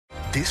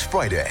This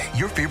Friday,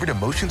 your favorite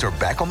emotions are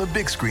back on the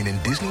big screen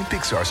in Disney and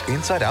Pixar's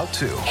Inside Out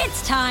 2.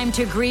 It's time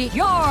to greet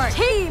your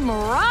Team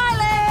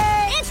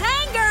Riley. It's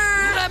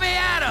anger. Let me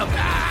at him.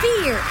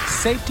 Fear.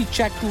 Safety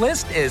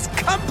checklist is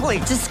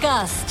complete.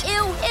 Disgust.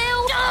 Ew.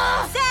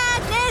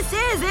 Sadness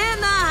is in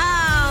the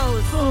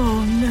house.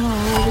 Oh, no.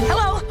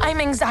 Hello, I'm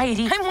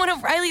anxiety. I'm one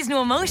of Riley's new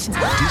emotions.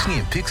 Disney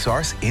and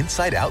Pixar's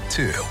Inside Out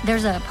 2.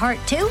 There's a part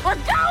 2? We're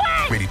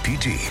going! Rated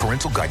PG.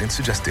 Parental guidance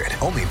suggested.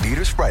 Only in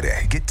theaters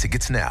Friday. Get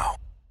tickets now.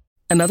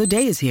 Another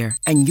day is here,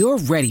 and you're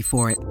ready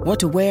for it. What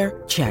to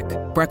wear? Check.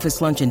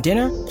 Breakfast, lunch, and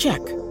dinner? Check.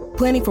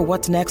 Planning for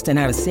what's next and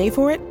how to save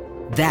for it?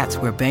 That's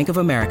where Bank of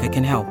America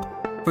can help.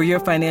 For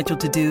your financial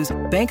to-dos,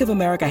 Bank of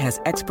America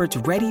has experts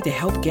ready to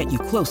help get you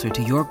closer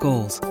to your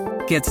goals.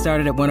 Get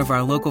started at one of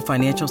our local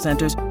financial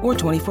centers or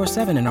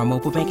 24/7 in our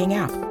mobile banking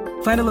app.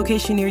 Find a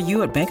location near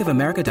you at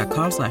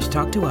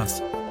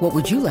bankofamerica.com/talktous. What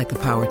would you like the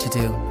power to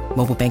do?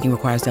 Mobile banking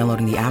requires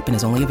downloading the app and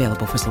is only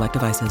available for select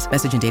devices.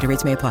 Message and data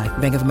rates may apply.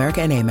 Bank of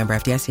America N.A., member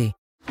FDIC.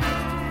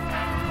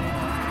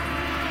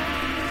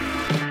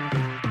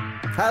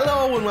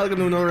 Hello and welcome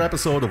to another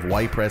episode of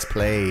Why Press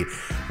Play.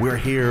 We're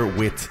here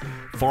with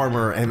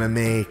former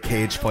MMA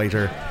cage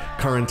fighter,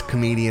 current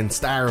comedian,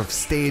 star of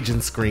stage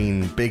and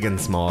screen, big and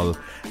small,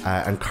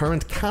 and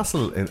current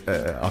castle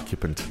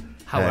occupant.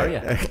 How are you?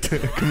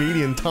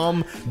 Comedian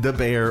Tom the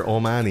Bear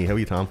O'Mahony. How are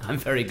you, Tom? I'm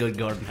very good,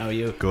 Gordon. How are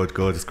you? Good.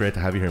 It's great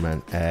to have you here,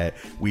 man.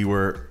 We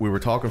were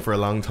talking for a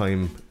long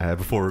time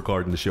before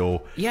recording the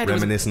show,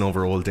 reminiscing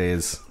over old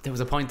days. There was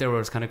a point there where I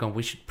was kind of going,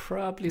 we should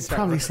probably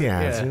start. I was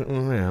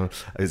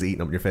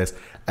eating up in your face.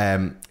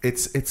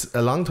 It's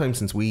a long time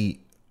since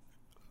we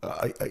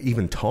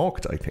even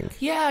talked, I think.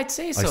 Yeah, I'd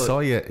say so. I saw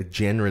you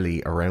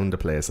generally around the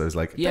place. I was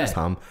like, there's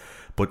Tom.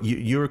 But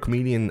you're a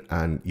comedian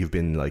and you've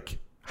been like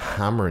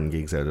hammering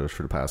gigs out of it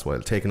for the past while,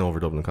 taking over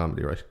Dublin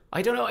comedy, right?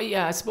 I don't know.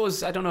 Yeah, I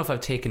suppose I don't know if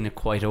I've taken it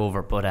quite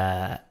over, but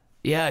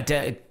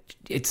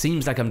it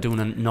seems like I'm doing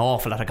an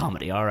awful lot of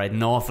comedy. All right,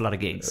 an awful lot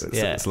of gigs.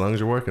 As long as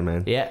you're working,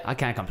 man. Yeah, I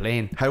can't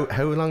complain. How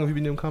long have you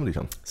been doing comedy,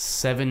 Tom?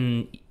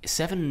 7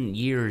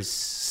 years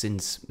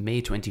since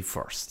May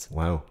 21st.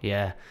 Wow.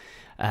 Yeah.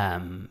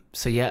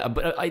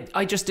 But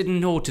I just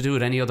didn't know to do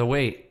it any other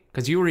way,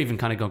 because you were even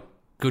kind of going,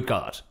 good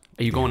God,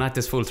 are you going at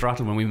this full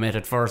throttle when we met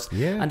at first?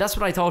 Yeah. And that's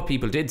what I thought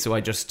people did, so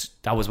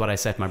that was what I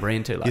set my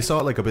brain to. Like. You saw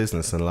it like a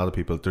business, and a lot of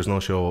people, there's no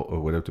show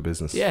without the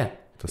business. Yeah.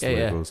 That's the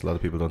way it goes. A lot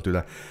of people don't do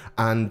that.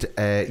 And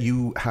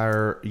you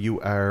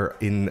are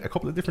in a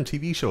couple of different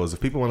TV shows. If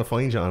people want to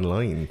find you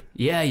online.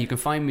 Yeah, you can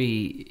find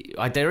me.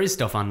 There is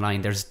stuff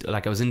online. There's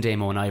I was in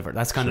Damo and Ivor.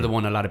 That's kind of the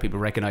one a lot of people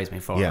recognise me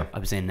for. Yeah. I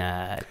was in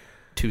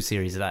 2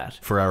 series of that.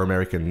 For our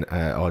American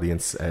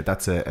audience,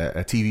 that's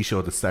a TV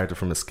show that started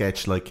from a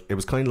sketch. Like, it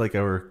was kind of like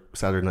our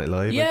Saturday Night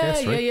Live, I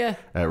guess, right? Yeah.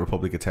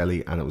 Republic of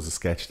Telly, and it was a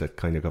sketch that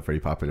kind of got very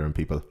popular and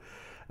people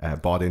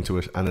bought into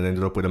it, and it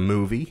ended up with a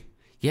movie.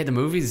 Yeah, the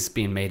movie's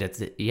being made at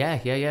yeah.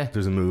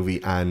 There's a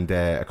movie and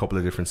a couple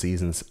of different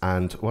seasons.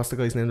 And what's the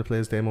guy's name that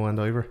plays Damo and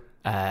Ivor?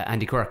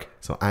 Andy Quirk.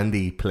 So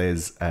Andy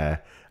plays a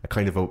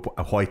kind of a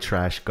white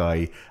trash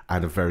guy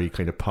and a very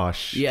kind of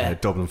posh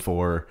Dublin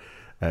 4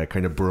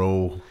 kind of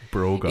bro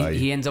guy.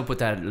 He ends up with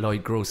that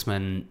Lloyd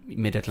Grossman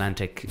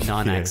mid-Atlantic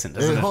non-accent.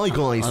 Hi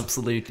guys.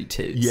 Absolutely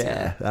too.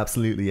 Yeah,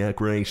 absolutely. Yeah,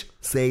 great.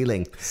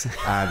 Sailing.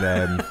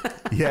 And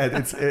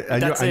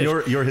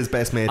you're his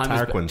best mate,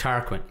 Tarquin.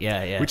 Tarquin,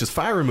 yeah. Which is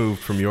far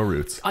removed from your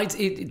roots.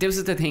 This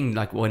is the thing,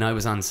 like when I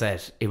was on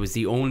set, it was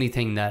the only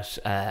thing that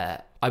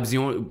I was the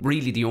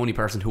only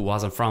person who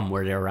wasn't from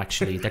where they were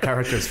actually the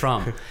characters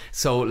from.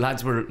 So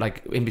lads were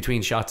like in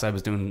between shots I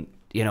was doing,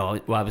 I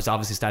was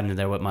obviously standing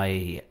there with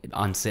my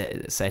on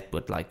set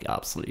with like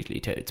absolutely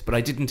toots, but I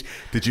didn't.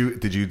 Did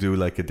you do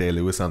like a Day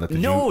Lewis on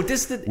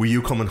it? Were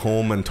you coming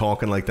home and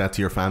talking like that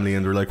to your family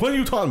and they're like, what are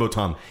you talking about,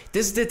 Tom?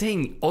 This is the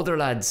thing, other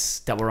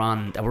lads that were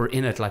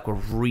in it like were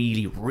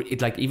really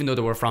like, even though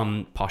they were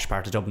from posh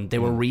part of Dublin, they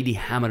were really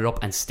hamming it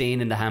up and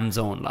staying in the ham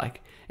zone,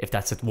 like if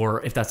that's a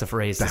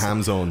phrase, the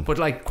ham zone. But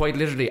like quite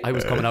literally I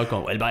was coming out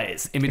going, well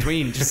boys, in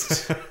between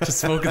just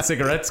smoking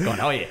cigarettes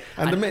going, oh yeah.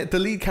 And the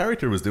lead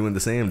character was doing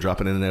the same,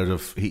 dropping in and out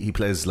of, he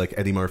plays like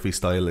Eddie Murphy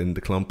style in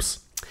the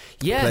Clumps.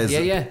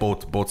 Yeah.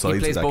 Both sides. He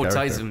plays of that both character.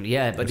 sides of him.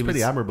 Yeah, but it's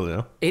pretty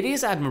admirable, It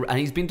is admirable, and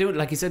he's been doing,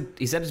 like he said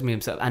it to me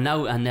himself. And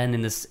then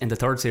in the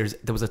third series,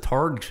 there was a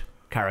third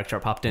character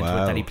popped into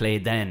it that he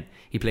played. Then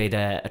he played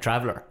a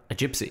traveller, a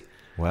gypsy.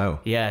 Wow.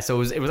 Yeah,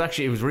 so it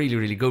was really,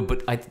 really good.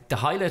 But the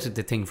highlight of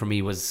the thing for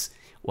me was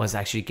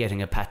actually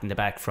getting a pat in the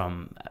back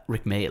from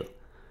Rick Mail,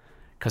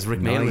 because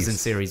Rick Mail was in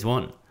series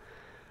 1.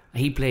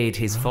 He played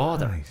his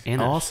father in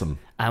it. Awesome.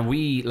 And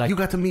you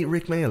got to meet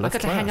Rick Mail. I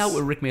got to hang out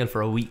with Rick Mail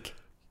for a week.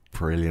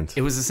 Brilliant.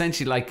 It was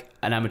essentially like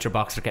an amateur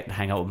boxer getting to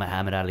hang out with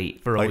Muhammad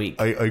Ali for a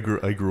week. I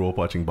grew up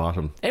watching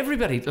Bottom.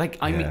 Everybody,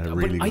 like,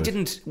 really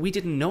but we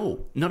didn't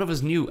know. None of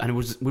us knew. And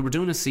we were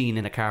doing a scene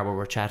in a car where we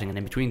were chatting, and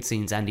in between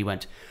scenes Andy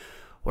went,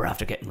 we're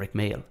after getting Rick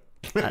Mail.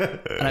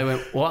 And I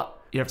went, what?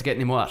 You're after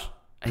getting him what?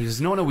 And he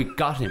goes, no, we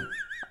got him.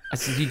 I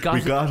said, you got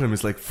We it. got him.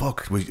 It's like,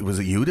 fuck, was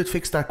it you that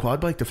fixed that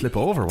quad bike to flip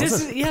over,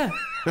 was it? Yeah.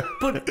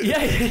 But,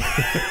 yeah.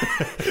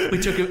 we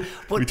took him.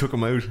 But We took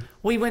him out.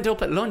 we went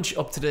up at lunch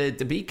up to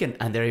the Beacon,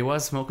 and there he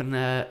was smoking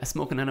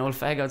an old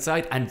fag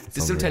outside. And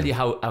this will tell you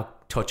how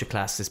touch of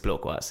class this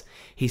bloke was.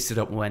 He stood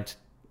up and went,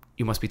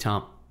 "You must be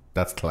Tom."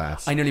 That's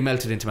class. I nearly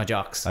melted into my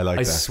jocks. I like that.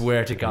 I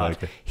swear to God.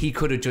 like it. He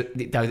could have just...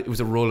 It was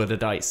a roll of the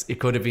dice. It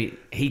could have been...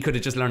 He could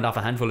have just learned off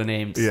a handful of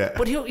names. Yeah.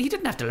 But he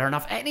didn't have to learn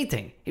off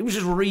anything. He was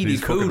just really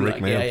He's cool. fucking Rick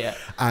Like, Mail. yeah.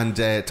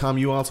 And Tom,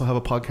 you also have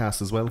a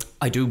podcast as well.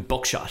 I do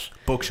Buckshot.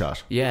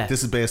 Buckshot. Yeah.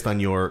 This is based on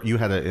you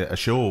had a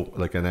show,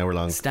 like an hour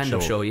long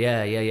Stand-up show.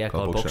 Yeah,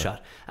 called Buckshot.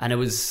 Buckshot. And it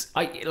was...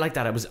 I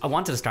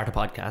wanted to start a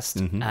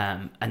podcast. Mm-hmm.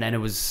 And then it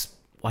was...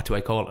 What do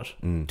I call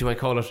it? Do I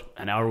call it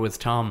An Hour with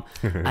Tom?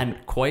 And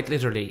quite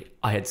literally,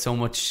 I had so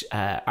much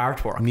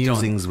artwork done.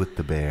 Musings with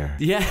the Bear.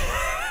 Yeah.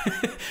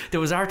 There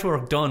was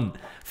artwork done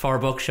for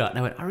Buckshot. And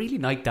I went, I really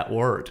like that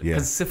word. Yeah.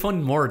 Because it's a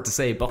fun word to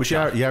say, But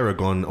Buckshot. you're a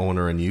gun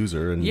owner and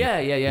user. And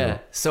Yeah.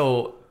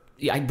 So,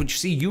 but you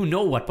see, you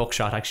know what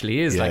Buckshot actually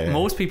is. Yeah, like, yeah.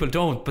 most people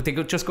don't, but they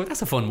just go,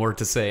 that's a fun word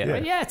to say. And I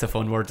went, yeah, it's a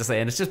fun word to say.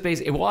 And it's just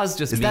basically, it was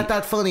just Is me.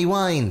 that funny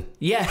wine?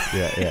 Yeah.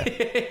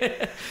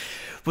 Yeah.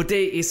 But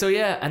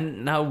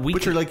and now we...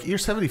 But you're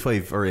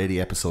 75 or 80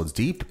 episodes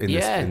deep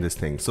in this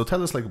thing. So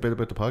tell us like a bit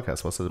about the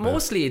podcast. What's it about?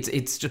 Mostly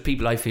it's just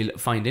people I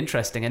find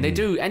interesting, and they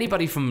do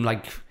anybody from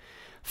like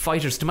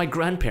fighters to my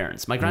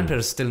grandparents. My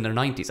grandparents are still in their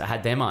 90s. I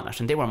had them on it,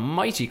 and they were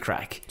mighty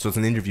crack. So it's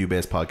an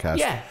interview-based podcast.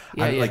 Yeah.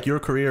 And like your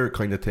career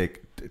kind of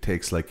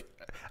takes like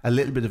a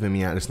little bit of a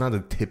meander. It's not a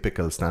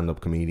typical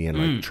stand-up comedian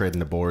like trading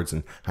the boards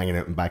and hanging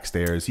out in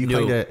backstairs. You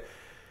kind of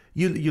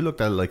you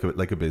looked at it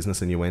like a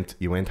business, and you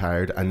went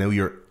hard, and now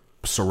you're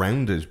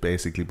surrounded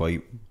basically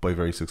by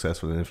very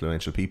successful and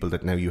influential people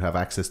that now you have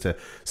access to,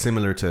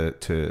 similar to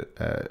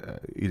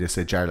you just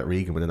say Jarlath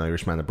Regan with An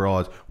Irishman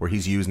Abroad, where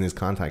he's using his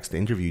contacts to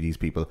interview these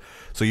people.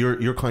 So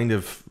you're kind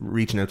of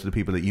reaching out to the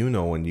people that you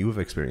know and you have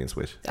experience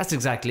with. That's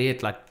exactly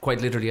it. Like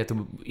quite literally at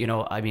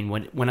the I mean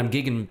when I'm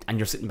gigging and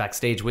you're sitting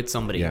backstage with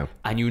somebody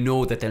and you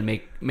know that they'll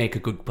make a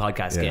good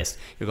podcast guest,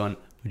 you're going,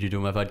 would you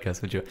do my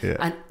podcast? Would you? Yeah.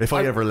 And if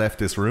I ever left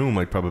this room,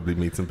 I'd probably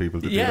meet some people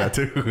to do that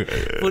too.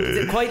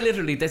 But quite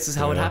literally, this is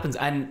how it happens.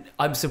 And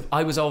I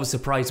was always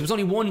surprised. There was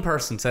only one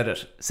person said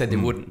they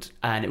wouldn't,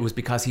 and it was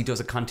because he does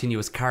a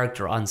continuous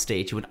character on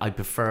stage. He went, I'd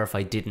prefer if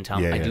I didn't,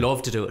 Tom. I'd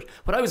love to do it.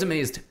 But I was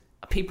amazed.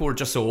 People were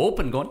just so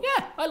open, going,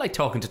 yeah, I like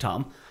talking to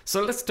Tom,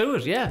 so let's do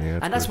it.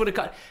 And that's what it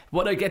got.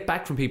 What I get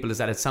back from people is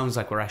that it sounds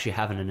like we're actually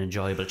having an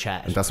enjoyable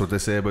chat. And that's what they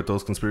say about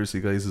those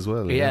conspiracy guys as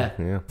well.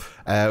 Yeah.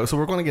 So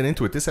we're going to get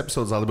into it. This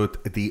episode is all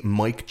about the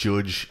Mike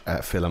Judge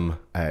film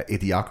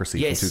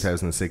Idiocracy from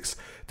 2006.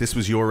 This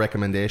was your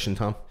recommendation,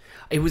 Tom?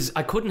 It was.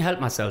 I couldn't help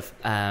myself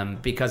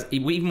because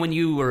even when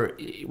we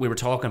were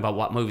talking about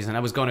what movies, and I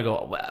was going to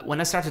go,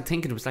 when I started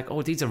thinking, it was like,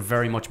 oh, these are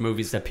very much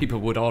movies that people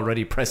would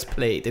already press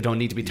play. They don't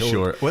need to be told.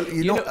 Sure. Well,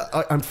 you know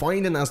I'm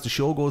finding as the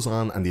show goes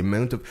on and the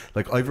amount of,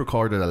 like, I've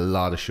recorded a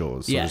lot of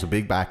shows, so there's a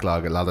big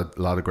backlog, a lot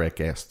of great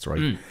guests,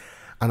 right?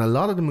 And a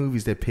lot of the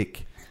movies they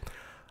pick,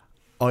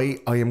 I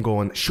am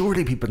going,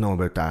 surely people know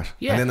about that.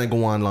 And then I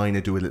go online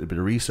and do a little bit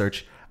of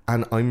research.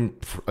 And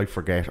I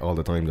forget all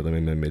the time that I'm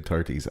in my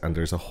mid-30s, and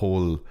there's a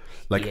whole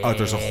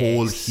there's a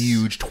whole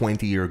huge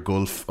 20-year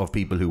gulf of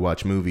people who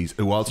watch movies,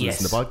 who also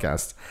listen to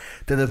podcasts,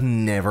 that have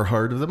never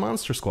heard of the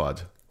Monster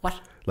Squad. What?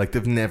 Like,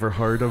 they've never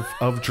heard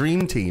of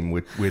Dream Team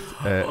with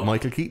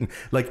Michael Keaton.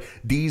 Like,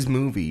 these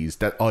movies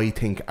that I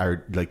think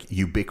are like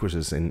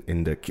ubiquitous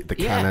in the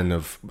canon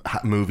of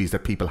movies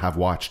that people have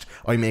watched.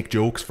 I make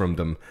jokes from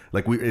them.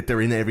 Like,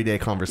 they're in everyday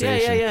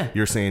conversation. Yeah.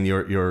 You're saying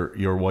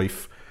your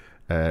wife.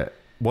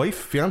 Wife?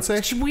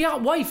 Fiance? We are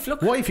wife.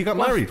 Look, wife. You got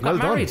married. Got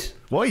well married. done.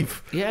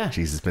 Wife. Yeah.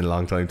 Jesus, it's been a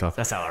long time, Tom.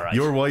 That's all right.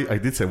 Your wife. I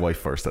did say wife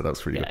first. That was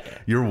for you. Yeah.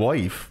 Your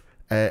wife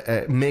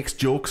makes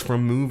jokes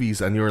from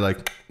movies, and you're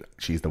like,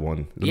 she's the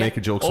one. They're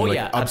making jokes from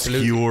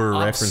obscure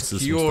references.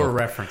 Obscure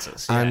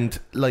references. Yeah. And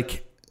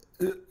like,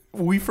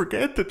 we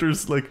forget that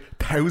there's like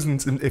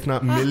thousands, if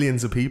not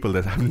millions, of people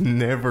that have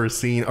never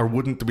seen or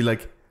wouldn't be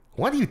like,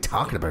 what are you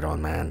talking about, old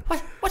man?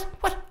 What?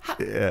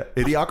 Yeah,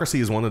 Idiocracy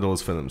is one of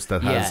those films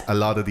that has a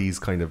lot of these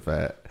kind of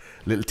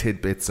little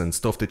tidbits and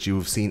stuff that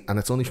you've seen, and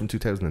it's only from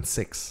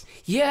 2006.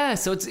 Yeah,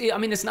 so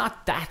it's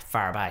not that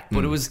far back,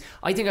 but it was.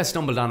 I think I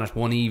stumbled on it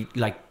one eve,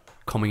 like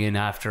coming in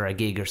after a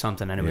gig or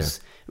something, and it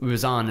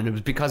was on, and it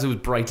was because it was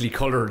brightly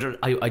coloured.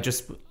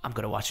 I'm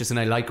gonna watch this, and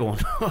I like going.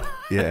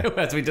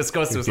 As we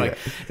discussed, it was like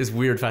this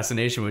weird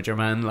fascination with your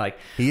man. Like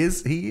he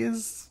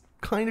is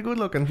kind of good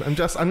looking.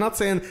 I'm not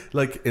saying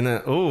like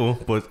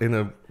but in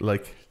a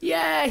like.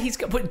 Yeah, he's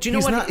got. But do you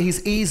know what?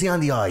 He's easy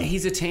on the eye.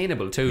 He's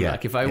attainable too. Yeah,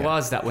 like if I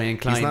was that way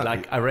inclined,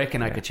 I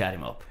reckon I could chat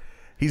him up.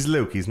 He's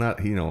Luke. He's not.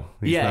 He's not,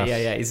 He's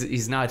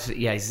not.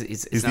 Yeah,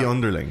 he's the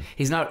underling.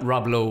 He's not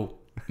Rob Lowe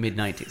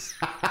mid-90s.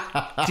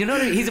 Do you know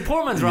what I mean? He's a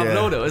poor man's Rob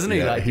Lowe, though, isn't he?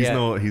 Yeah, Like,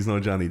 he's no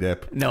Johnny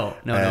Depp. No.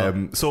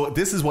 So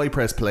this is White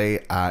Press Play.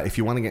 If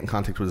you want to get in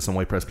contact with us on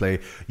White Press Play,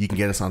 you can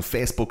get us on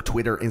Facebook,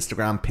 Twitter,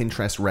 Instagram,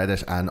 Pinterest,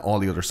 Reddit, and all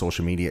the other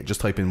social media.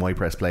 Just type in White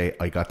Press Play.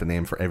 I got the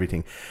name for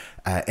everything.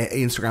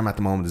 Instagram at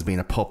the moment is being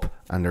a pup,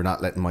 and they're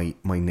not letting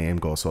my name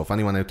go. So if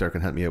anyone out there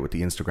can help me out with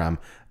the Instagram,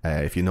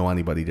 if you know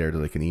anybody there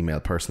that I can email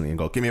personally and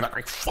go, give me back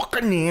my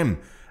fucking name,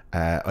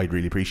 I'd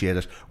really appreciate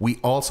it. We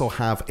also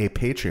have a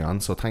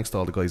Patreon, so thanks to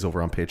all the guys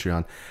over on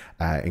Patreon,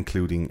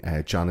 including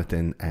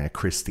Jonathan,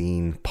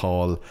 Christine,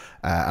 Paul,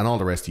 and all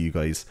the rest of you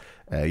guys.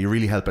 You're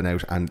really helping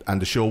out, and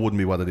the show wouldn't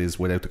be what it is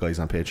without the guys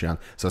on Patreon.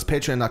 So it's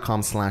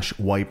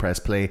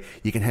patreon.com/ypressplay.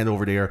 You can head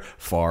over there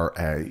for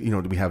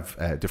we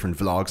have different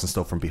vlogs and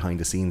stuff from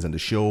behind the scenes in the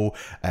show.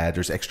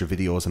 There's extra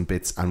videos and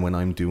bits, and when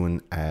I'm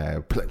doing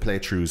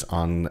playthroughs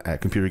on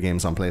computer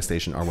games on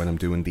PlayStation, or when I'm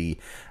doing the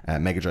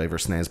Mega Drive or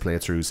SNES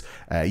playthroughs,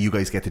 you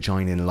guys get to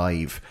join in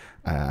live.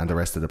 And the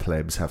rest of the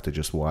plebs have to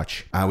just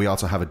watch. We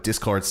also have a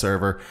Discord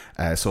server.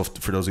 So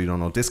for those of you who don't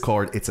know,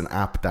 Discord, it's an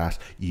app that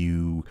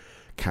you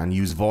can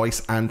use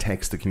voice and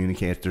text to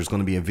communicate. There's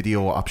going to be a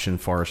video option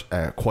for it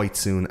quite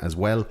soon as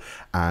well,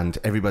 and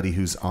everybody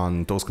who's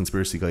on those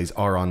conspiracy guys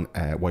are on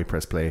White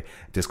Press Play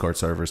Discord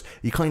servers.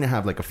 You kind of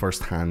have like a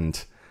first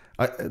hand.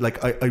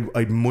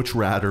 I'd much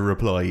rather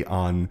reply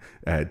on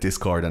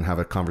Discord and have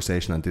a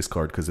conversation on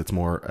Discord, because it's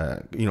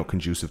more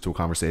conducive to a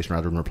conversation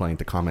rather than replying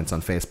to comments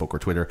on Facebook or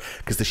Twitter,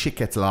 because the shit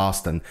gets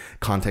lost and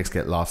context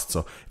get lost.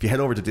 So if you head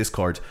over to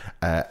Discord,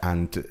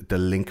 and the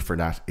link for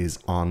that is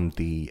on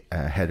the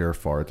header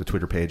for the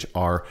Twitter page,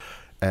 or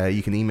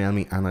you can email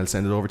me and I'll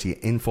send it over to you.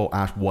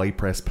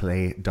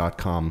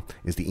 info@whitepressplay.com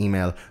is the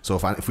email. So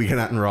if we get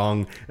anything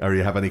wrong, or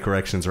you have any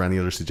corrections or any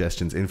other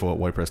suggestions,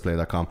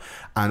 info@whitepressplay.com.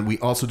 And we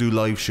also do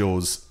live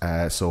shows.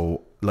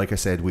 So like I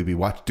said, we'll be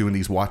doing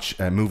these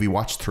movie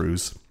watch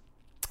throughs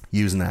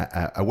using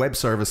a web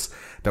service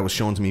that was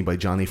shown to me by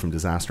Johnny from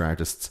Disaster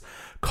Artists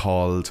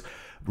called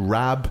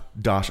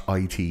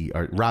rab.it,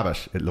 or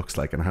Rabbit it looks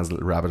like, and it has a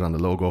little rabbit on the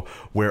logo,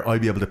 where I'll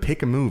be able to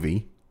pick a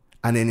movie.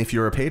 And then if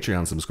you're a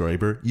Patreon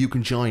subscriber, you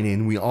can join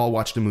in. We all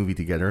watch the movie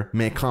together,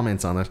 make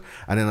comments on it,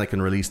 and then I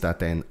can release that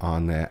then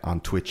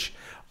on Twitch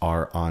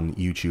or on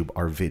YouTube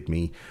or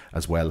VidMe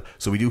as well.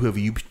 So we do have a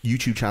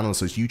YouTube channel,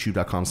 so it's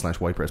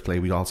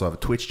youtube.com/ypressplay. We also have a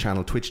Twitch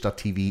channel,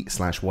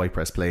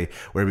 twitch.tv/ypressplay,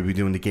 where we'll be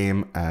doing the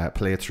game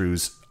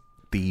playthroughs,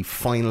 the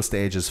final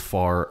stages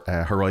for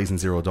Horizon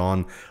Zero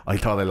Dawn. I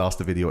thought I lost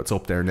the video. It's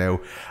up there now,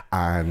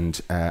 and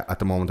at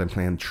the moment I'm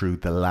playing through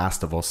The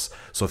Last of Us.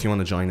 So if you want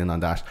to join in on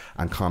that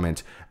and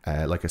comment,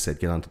 like I said,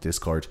 get onto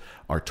Discord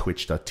or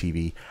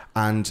twitch.tv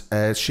and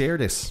share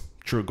this.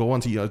 Sure, go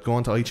onto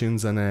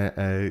iTunes and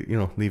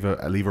leave a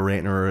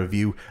rating or a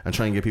review and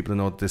try and get people to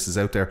know that this is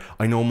out there.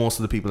 I know most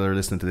of the people that are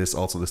listening to this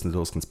also listen to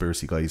those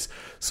conspiracy guys,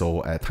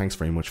 so thanks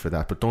very much for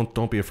that. But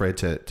don't be afraid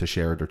to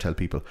share it or tell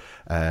people.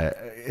 We're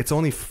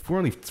only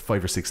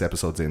 5 or 6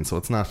 episodes in, so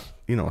it's not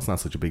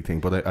such a big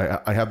thing. But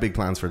I have big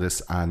plans for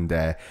this, and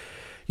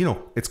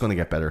it's going to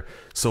get better.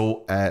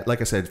 So like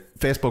I said,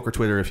 Facebook or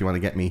Twitter if you want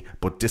to get me,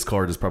 but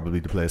Discord is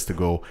probably the place to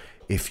go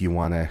if you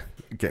want to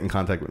get in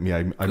contact with me.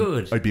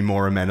 I'd be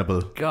more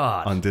amenable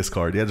on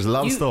Discord. Yeah, there's a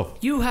lot of stuff.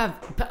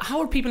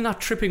 How are people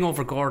not tripping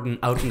over Gordon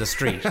out in the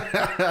street?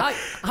 How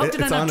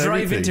did I not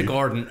drive into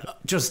Gordon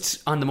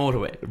just on the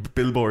motorway?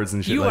 Billboards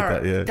and shit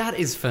that. Yeah, that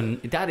is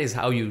fun. That is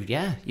how you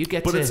get.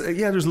 But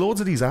there's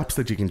loads of these apps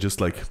that you can just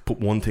like put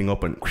one thing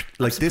up and like.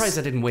 I'm surprised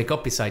I didn't wake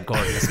up beside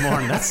Gordon this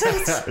morning. That's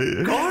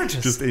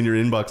gorgeous. Just in your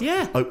inbox.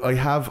 Yeah. I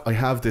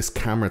have this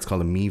camera. It's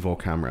called a Mevo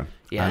camera.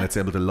 Yeah. And it's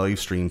able to live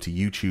stream to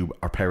YouTube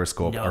or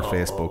Periscope or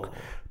Facebook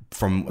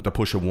from the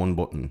push of one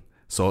button.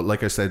 So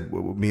like I said,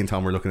 me and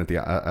Tom were looking at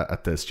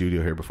the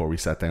studio here before we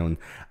sat down,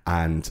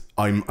 and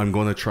I'm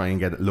going to try and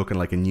get it looking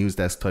like a news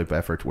desk type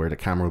effort where the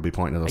camera will be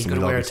pointing at us. Are you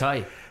going to wear a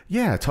tie?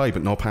 Yeah, a tie,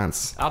 but no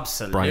pants.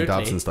 Absolutely. Brian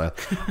Dobson style.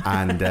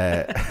 And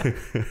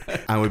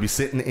we'll be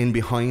sitting in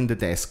behind the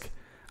desk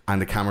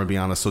and the camera will be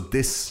on us. So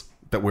this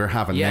that we're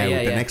having now,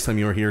 the next time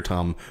you're here,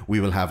 Tom, we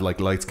will have like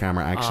lights,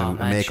 camera, action,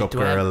 makeup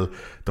girl,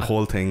 the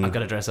whole thing. I've got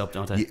to dress up,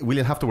 don't I?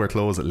 We'll have to wear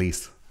clothes at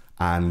least.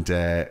 And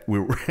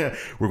we're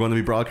going to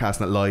be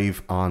broadcasting it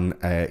live on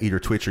either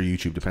Twitch or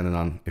YouTube, depending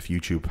on if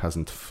YouTube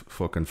hasn't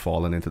fucking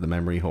fallen into the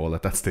memory hole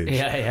at that stage.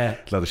 Yeah.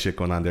 A lot of shit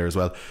going on there as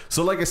well.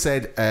 So like I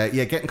said,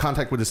 get in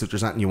contact with us if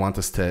there's anything you want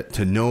us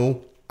to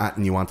know,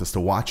 anything you want us to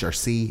watch or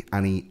see,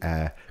 any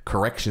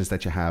corrections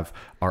that you have,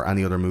 or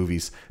any other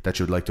movies that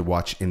you'd like to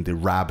watch in the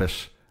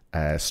Rabbit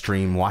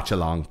stream watch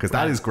along, because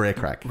that is great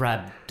crack.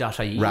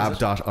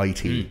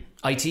 Rab.it.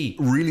 IT.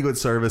 Really good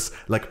service.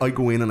 Like I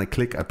go in and I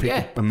pick up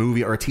a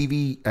movie or a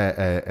TV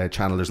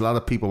channel. There's a lot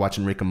of people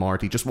watching Rick and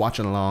Morty, just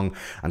watching along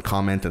and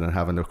commenting and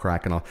having a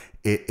crack and all.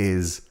 It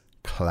is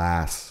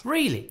class.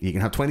 Really? You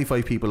can have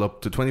 25 people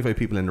up to 25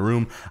 people in the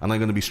room, and I'm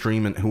going to be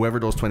streaming. Whoever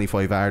those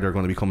 25 are, they're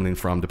going to be coming in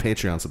from the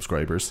Patreon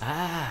subscribers.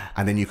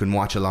 And then you can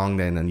watch along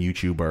then on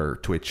YouTube or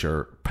Twitch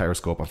or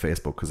Periscope on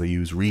Facebook, because I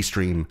use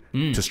Restream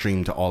to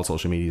stream to all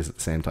social medias at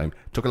the same time.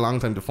 Took a long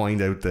time to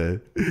find out the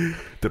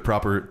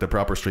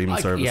proper streaming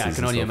services. Yeah, I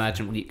can only stuff.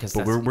 imagine.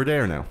 But we're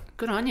there now.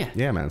 Good on you.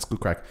 Yeah, man, it's good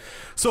crack.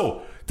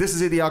 So this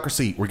is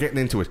Idiocracy. We're getting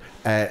into it.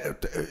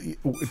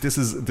 This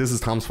is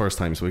Tom's first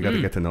time, so we got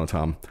to get to know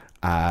Tom.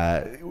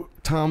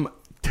 Tom,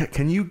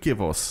 can you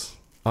give us,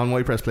 on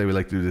White Press Play we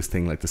like to do this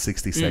thing like the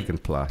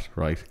 60-second plot,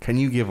 right? Can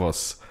you give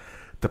us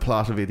the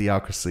plot of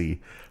Idiocracy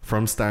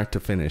from start to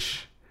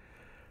finish?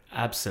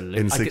 Absolutely.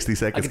 In 60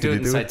 seconds. I could do it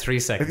inside 3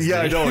 seconds.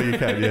 Yeah, I know you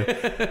can.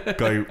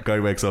 Yeah. Guy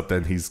wakes up,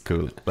 then he's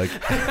cool. Like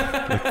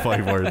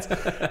 5 words.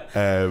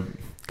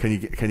 Can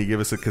you give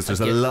us a, because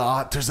there's a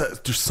lot,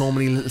 there's so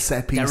many little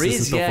set pieces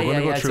and stuff. We're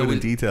going to go through it in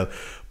detail,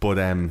 but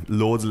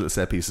loads of little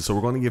set pieces. So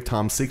we're going to give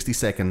Tom 60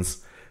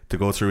 seconds to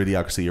go through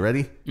Idiocracy. You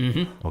ready?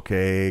 Mm-hmm.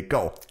 Okay,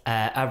 go.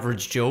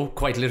 Average Joe,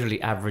 quite literally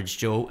Average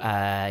Joe.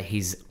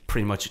 He's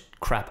pretty much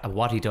crap at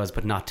what he does,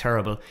 but not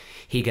terrible.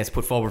 He gets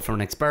put forward for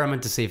an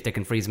experiment to see if they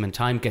can freeze him in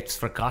time, gets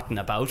forgotten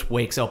about,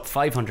 wakes up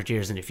 500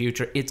 years in the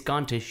future. It's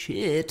gone to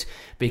shit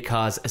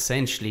because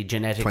essentially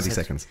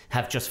genetics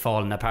have just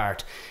fallen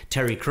apart.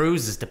 Terry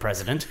Crews is the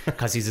president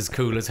because he's as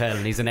cool as hell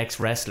and he's an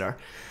ex-wrestler.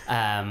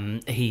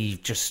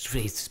 He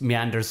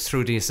meanders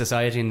through the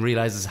society and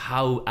realizes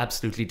how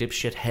absolutely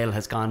dipshit hell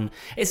has gone.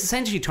 It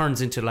essentially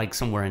turns into like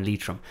somewhere in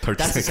Leitrim.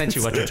 That's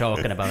essentially what you're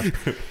talking about.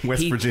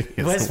 West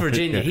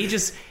Virginia.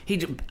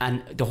 Yeah.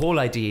 And the whole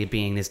idea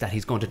being is that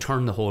he's going to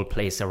turn the whole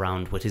place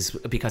around with his,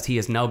 because he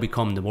has now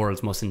become the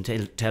world's most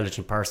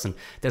intelligent person.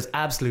 There's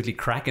absolutely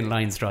cracking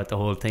lines throughout the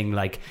whole thing,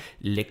 like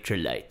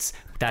electrolytes.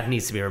 That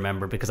needs to be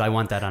remembered because I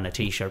want that on a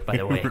t-shirt, by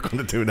the way. We're going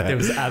to do that. There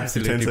was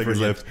absolutely 10 seconds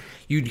brilliant. left.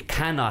 You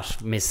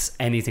cannot miss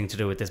anything to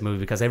do with this movie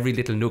because every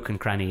little nook and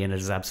cranny in it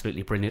is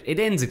absolutely brilliant. It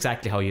ends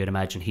exactly how you'd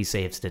imagine he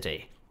saves the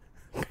day.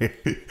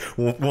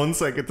 1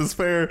 second to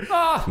spare.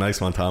 Nice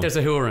one, Tom. There's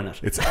a whore in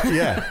it. It's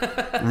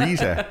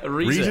Rita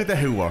the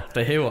whore.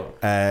 The whore.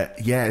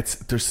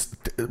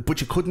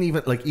 But you couldn't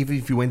even, like, even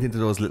if you went into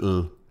those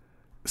little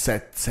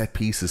set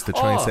pieces to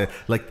try and say,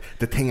 like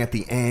the thing at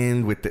the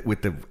end with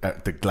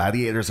the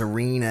gladiators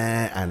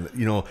arena and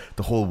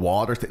the whole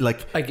water thing,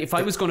 like if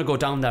I was going to go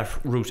down that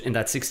route in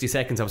that 60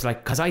 seconds, I was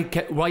like, because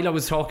while I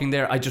was talking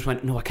there, I just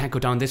went, no, I can't go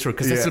down this route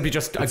because this will be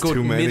just a good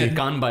minute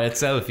gone by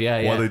itself.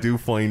 What I do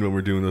find when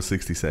we're doing those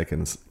 60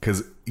 seconds,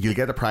 because you'll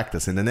get a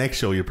practice in the next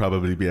show, you'll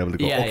probably be able to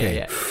go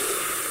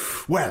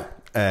well,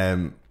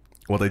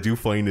 what I do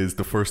find is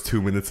the first 2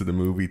 minutes of the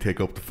movie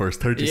take up the first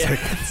 30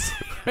 seconds.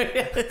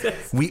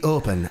 We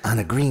open on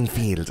a green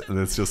field, and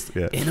it's just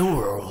in a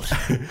world.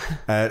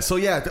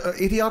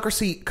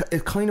 Idiocracy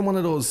is kind of one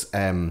of those.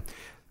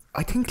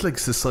 I think like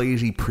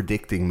society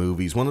predicting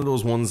movies. One of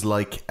those ones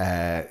like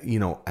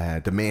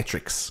The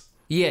Matrix.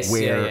 Yes.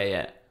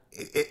 Where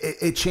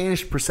it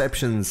changed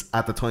perceptions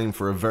at the time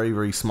for a very,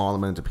 very small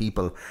amount of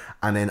people,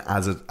 and then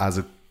as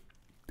it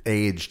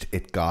aged,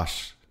 it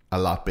got a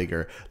lot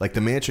bigger. Like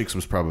The Matrix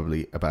was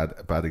probably a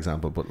bad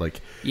example, but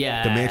like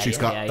The Matrix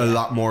got a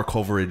lot more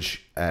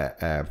coverage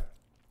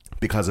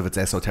because of its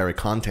esoteric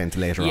content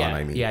later on.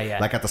 I mean,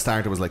 like at the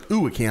start it was like,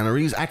 ooh, a Keanu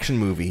Reeves action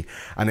movie,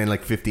 and then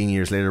like 15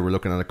 years later we're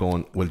looking at it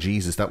going, well,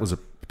 Jesus, that was a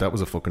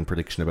fucking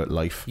prediction about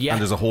life. And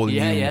there's a whole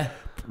new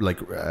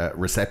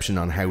reception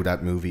on how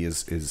that movie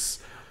is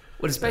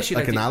well, especially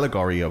like an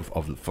allegory of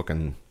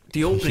fucking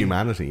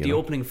humanity. The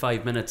opening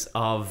 5 minutes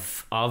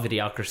of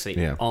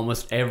Idiocracy,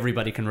 almost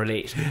everybody can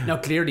relate. Now,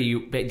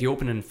 clearly, the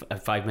opening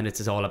 5 minutes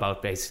is all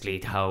about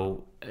basically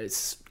how,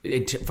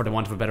 for the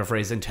want of a better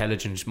phrase,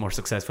 intelligent, more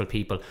successful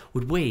people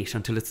would wait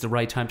until it's the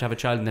right time to have a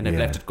child, and then they've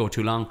left it go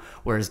too long.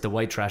 Whereas the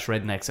white trash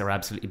rednecks are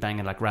absolutely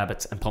banging like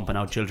rabbits and pumping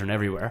out children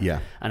everywhere.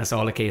 And it's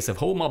all a case of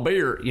hold my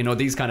beer,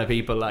 these kind of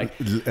people like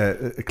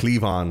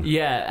cleave on.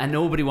 And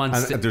nobody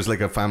wants. And there's like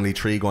a family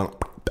tree going.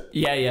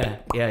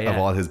 Of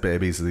all his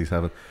babies that he's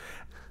having.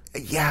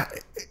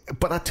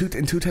 But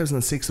in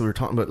 2006 we were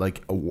talking about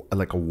like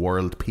a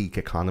world peak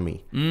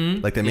economy.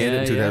 Like they made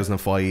it in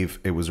 2005.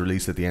 It was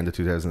released at the end of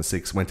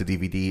 2006. Went to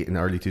DVD in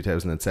early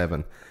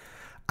 2007,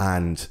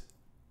 and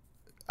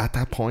at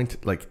that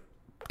point, like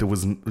there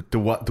was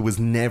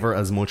never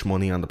as much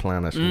money on the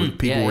planet.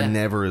 People were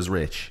never as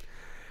rich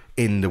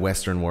in the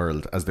Western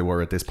world as they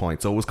were at this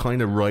point, so it was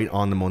kind of right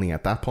on the money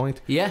at that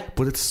point.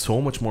 But it's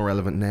so much more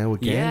relevant now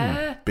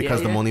again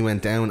because the money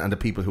went down, and the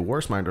people who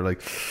were smart are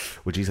like,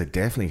 well, geez, I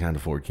definitely can't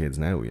afford kids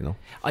now.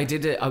 I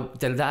did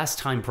the last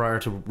time prior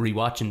to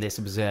rewatching this,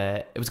 it was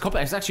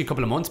actually a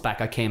couple of months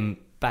back. I came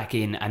back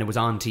in and it was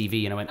on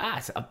TV, and I went,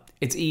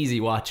 it's easy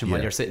watching while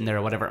you're sitting there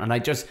or whatever. And I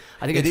think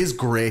it is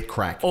great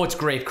crack. Oh, it's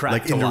great crack.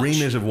 Like in the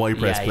remit of White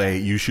Press Play,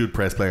 you should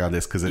press play on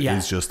this because it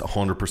is just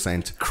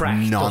 100% crack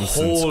nonsense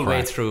the whole crack.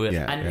 way through it.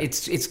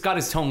 It's got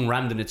his tongue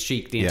rammed in its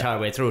cheek the entire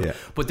way through it.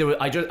 But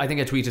I think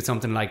I tweeted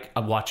something like,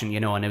 I'm watching,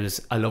 and it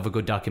was, I love a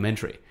good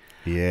documentary.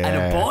 Yeah.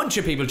 And a bunch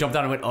of people jumped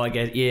on and went, oh, I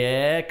get,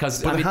 yeah.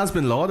 Because But it has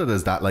been lauded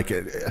as that. Like,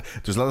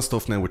 there's a lot of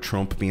stuff now with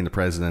Trump being the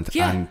president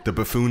and the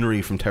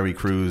buffoonery from Terry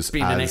Crews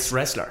being as the next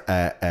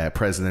wrestler.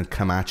 President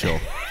Camacho.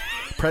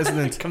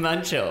 President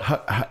Camacho.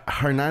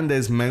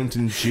 Hernandez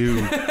Mountain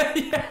Dew.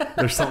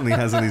 There's something he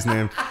has in his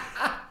name.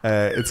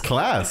 It's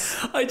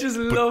class. I just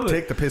love it.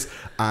 Take the piss.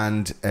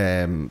 And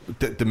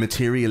the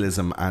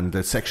materialism and the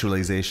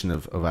sexualization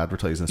of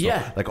advertising stuff.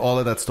 Yeah. Like, all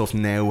of that stuff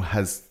now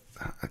has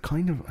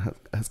kind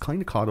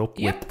of caught up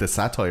with the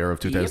satire of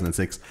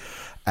 2006.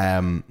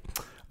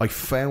 I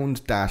found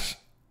that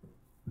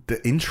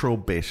the intro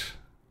bit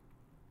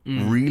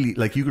really,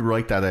 like, you could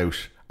write that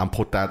out and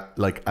put that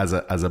like as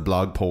a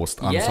blog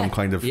post on some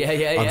kind of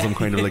some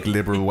kind of like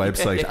liberal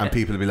website, and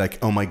people would be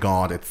like, oh my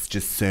god, it's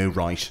just so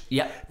right.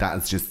 That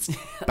is just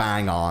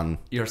bang on.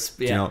 You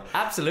know,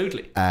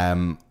 absolutely.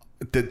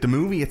 The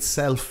movie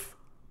itself,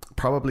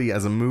 probably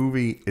as a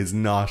movie, is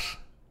not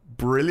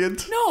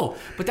brilliant. No,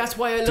 but that's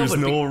why I love it. There's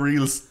no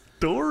real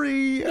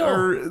story,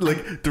 or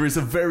like there is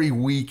a very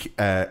weak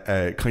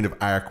kind of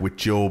arc with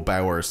Joe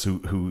Bowers,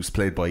 who's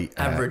played by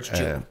Average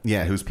Joe.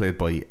 Who's played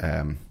by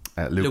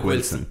Luke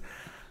Wilson.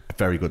 A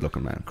very good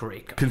looking man.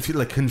 Great.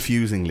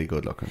 Confusingly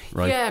good looking,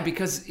 right? Yeah,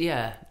 because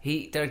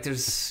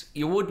there's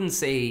you wouldn't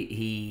say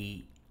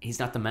he's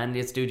not the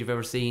manliest dude you've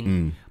ever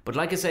seen, but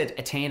like I said,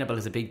 attainable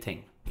is a big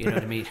thing. You know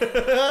what I mean?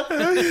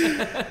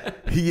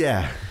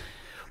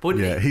 But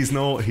he's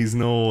no.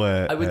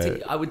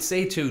 I would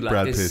say too, like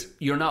Brad this. Pitt.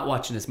 You're not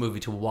watching this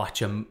movie to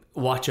watch him.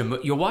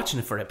 You're watching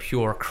it for a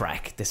pure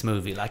crack. This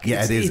movie, like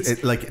it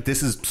is. Like,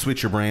 this is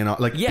switch your brain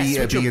off. Like, be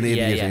an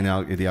idiot in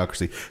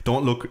Idiocracy.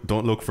 Don't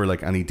look for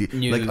like any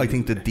like, I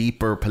think the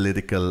deeper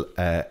political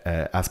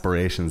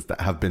aspirations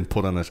that have been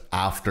put on it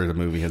after the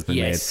movie has been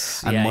made.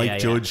 And Mike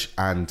Judge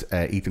and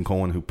Ethan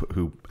Coen,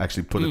 who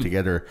actually put it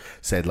together,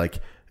 said like,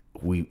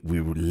 we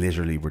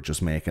literally were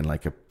just making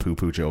like a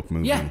poo joke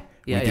movie.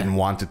 We didn't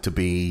want it to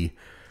be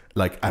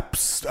like a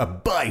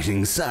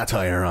biting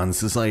satire on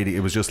society.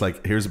 It was just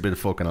like, here's a bit of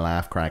fucking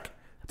laugh crack.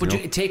 But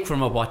you take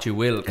from it what you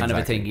will, kind of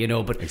a thing, you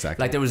know. But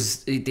like, there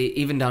was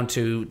even down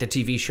to the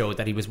TV show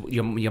that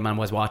your man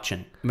was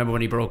watching. Remember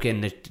when he broke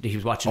in? He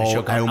was watching a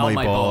show called called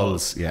My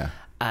Balls. Yeah.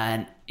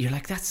 And you're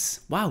like, that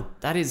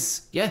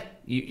is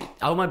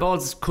Oh My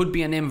Balls could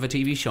be a name of a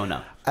TV show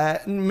now.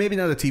 Maybe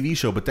not a TV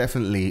show, but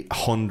definitely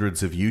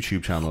hundreds of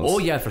YouTube channels. Oh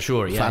yeah, for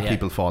sure. Fat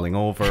people falling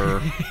over,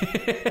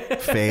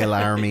 fail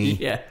army.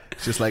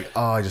 It's just like,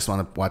 I just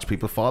want to watch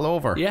people fall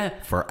over.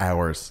 For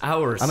hours.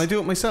 And I do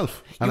it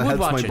myself, and it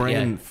helps my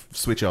brain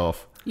switch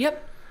off.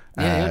 Yep.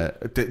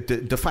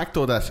 The fact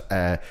though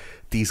that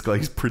these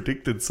guys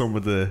predicted some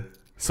of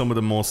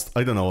the most,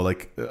 I don't know,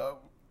 like,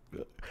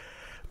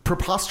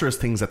 preposterous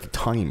things at the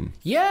time.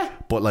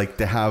 But like,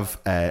 they have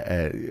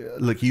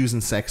like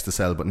using sex to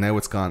sell, but now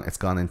it's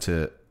gone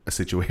into a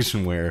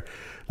situation where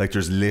like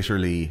there's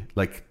literally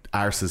like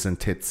arses and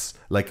tits,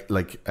 like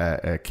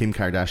Kim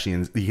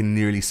Kardashian, you can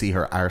nearly see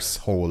her arse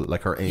hole,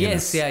 like her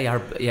anus.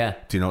 Yeah.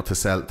 Do you know, to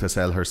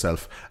sell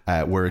herself,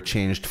 where it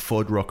changed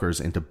Fuddruckers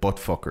into butt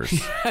fuckers.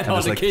 And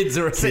all the like kids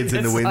are kids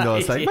in the window.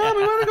 It's like, Mom,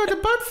 we want to go to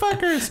butt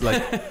fuckers.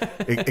 Like,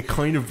 it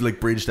kind of like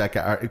bridged that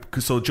gap.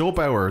 So Joe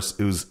Bowers,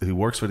 who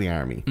works for the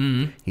army,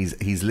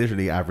 he's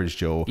literally average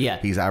Joe.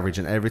 He's average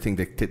in everything.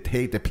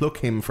 They pluck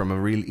him from a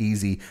real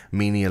easy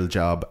menial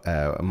job,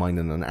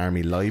 minding an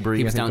army library.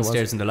 He was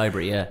downstairs in the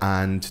library,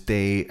 and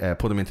they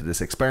put him into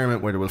this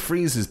experiment where they will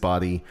freeze his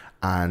body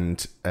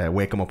and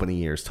wake him up in a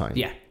year's time.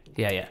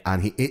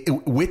 And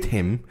with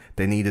him,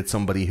 they needed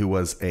somebody who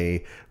was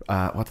a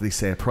what did he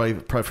say?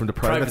 From the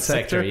private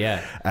sector.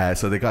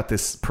 So they got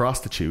this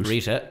prostitute,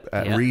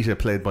 Rita,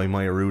 played by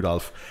Maya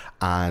Rudolph,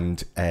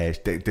 and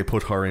they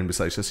put her in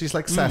beside. So she's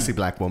like sassy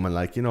black woman,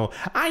 like, you know,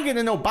 I'm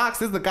gonna no box.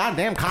 This is the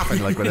goddamn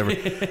coffin, like whatever.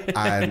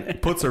 And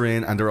puts her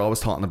in, and they're always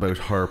talking about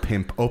her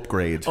pimp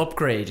upgrade.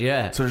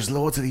 So there's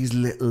loads of these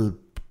little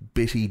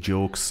bitty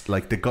jokes,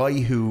 like the guy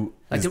who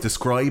is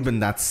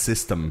describing that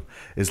system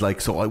is like,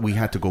 so we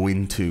had to go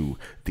into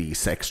the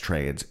sex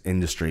trade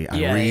industry and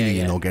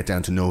you know, get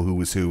down to know who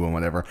was who and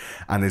whatever,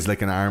 and there's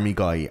like an army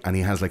guy, and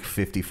he has like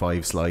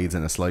 55 slides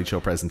in a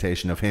slideshow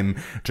presentation of him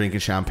drinking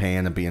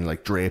champagne and being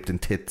like draped in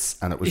tits,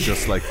 and it was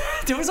just like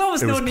there was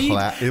always no need.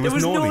 There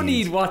was no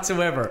need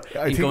whatsoever.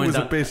 I think it was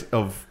a bit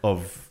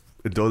of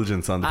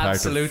indulgence on the part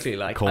of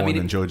Coen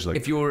and Judge. Like,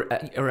 if you were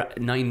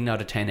 9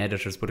 out of 10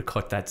 editors would have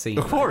cut that scene,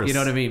 of course, you know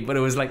what I mean, but it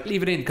was like,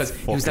 leave it in, because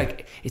he was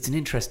like, it's an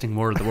interesting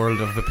world, the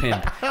world of a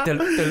pimp.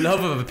 the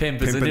love of a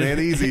pimp is ain't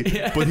easy.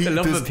 But the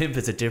love of a pimp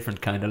is a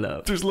different kind of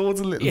love. There's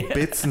loads of little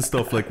bits and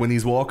stuff, like when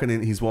he's walking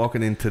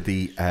into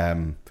the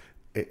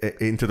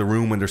into the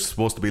room when they're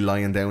supposed to be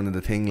lying down in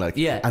the thing, like,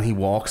 and he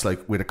walks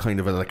like with a kind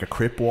of like a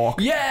crip walk,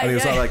 and he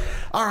was all like,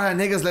 all right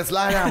niggas, let's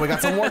lie down, we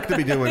got some work to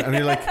be doing, and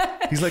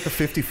he's like a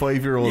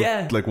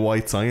 55-year-old like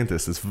white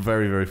scientist. It's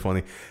very, very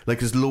funny. Like,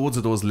 there's loads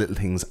of those little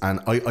things, and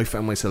I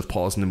found myself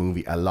pausing the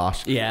movie a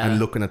lot and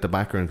looking at the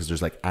background, because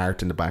there's like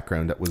art in the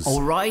background that was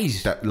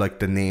that, like,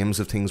 the names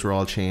of things were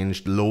all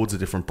changed, loads of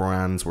different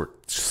brands were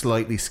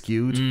slightly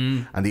skewed,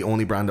 and the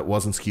only brand that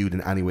wasn't skewed in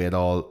any way at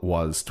all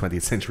was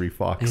 20th Century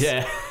Fox.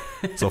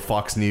 So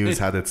Fox News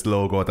had its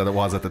logo that it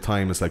was at the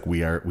time. It's like,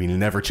 we'll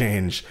never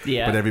change.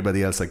 But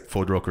everybody else, like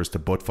Fuddruckers to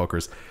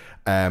buttfuckers.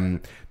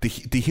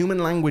 The human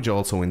language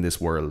also in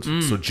this world.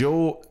 So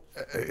Joe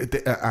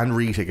and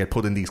Rita get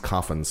put in these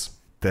coffins.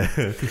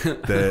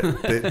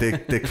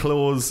 The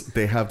clothes,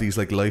 they have these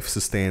like life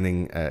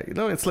sustaining,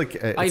 it's like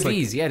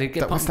IVs. They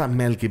get what's that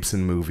Mel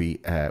Gibson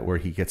movie where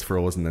he gets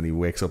frozen and he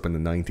wakes up in the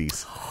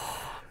 90s?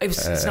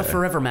 It's not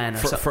Forever Man.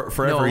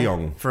 Forever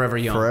Young. Forever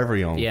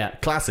Young. Yeah.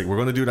 Classic. We're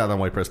going to do that on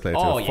White Press Play too.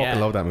 I fucking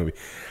love that movie.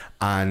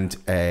 And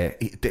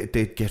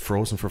they get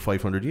frozen for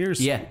 500 years.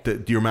 Yeah.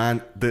 Your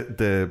man,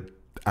 the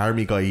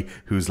army guy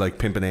who's like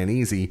pimping in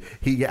easy,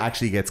 he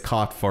actually gets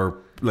caught for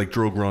like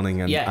drug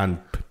running and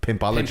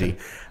pimpology.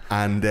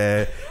 And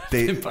the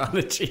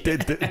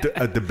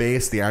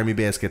base, the army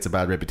base, gets a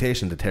bad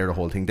reputation to tear the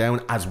whole thing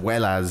down, as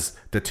well as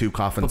the two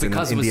coffins in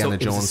Indiana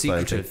Jones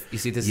style. You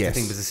see, this is the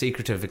thing, it was a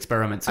secretive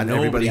experiment, so and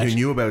everybody who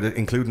knew about it,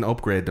 including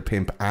Upgrade, the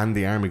pimp, and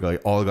the army guy,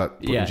 all got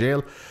put in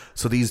jail.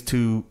 So these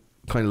two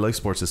kind of life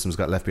support systems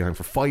got left behind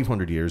for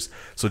 500 years.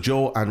 So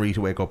Joe and Rita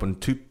wake up in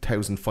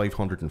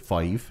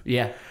 2505.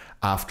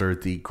 After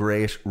the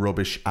great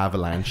rubbish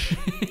avalanche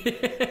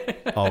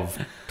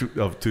of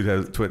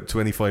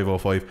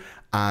 2505.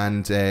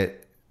 And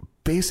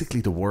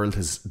basically the world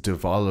has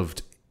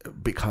devolved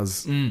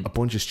because a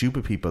bunch of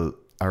stupid people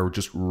are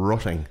just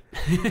rutting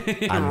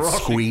and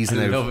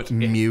squeezing out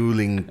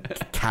mewling,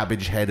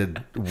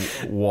 cabbage-headed,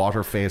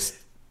 water-faced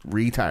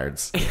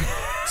retards.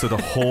 So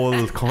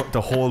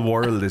the whole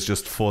world is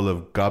just full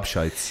of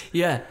gobshites.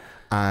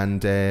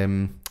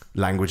 And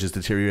language is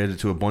deteriorated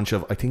to a bunch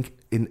of, I think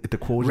in the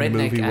quote in the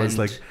movie was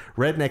like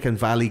redneck and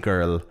valley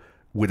girl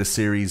with a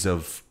series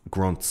of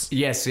grunts.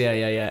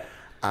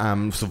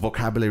 So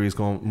vocabulary is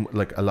going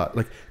like a lot.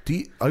 Like,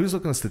 I was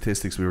looking at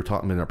statistics. We were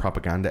talking in our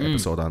propaganda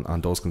episode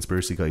on those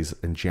conspiracy guys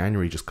in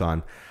January just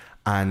gone,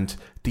 and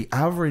the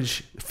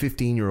average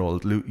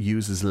 15-year-old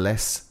uses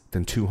less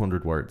than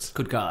 200 words.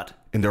 Good God!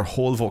 In their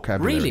whole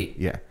vocabulary. Really?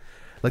 Yeah.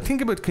 Like,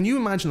 think about. Can you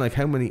imagine like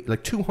how many,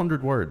 like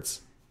 200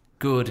 words?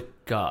 Good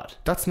God!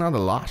 That's not a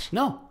lot.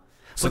 No.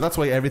 So that's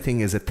why everything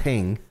is a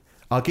thing.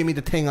 Give me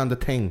the thing on the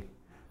thing.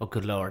 Oh,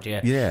 good Lord!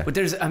 Yeah. But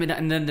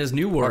and then there's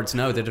new words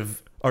now that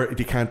have. Or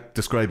they can't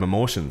describe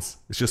emotions.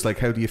 It's just like,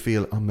 how do you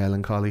feel? Oh,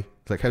 melancholy.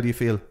 It's like, how do you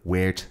feel?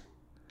 Weird.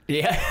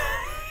 Yeah.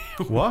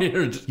 What?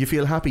 Weird. You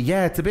feel happy?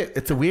 Yeah,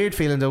 it's a weird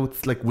feeling though.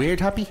 It's like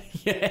weird happy.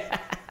 Yeah.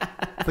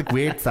 It's like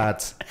weird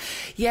sad.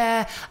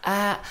 Yeah.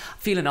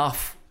 Feeling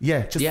off.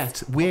 Yeah,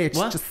 just weird.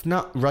 What? Just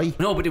not right.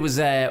 No, but it was,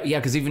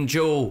 because even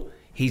Joe,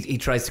 he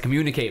tries to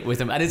communicate with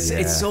him. And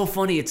it's so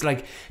funny. It's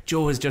like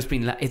Joe has just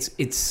been,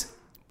 it's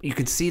you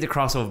could see the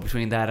crossover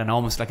between that and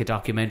almost like a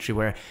documentary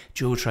where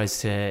Joe tries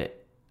to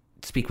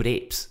speak with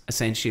apes,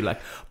 essentially,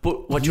 like,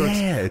 but what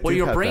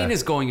your brain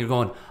is going, you're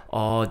going,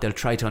 oh, they'll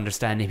try to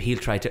understand him, he'll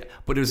try to,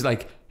 but it was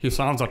like, he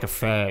sounds like a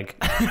fag.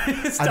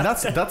 And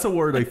that's a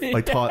word I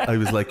thought, I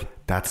was like,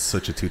 that's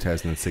such a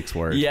 2006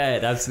 word. Yeah,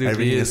 it absolutely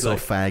everything is so like,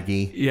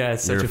 faggy. Yeah,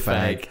 it's such a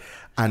fag.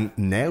 And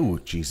now,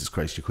 Jesus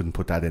Christ, you couldn't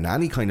put that in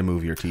any kind of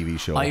movie or TV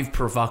show. I've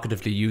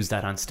provocatively used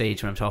that on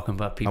stage when I'm talking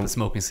about people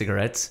smoking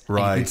cigarettes.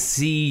 Right. And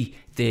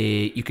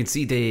you can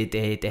see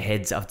the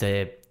heads of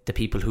the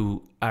people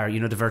who are,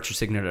 the virtue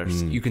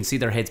signalers. You can see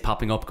their heads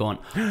popping up going,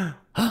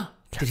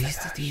 did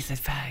he say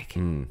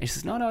fag? He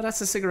says, no,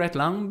 that's a cigarette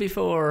long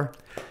before.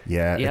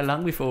 Yeah,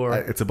 long before.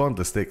 It's a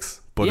bundle of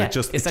sticks, but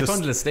it's a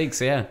bundle of sticks.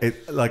 Yeah,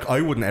 like,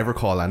 I wouldn't ever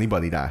call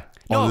anybody that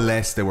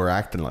unless they were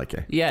acting like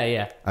it.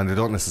 Yeah, and they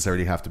don't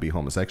necessarily have to be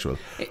homosexual.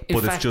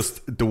 But it's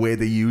just the way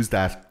they use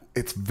that.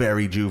 It's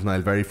very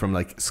juvenile, very from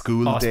like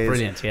school days.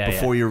 Brilliant. Yeah,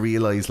 before you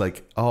realise,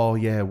 like, oh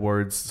yeah,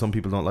 words. Some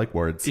people don't like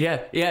words.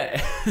 Yeah.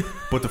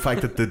 But the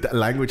fact that the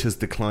language has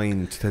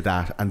declined to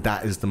that, and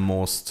that is the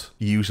most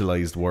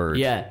utilised word.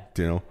 Yeah.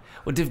 Do you know?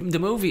 Well, the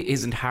movie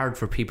isn't hard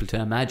for people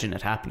to imagine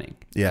it happening.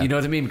 Yeah. You know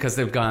what I mean? Because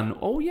they've gone,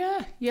 oh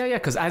yeah.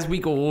 Because as we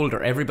go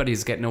older,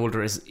 everybody's getting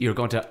older.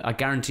 I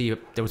guarantee you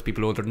there was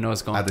people older than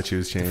us going,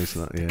 attitudes change.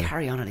 Yeah.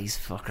 Carry on to these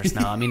fuckers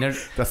now. I mean,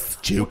 that's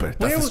stupid.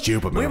 That's a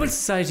stupid movie. Where will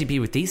society be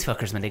with these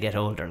fuckers when they get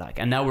older? Like,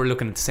 and now we're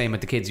looking at the same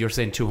at the kids. You're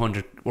saying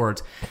 200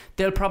 words.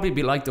 They'll probably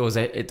be like those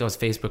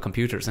Facebook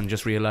computers and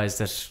just realise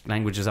that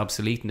language is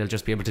obsolete, and they'll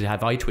just be able to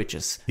have eye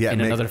twitches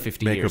in another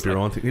 50 years. Make up your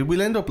own thing.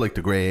 We'll end up like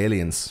the grey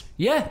aliens.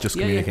 Yeah. Just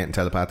communicating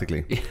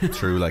telepathically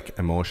through like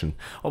emotion.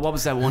 Oh, what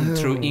was that one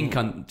through ink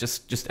on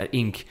just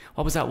ink?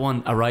 What was that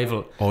one?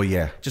 Arrival. Oh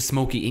yeah. Just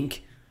smoky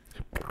ink.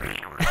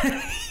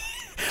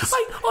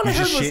 All I You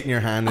heard just was shit in your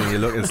hand and you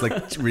look. It's like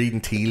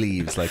reading tea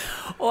leaves. Like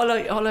all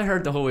I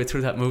heard the whole way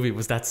through that movie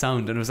was that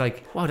sound, and it was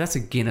like, wow, that's a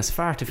Guinness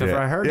fart if ever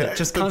I heard it.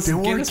 Just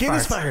constant they were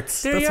Guinness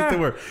farts. There That's you what are. they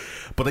were.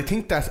 But I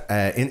think that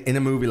in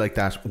a movie like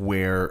that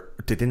where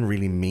they didn't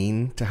really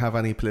mean to have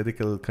any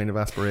political kind of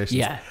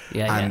aspirations,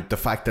 and the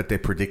fact that they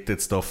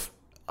predicted stuff,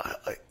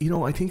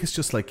 I think it's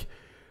just like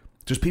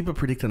there's people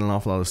predicting an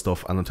awful lot of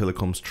stuff, and until it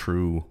comes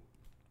true,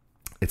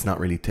 it's not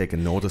really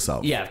taken notice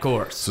of. Yeah, of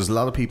course. So there's a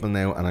lot of people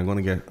now, and I'm going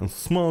to get a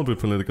small bit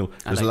political.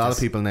 There's a lot of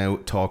people now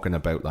talking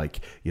about like,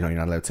 you're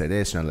not allowed to say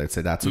this, you're not allowed to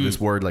say that. So this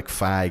word like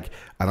fag,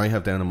 and I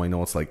have down in my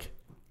notes like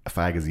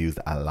fag is used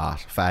a lot.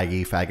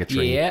 Faggy,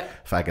 faggotry,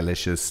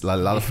 fagalicious, a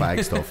lot of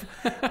fag stuff.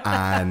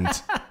 And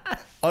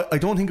I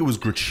don't think it was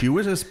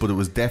gratuitous, but it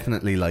was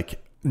definitely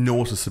like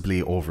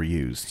noticeably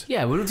overused.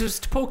 Yeah, well,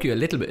 just to poke you a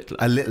little bit.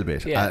 A little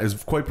bit. Yeah. It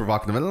was quite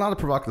provocative, and a lot of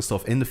provocative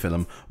stuff in the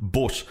film,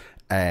 but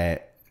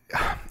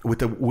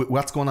with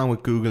what's going on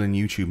with Google and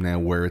YouTube now,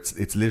 where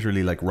it's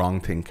literally like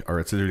wrongthink, or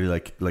it's literally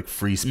like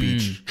free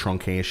speech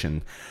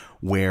truncation,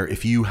 where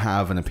if you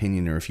have an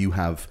opinion, or if you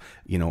have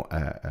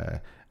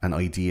an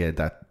idea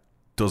that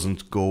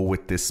doesn't go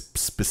with this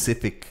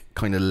specific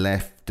kind of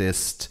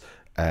leftist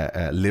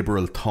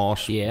liberal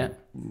thought,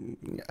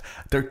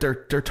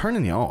 they're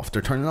turning you off.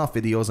 They're turning off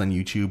videos on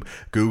YouTube.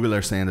 Google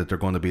are saying that they're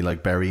going to be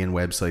like burying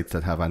websites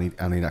that have any of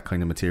that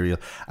kind of material.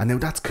 And now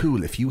that's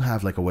cool. If you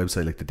have like a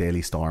website like the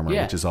Daily Stormer,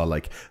 which is all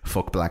like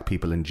fuck black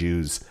people and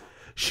Jews,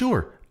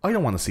 sure, I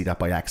don't want to see that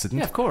by accident.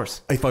 Yeah, of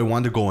course. If I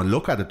want to go and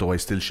look at it, though, I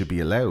still should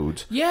be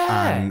allowed.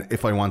 Yeah. And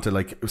if I want to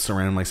like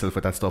surround myself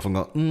with that stuff and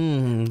go,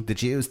 the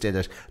Jews did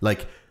it,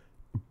 like,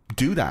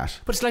 do that.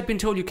 But it's like being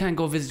told you can't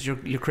go visit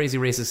your crazy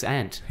racist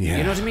aunt. Yeah.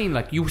 You know what I mean?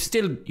 Like you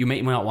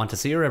might not want to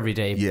see her every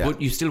day, but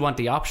you still want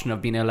the option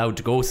of being allowed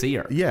to go see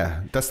her.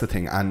 Yeah, that's the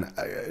thing. And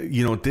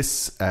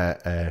this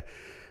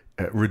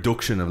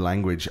reduction of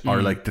language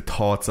are like the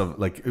thoughts of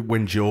like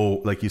when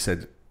Joe, like you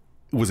said,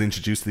 was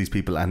introduced to these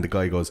people, and the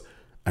guy goes,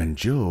 and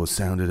Joe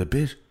sounded a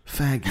bit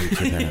faggy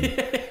to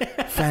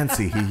them.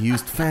 Fancy, he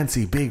used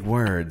fancy big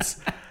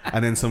words.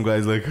 And then some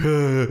guy's like,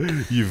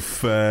 you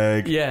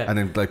fag. Yeah. And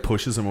then like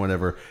pushes him or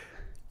whatever.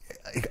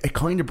 It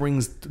kind of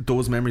brings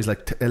those memories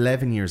like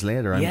 11 years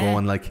later. I'm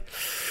going like,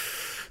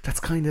 that's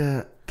kind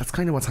of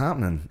what's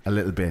happening a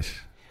little bit.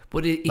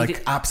 But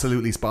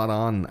absolutely spot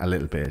on a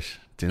little bit.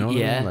 Do you know what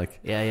I mean? Like,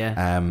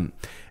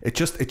 it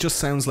just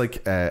sounds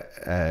like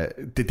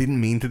they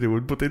didn't mean to do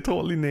it, but they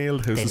totally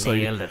nailed how society.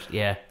 They nailed it.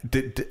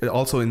 Yeah.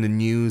 Also in the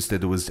news,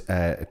 that it was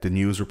the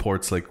news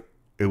reports like.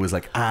 It was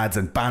like ads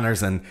and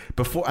banners, and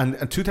before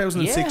and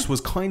 2006 was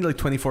kind of like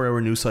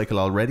 24-hour news cycle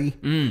already,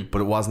 but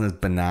it wasn't as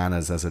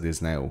bananas as it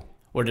is now.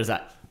 Where there's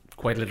that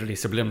quite literally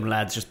subliminal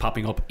ads just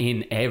popping up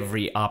in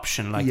every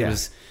option. Like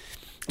there's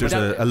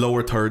a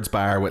lower thirds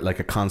bar with like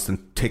a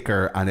constant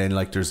ticker, and then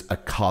like there's a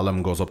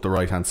column goes up the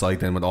right hand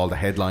side then with all the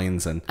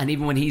headlines, and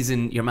even when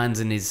your man's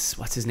in his,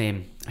 what's his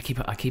name? I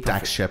keep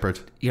Dax Shepard.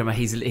 Yeah,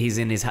 he's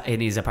in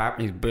his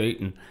apartment, he's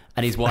booting,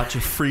 and he's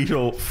watching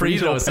Frito.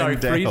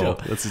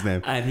 That's his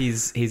name. And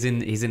he's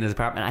in his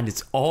apartment, and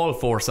it's all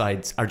four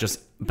sides are just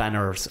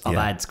banners of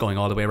ads going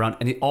all the way around,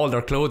 and all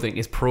their clothing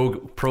is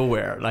pro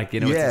wear, like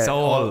it's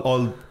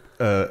all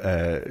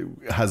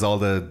has all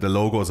the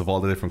logos of all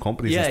the different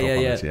companies and stuff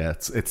on it.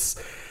 Yeah,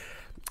 it's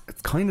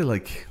kind of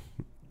like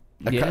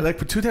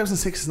but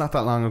 2006 is not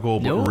that long ago,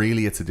 but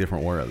really it's a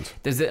different world.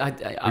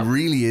 It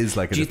really is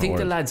like a different world. Do you think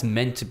the lad's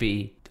meant to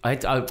be? I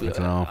don't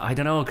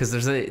know,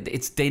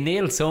 because they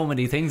nailed so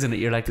many things in it.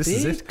 You're like, this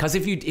is it. Because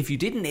if you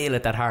didn't nail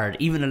it that hard,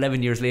 even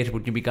 11 years later,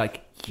 would you be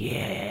like,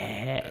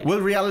 yeah? Well,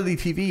 reality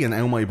TV and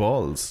Ow My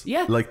Balls,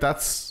 yeah, like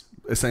that's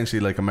essentially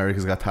like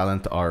America's Got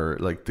Talent, or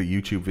like the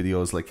YouTube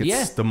videos, like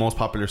it's the most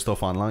popular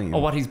stuff online.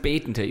 Or what he's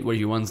baiting to, where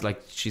you one's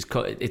like,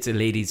 it's a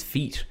lady's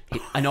feet,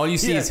 and all you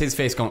see is his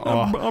face going,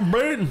 I'm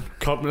baiting,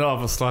 cut me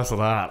off a slice of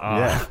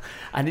that.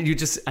 And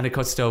it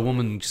cuts to a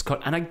woman just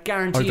cut, and I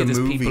guarantee you there's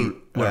people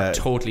were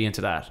totally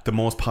into that. The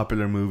most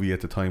popular movie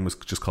at the time was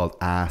just called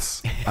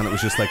Ass, and it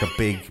was just like a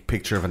big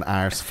picture of an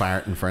arse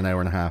farting for an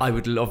hour and a half. I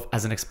would love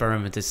as an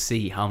experiment to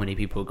see how many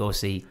people go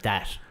see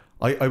that.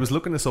 I was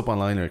looking this up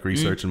online, like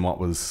researching what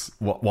was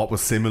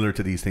similar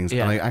to these things,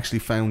 and I actually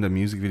found a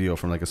music video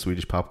from like a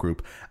Swedish pop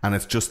group, and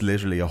it's just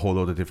literally a whole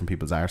load of different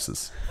people's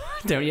arses.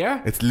 There you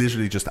are. It's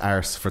literally just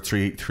arse for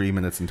 3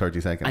 minutes and 30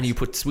 seconds. And you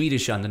put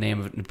Swedish on the name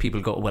of it, and people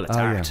go, well, it's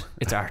art. Yeah.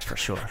 It's art for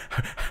sure.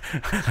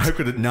 How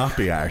could it not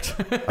be art?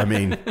 I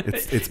mean,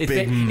 it's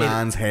big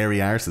man's hairy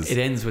arses. It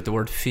ends with the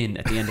word Finn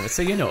at the end of it,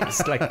 so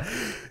it's like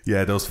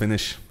yeah, those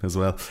Finnish as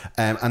well.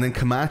 And then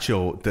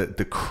Camacho,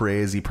 the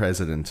crazy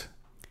president.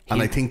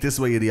 And I think this is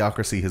where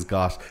Idiocracy has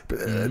got.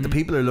 The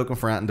people are looking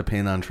for anything to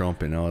pin on Trump.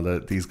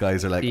 These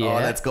guys are like,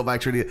 let's go back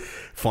to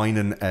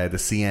finding the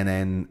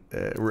CNN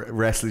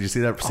wrestling. Did you see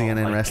that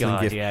CNN wrestling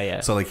gift?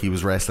 Yeah. So like he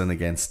was wrestling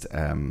against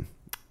who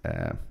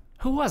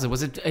was it?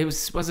 Was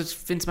it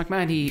Vince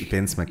McMahon?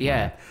 Vince McMahon.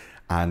 Yeah.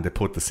 And they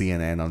put the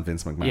CNN on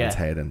Vince McMahon's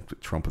head, and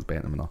Trump was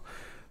baiting him and all.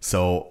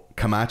 So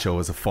Camacho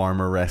was a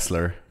former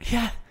wrestler.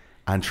 Yeah.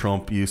 and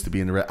Trump used to be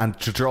in the and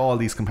to draw all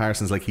these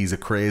comparisons, like he's a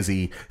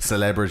crazy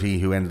celebrity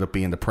who ended up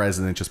being the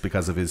president just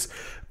because of his,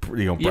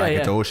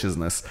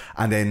 braggadociousness.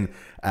 And then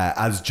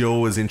as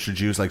Joe is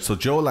introduced, like, so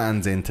Joe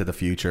lands into the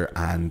future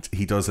and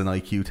he does an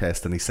IQ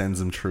test and he sends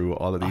him through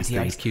all of these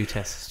things. IQ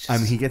test,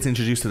 and he gets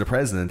introduced to the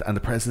president, and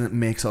the president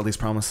makes all these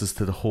promises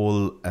to the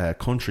whole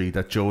country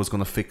that Joe is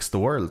going to fix the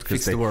world,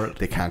 because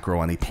they can't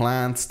grow any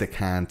plants, they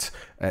can't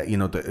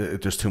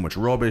there's too much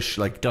rubbish,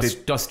 like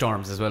dust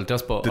storms as well,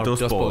 dust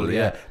bowl,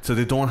 yeah. So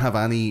they don't have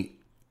any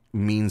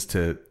means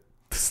to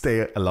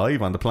stay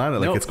alive on the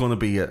planet. Like, it's going to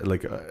be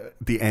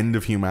the end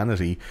of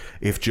humanity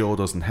if Joe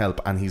doesn't help.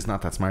 And he's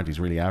not that smart, he's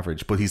really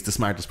average, but he's the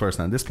smartest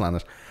person on this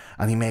planet,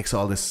 and he makes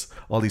all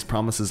these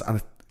promises, and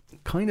it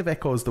kind of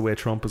echoes the way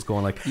Trump is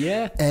going, like,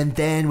 and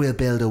then we'll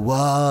build a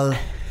wall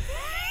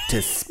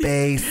to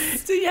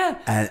space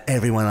and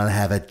everyone will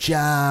have a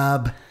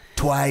job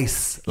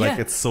twice. Like,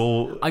 it's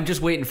so... I'm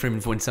just waiting for him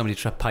when somebody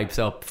pipes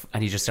up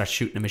and he just starts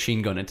shooting a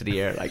machine gun into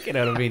the air, like, you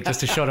know what I mean, just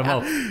to shut him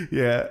up.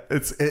 Yeah,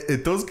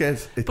 it does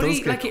get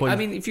quite, I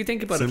mean, if you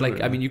think about similar, it,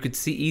 like, I mean, you could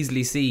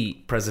easily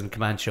see President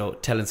Camacho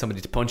telling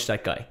somebody to punch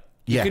that guy.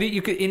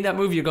 You could in that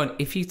movie, you're going,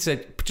 if he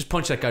said just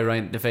punch that guy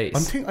right in the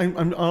face.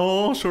 I'm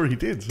almost sure he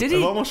did. Did he?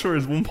 I'm almost sure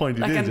at one point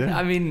he did.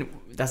 I mean,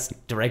 that's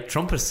direct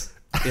Trumpus.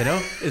 You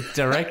know, it's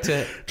direct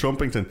to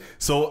Trumpington.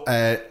 So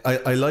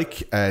I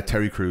like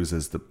Terry Crews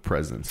as the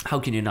president. How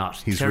can you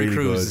not? Terry really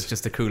Crews good. is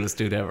just the coolest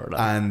dude ever.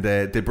 Like. And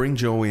they bring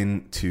Joe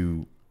in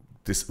to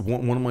this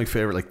one of my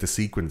favorite, like, the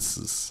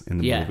sequences in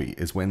the movie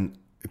is when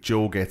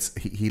Joe gets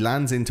he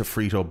lands into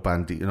Frito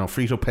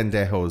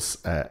Pendejo's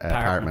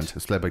apartment,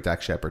 who's played by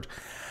Dax Shepard.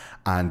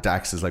 And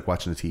Dax is like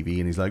watching the TV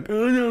and he's like,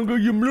 oh no,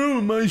 you're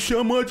blowing my shit,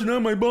 I'm watching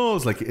on my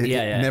balls. Like, it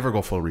never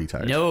go full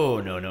retard. No.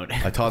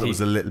 I thought it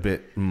was a little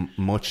bit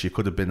much. You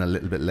could have been a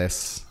little bit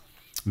less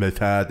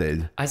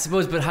retarded, I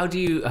suppose. But how do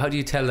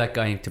you tell that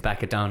guy to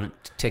back it down,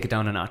 take it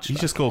down a notch? You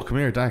just go, come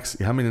here, Dax,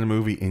 you haven't been in a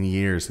movie in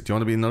years, do you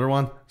want to be in another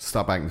one?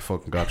 Stop acting the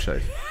fucking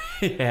gobshite.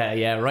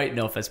 yeah, right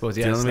enough, I suppose.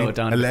 Yeah, you know slow it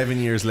down. 11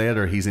 years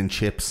later, he's in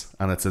Chips,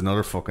 and it's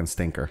another fucking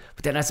stinker.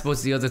 But then I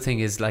suppose the other thing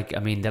is, like, I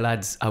mean, the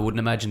lads, I wouldn't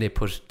imagine they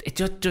put it.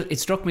 It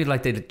struck me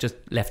like they just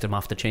left him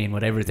off the chain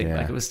with everything. Yeah.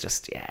 Like, it was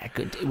just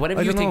good.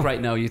 Whatever you think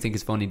right now, you think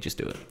is funny, just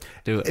do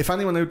it. If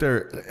anyone out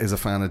there is a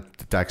fan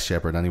of Dax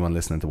Shepard, anyone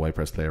listening to White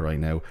Press Play right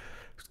now,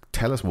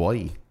 tell us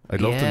why.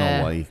 I'd love to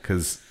know why,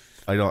 because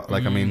I don't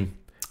like. I mean,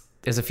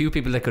 there's a few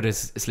people that could have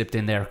slipped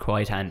in there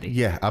quite handy.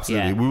 Yeah,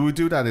 absolutely. Yeah. We would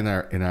do that in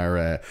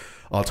our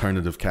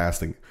alternative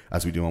casting,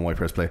 as we do on White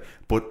Press Play.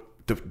 But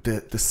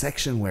the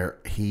section where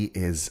he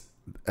is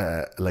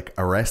like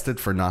arrested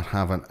for not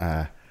having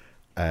a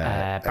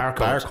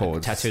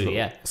barcode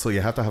tattoo, so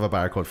you have to have a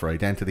barcode for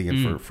identity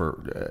and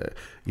for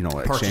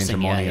exchanging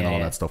money and all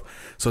that stuff.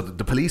 So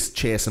the police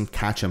chase him,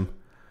 catch him.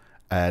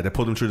 They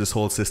put him through this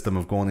whole system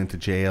of going into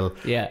jail,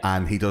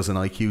 and he does an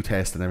IQ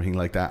test and everything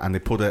like that. And they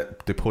put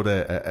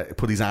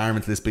his arm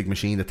into this big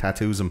machine that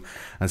tattoos him,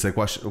 and it's like,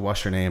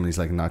 what's your name? And he's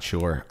like, not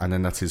sure. And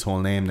then that's his whole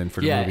name. Then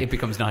for the movie, it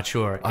becomes not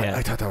sure.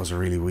 I thought that was a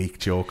really weak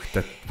joke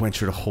that went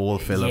through the whole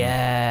film.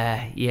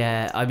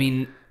 Yeah. I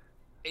mean,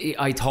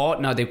 I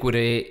thought they could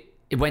have.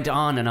 It went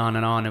on and on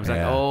and on. It was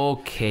like,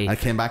 okay. I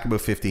came back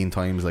about 15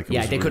 times. Like,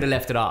 they could have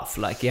left it off.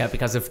 Like,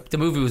 because if the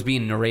movie was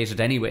being narrated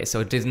anyway,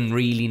 so it didn't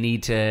really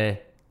need to.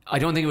 I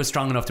don't think it was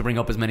strong enough to bring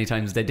up as many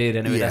times as they did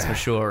anyway, that's for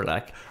sure.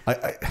 Like,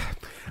 I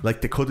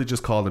like, they could have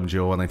just called him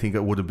Joe, and I think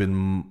it would have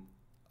been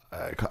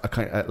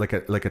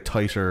like a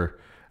tighter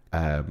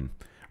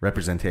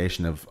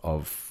representation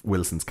of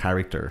Wilson's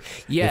character.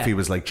 If he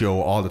was like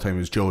Joe all the time, he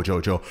was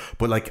Joe.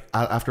 But like,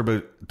 after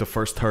about the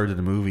first third of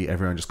the movie,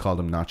 everyone just called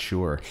him not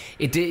sure.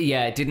 It did,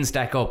 it didn't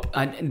stack up,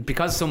 and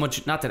because so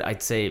much, not that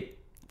I'd say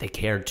they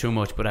cared too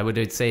much, but I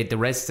would say the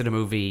rest of the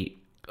movie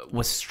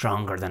was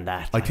stronger than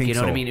that. I think you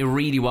know what I mean? It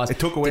really was. It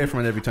took away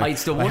from it every time. I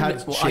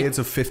had shades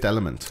of Fifth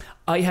Element.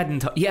 I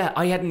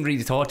hadn't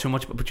really thought too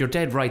much, but you're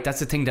dead right. That's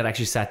the thing that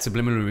actually sat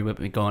subliminally with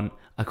me, going,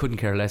 I couldn't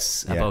care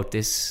less about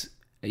this.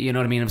 You know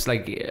what I mean? It was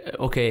like,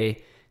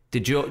 okay,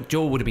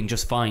 Joe would have been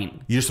just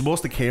fine. You're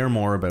supposed to care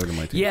more about him,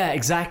 I think. Yeah,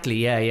 exactly.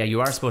 Yeah, you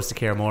are supposed to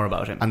care more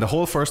about him. And the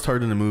whole first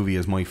third of the movie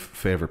is my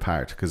favourite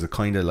part, because it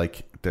kind of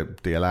like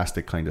the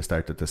elastic kind of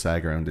started to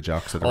sag around the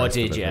jocks of the rest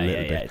of it a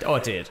little bit. Oh,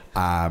 it did.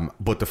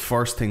 But the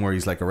first thing where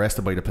he's like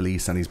arrested by the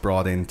police and he's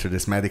brought into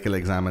this medical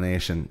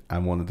examination,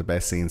 and one of the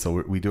best scenes.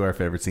 So we do our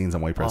favourite scenes on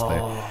White Press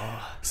Play.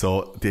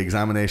 So the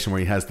examination where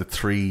he has the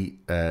three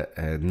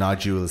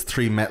nodules,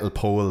 3 metal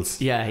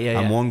poles.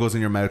 And one goes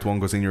in your mouth, one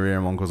goes in your ear,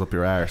 and one goes up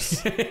your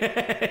arse.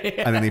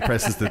 And then he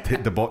presses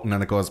the button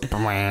and it goes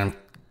bam,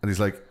 and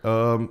he's like,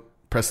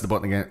 presses the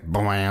button again,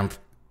 bam.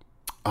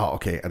 Oh,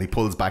 okay. And he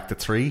pulls back the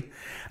 3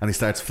 and he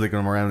starts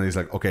flickering them around, and he's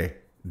like, okay,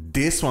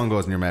 this one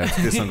goes in your mouth,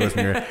 this one goes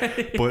in your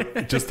ear.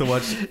 But just to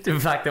watch the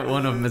fact that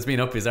one of them has been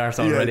up his arse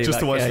already, just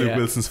to watch Luke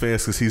Wilson's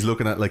face, because he's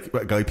looking at like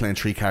a guy playing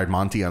 3-card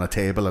Monty on a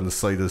table on the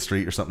side of the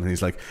street or something, and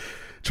he's like,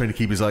 trying to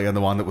keep his eye on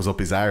the one that was up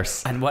his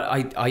arse. And what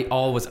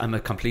I'm a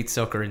complete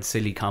sucker in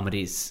silly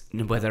comedies,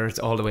 whether it's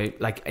all the way,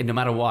 like, no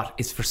matter what,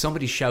 it's for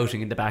somebody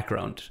shouting in the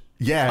background.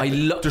 Yeah,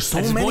 there's so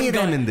many of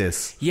them in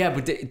this. Yeah,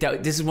 but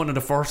this is one of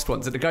the first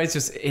ones, and the guy's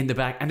just in the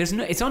back, and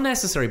it's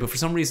unnecessary. But for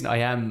some reason, I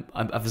have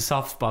a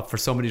soft spot for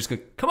somebody just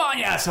going, "Come on,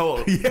 you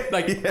asshole!" I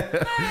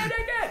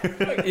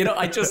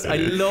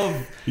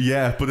love.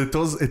 Yeah, but it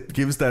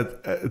gives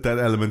that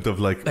element of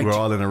like we're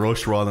all in a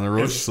rush. So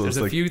there's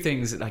it's a few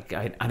things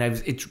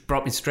it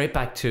brought me straight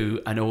back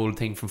to an old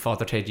thing from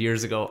Father Ted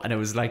years ago, and it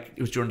was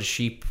during the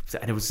sheep,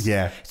 and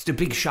it's the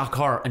big shock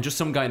horror, and just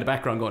some guy in the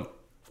background going,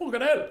 "Fucking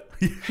hell."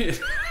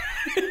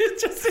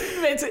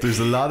 There's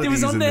a lot of it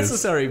was these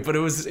unnecessary, but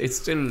it's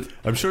still.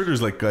 I'm sure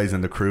there's like guys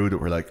in the crew that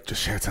were like,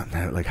 just shout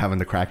something out, like having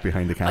the crack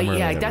behind the camera.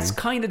 Yeah, that's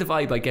kind of the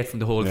vibe I get from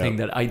the whole thing.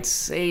 That I'd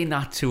say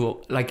not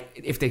to,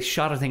 like, if they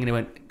shot a thing and they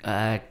went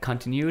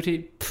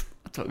continuity.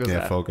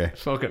 Fuck it.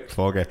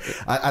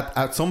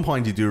 At some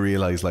point you do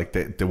realise like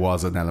there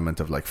was an element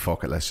of like,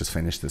 fuck it, let's just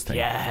finish this thing.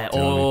 Yeah.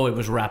 It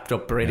was wrapped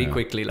up pretty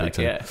quickly, like,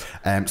 yeah.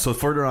 So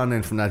further on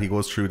then from that, he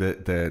goes through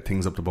the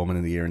things up the bum and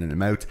in the ear and in the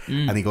mouth,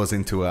 and he goes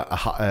into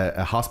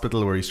a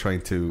hospital where he's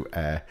trying to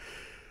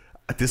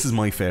this is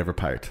my favourite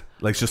part,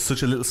 like, it's just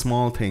such a little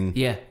small thing.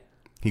 Yeah.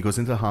 He goes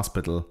into the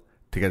hospital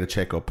to get a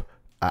checkup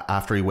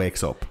after he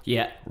wakes up.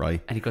 Yeah. Right.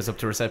 And he goes up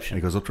to reception.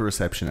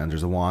 And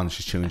there's a wand.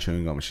 She's chewing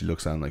gum, and she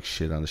looks at him like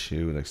shit on the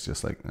shoe. Like, it's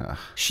just like,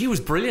 She was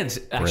brilliant.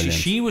 Actually,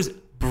 she was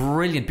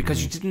brilliant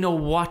because you didn't know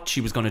what she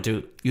was going to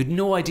do. You had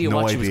no idea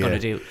what she was going to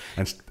do.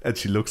 And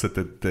she looks at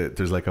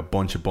there's like a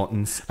bunch of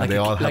buttons, and like they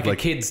all have like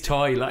a kid's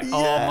toy. Like,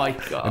 oh my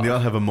god! And they all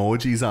have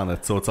emojis on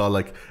it, so it's all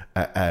like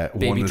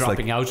baby one is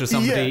dropping like, out or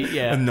somebody.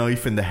 Yeah, a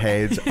knife in the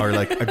head, or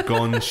like a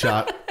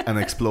gunshot, an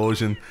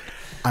explosion.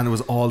 And it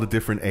was all the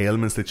different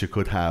ailments that you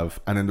could have.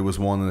 And then there was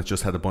one that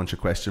just had a bunch of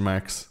question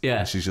marks. Yeah.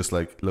 And she's just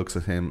like, looks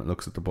at him,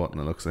 looks at the button,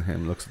 and looks at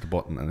him, looks at the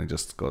button, and it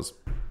just goes,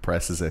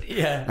 presses it.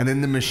 Yeah. And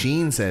then the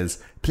machine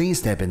says, please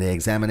step into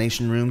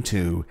examination room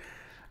 2.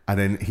 And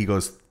then he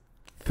goes,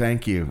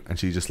 thank you. And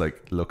she just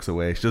like looks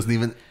away. She doesn't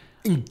even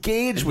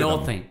engage with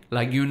nothing. him.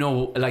 Like, but I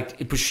thought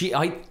she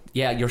was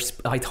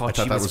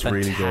that was fantastic.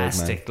 really good,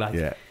 man.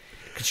 Like,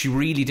 she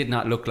really did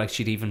not look like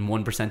she'd even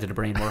 1% of the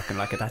brain working,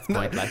 like, at that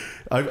point. Like,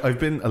 I've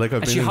been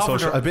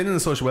in the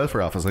social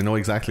welfare office. I know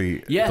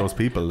exactly those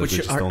people. But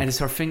and it's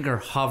her finger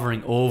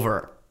hovering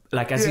over,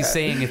 like, as he's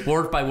saying it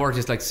word by word.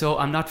 It's like, so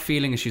I'm not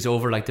feeling she's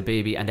over like the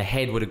baby, and the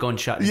head with a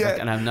gunshot. Like,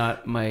 and I'm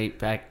not my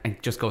back, and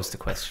just goes to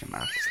question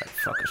mark. It's like,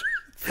 fuck it.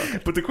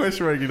 But the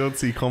question mark you don't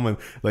see coming,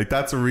 like,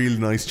 that's a real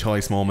nice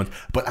choice moment.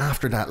 But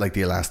after that, like,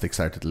 the elastic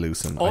started to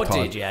loosen.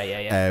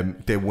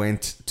 They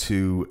went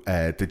to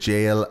the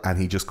jail, and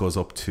he just goes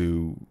up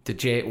to the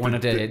jail, one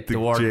of the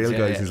wardens, jail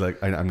guys. He's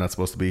like, I'm not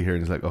supposed to be here,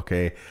 and he's like,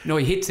 okay. No,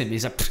 he hits him.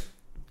 He's like,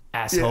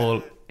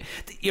 asshole.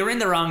 You're in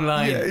the wrong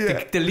line.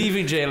 The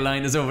leaving jail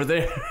line is over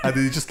there. And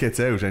then he just gets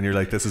out, and you're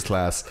like, this is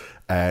class.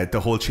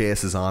 The whole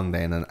chase is on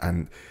then,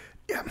 and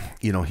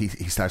you know, he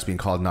starts being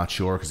called not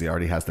sure because he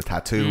already has the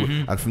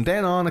tattoo, and from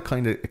then on it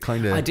kind of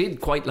I did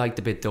quite like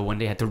the bit though when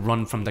they had to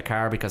run from the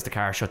car because the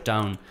car shut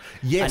down.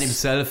 Yes. And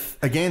himself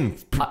again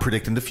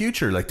predicting the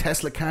future, like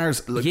Tesla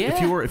cars, like,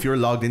 if you're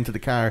logged into the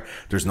car,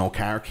 there's no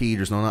car key,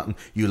 there's no nothing,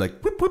 you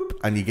like whoop whoop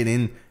and you get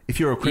in. If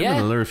you're a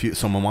criminal or if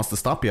someone wants to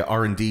stop you,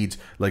 or indeed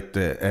like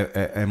the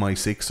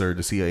MI6 or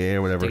the CIA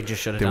or whatever,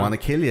 they want to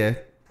kill you,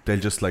 they'll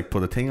just like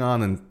put a thing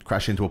on and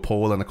crash into a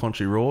pole on a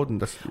country road.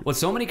 And well,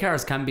 so many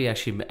cars can be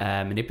actually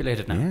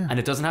manipulated now, and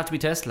it doesn't have to be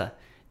Tesla,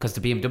 because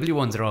the BMW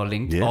ones are all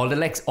linked. All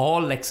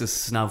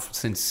Lexus now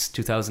since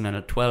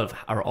 2012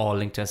 are all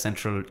linked to a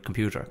central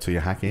computer. So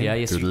you hack in,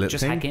 you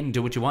just hack in,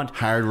 do what you want,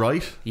 hard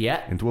right,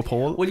 into a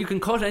pole. Well, you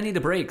can cut any of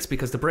the brakes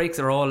because the brakes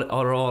are all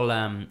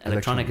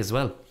electronic as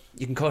well.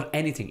 You can cut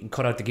anything. You can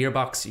cut out the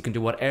gearbox. You can do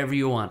whatever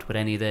you want with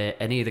any of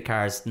the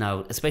cars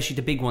now, especially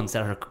the big ones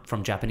that are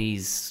from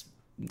Japanese.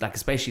 Like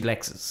especially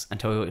Lexus and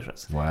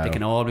Toyotas. Wow. They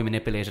can all be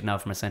manipulated now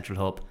from a central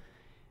hub.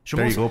 So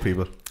there you go,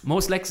 people.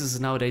 Most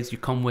Lexuses nowadays, you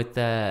come with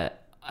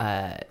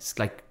it's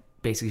like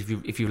basically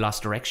if you've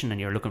lost direction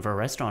and you're looking for a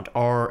restaurant,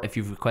 or if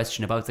you've a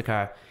question about the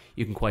car,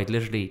 you can quite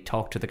literally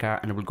talk to the car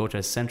and it will go to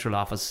a central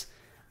office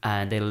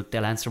and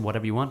they'll answer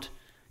whatever you want.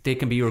 They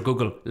can be your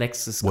Google,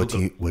 Lexus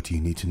Google. What do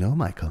you need to know,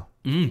 Michael?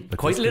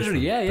 Quite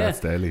literally, yeah.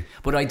 That's daily.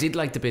 But I did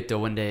like the bit though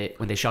when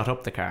they shot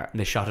up the car and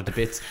they shot it to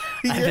bits,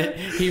 and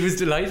he was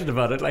delighted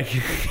about it. Like,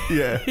 he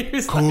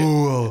was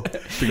cool. Like,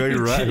 the guy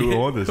who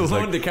owned it,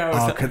 the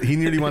car. He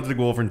nearly wanted to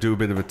go over and do a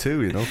bit of it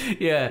too, you know.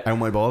 Yeah, out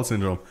my ball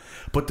syndrome.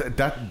 But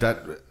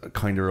that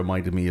kind of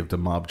reminded me of the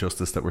mob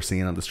justice that we're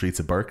seeing on the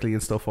streets of Berkeley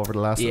and stuff over the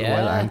last little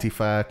while.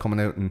 Antifa coming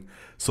out and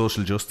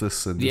social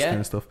justice and this kind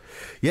of stuff.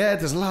 Yeah,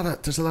 there's a lot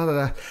of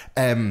that.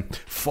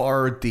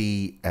 For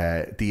the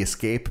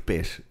escape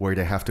bit where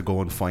they have to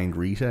go and find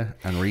Rita,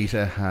 and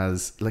Rita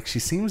has, like, she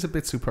seems a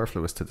bit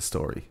superfluous to the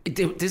story.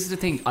 This is the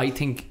thing. I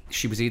think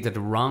she was either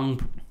the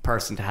wrong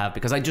person to have,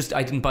 because I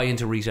didn't buy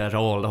into Rita at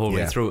all the whole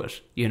way through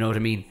it. You know what I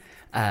mean?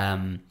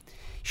 I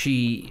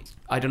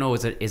don't know,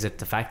 is it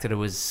the fact that it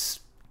was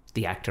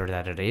the actor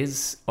that it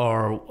is,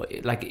 or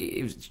like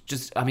it was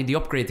just. I mean, the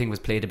upgrade thing was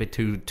played a bit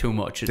too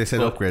much. They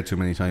said upgrade too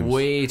many times.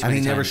 Way too and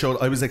many he never times.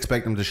 showed. I was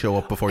expecting him to show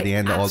up before the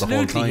end of all the whole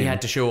time. Absolutely, he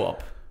had to show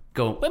up.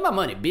 Go, where's my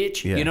money,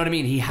 bitch? Yeah. You know what I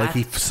mean? He had like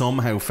he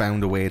somehow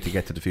found a way to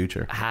get to the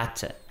future. had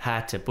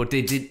to. But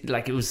they did,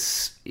 like, it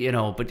was, you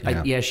know. But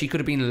Yeah. she could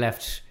have been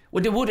left.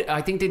 Well, they would.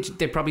 I think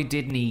they probably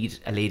did need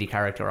a lady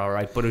character, all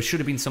right. But it should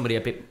have been somebody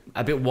a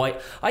bit white.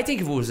 I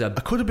think if it was It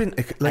could have been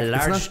like,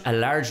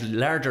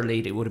 larger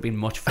lady, it would have been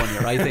much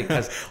funnier. I think.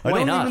 'Cause I why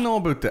don't not? even know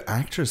about the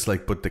actress,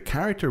 like, but the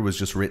character was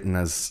just written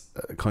as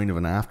kind of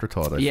an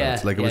afterthought. I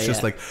felt like it was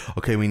just like,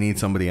 okay, we need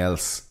somebody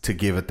else to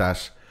give it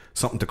that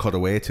something to cut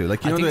away to,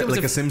 like, you I think know, there was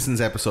like a Simpsons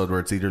episode where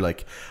it's either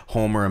like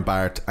Homer and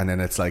Bart, and then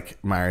it's like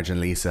Marge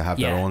and Lisa have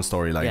their own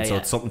storyline, so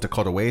it's something to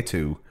cut away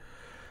to.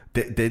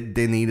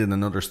 They needed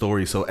another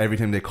story, so every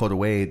time they cut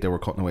away, they were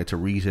cutting away to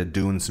Rita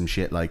doing some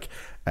shit. Like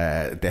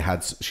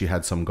she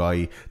had some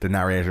guy. The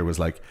narrator was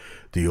like,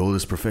 the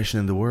oldest profession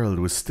in the world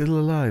was still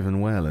alive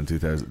and well in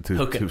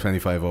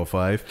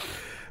 2505,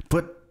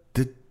 but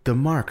the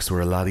marks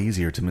were a lot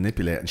easier to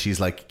manipulate. And she's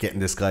like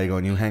getting this guy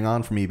going, you hang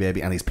on for me,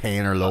 baby, and he's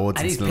paying her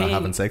loads and still not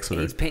having sex with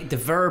her. The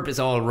verb is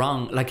all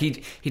wrong. Like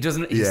he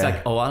doesn't. He's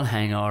like, oh, I'll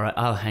hang. All right,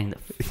 I'll hang the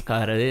fuck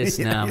out of this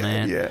now,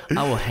 man. Yeah.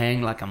 I will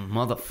hang like a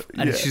motherfucker.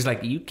 And she's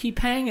like, you keep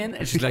hanging,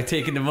 and she's like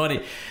taking the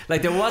money.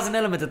 Like there was an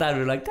element of that.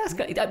 We're like,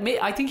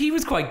 I think he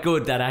was quite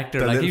good. That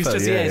actor, like he's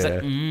just he's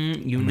like,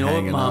 you know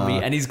it,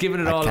 mommy, and he's giving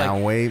it all like,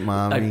 can't wait,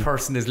 mommy. Like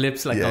pursing his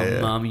lips, like,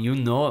 mommy, you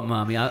know it,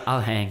 mommy. I'll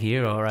hang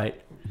here, all right.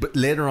 But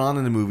later on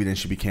in the movie, then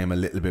she became a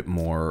little bit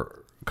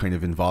more kind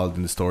of involved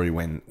in the story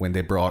when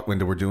they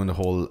were doing the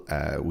whole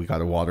we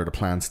gotta water the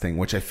plants thing,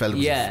 which I felt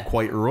was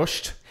quite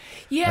rushed.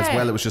 Yeah. As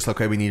well, it was just like,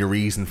 okay, we need a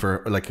reason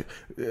for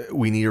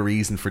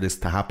this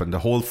to happen. The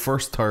whole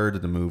first third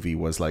of the movie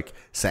was like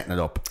setting it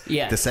up.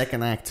 Yeah. The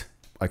second act,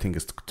 I think,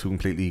 is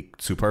completely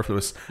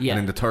superfluous. Yeah. And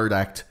then the third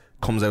act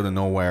comes out of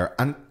nowhere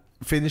and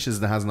finishes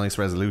and has a nice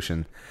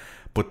resolution.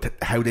 But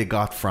how they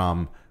got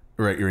from,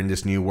 right, you're in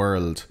this new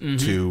world,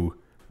 to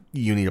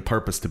you need a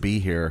purpose to be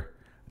here,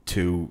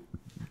 to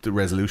the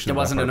resolution. There of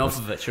wasn't that enough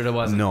purpose. of it. Sure, there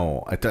wasn't.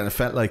 No, it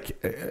felt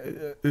like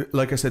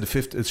I said,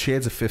 it's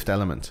shades of Fifth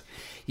Element.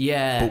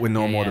 Yeah, but with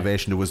no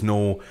motivation. There was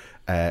no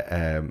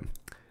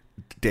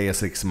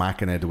Deus Ex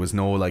Machina. There was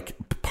no like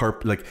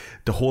like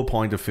the whole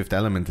point of Fifth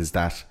Element is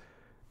that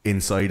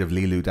inside of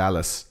Leeloo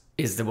Dallas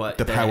is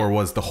the power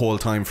was the whole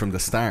time from the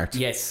start.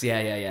 Yes,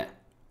 yeah.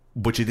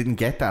 But you didn't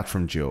get that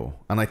from Joe,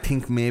 and I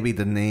think maybe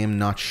the name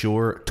Not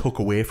Sure took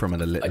away from it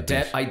a little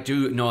bit. I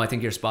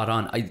think you're spot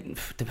on. I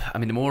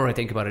mean, the more I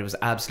think about it, it was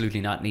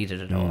absolutely not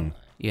needed at all.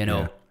 You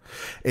know,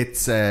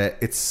 it's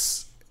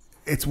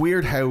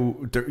weird how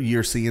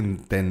you're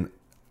seeing. Then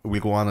we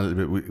go on a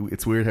little bit.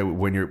 It's weird how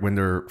when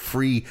they're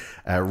free,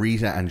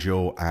 Rita and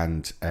Joe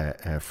and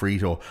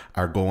Frito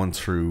are going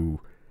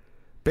through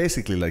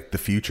basically like the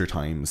future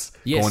times,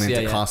 going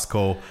into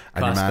Costco,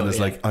 and your man is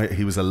like,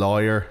 he was a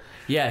lawyer.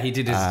 Yeah, he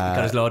did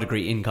got his law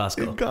degree in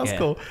Costco.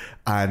 Yeah.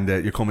 And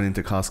you're coming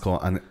into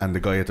Costco, and the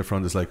guy at the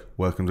front is like,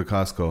 "Welcome to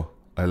Costco.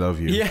 I love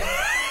you." Yeah.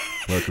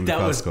 Welcome to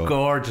That was Costco.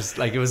 Gorgeous.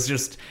 Like, it was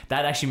just,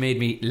 that actually made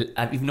me,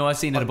 even though I've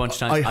seen it a bunch of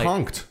times, I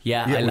honked.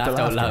 I with laughed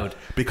the out laughter. loud.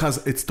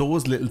 Because it's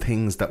those little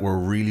things that were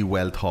really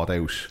well thought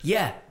out.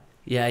 Yeah.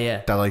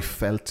 That I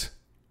felt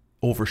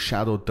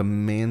overshadowed the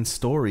main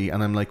story.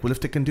 And I'm like, well, if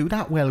they can do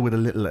that well with a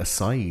little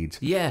aside,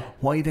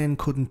 why then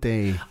couldn't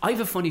they? I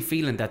have a funny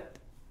feeling that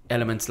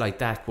elements like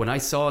that, when I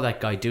saw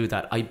that guy do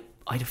that, I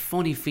had a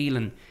funny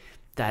feeling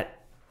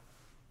that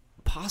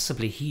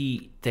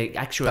possibly the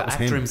actual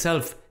actor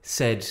himself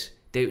said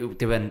they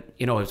went,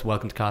 you know, it was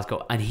Welcome to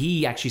Costco, and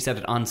he actually said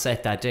it on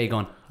set that day,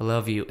 going, I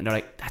love you, and they're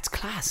like, that's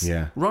class.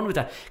 Yeah, run with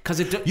that, because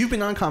you've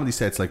been on comedy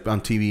sets, like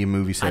on TV and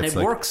movie sets, and it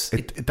like, works.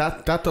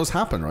 That does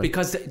happen, right?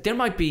 Because there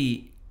might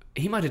be.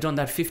 He might have done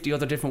that 50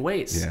 other different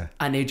ways,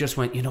 and they just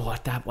went, you know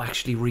what, that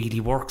actually really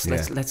works.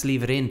 Let's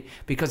leave it in,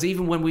 because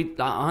even when we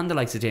on the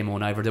likes of Damo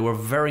and Ivor, they were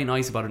very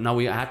nice about it. Now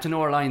we had to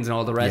know our lines and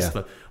all the rest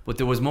of it, but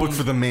there was but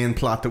for the main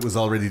plot that was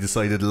already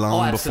decided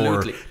long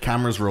before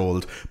cameras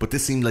rolled. But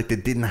this seemed like they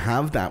didn't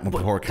have that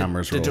before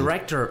cameras rolled. The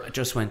director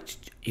just went,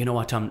 you know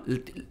what, Tom,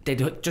 they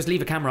just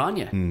leave a camera on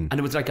you. And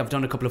it was like, I've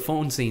done a couple of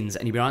phone scenes,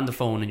 and you're on the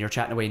phone and you're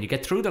chatting away and you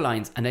get through the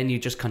lines, and then you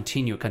just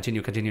continue.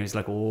 It's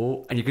like,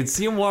 oh, and you can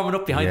see him warming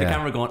up behind the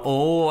camera going,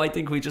 oh, I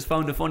think we just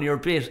found a funnier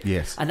bit.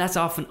 Yes. And that's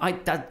often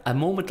a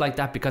moment like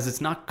that, because it's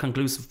not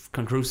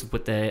conclusive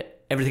with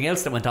everything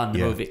else that went on in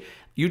the movie.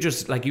 You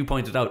just, like you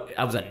pointed out,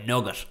 that was a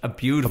nugget, a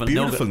beautiful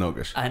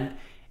nugget. And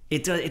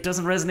it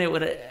doesn't resonate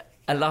with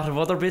a lot of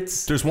other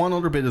bits. There's one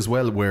other bit as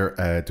well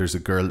where there's a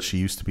girl, she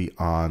used to be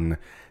on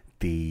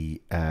the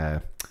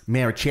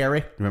Mayor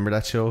Cherry, remember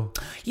that show?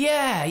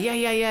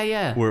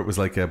 Yeah. Where it was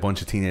like a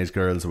bunch of teenage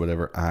girls or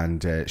whatever,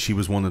 and she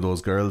was one of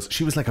those girls.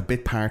 She was like a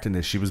bit part in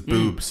this. She was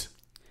boobs.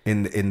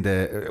 in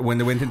the when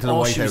they went into the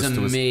White she House. was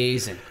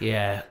amazing.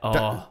 Yeah.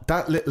 Oh.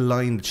 That little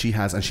line that she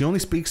has, and she only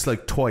speaks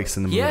like twice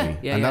in the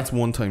movie, and that's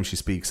one time she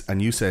speaks.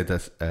 And you said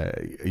that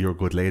your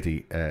good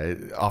lady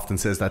often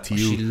says that to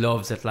you. She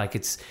loves it. Like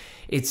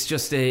it's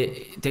just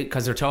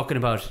because they're talking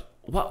about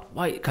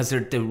why because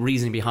the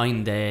reason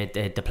behind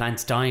the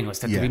plants dying was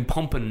that they've been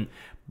pumping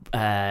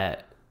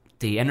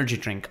the energy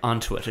drink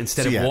onto it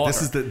instead of water.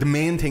 This is the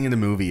main thing in the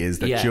movie is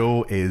that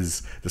Joe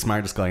is the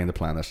smartest guy on the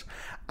planet,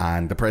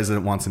 and the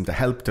president wants him to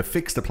help to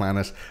fix the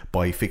planet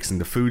by fixing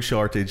the food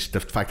shortage, the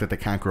fact that they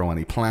can't grow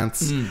any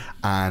plants,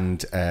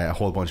 and a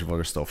whole bunch of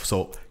other stuff.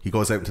 So he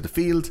goes out into the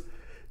field,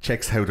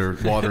 checks how they're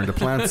watering the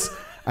plants.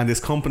 And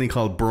this company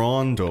called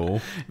Brawndo,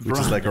 which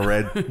is like a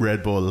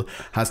Red Bull,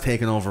 has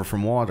taken over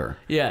from water.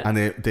 Yeah, and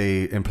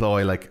they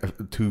employ like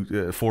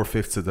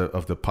 4/5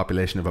 of the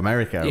population of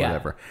America or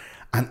whatever.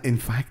 And in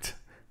fact,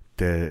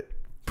 the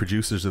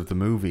producers of the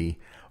movie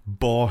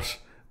bought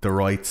the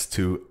rights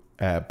to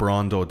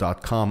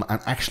Brawndo.com and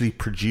actually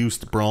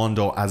produced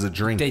Brawndo as a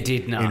drink. They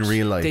did not. In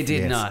real life. They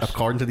did not.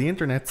 According to the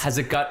internet. Has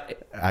it got...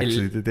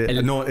 Actually, they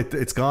did. No,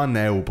 it's gone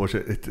now, but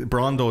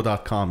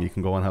Brawndo.com, you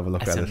can go and have a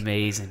look at it. That's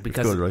amazing.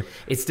 Because it's good, right?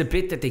 It's the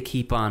bit that they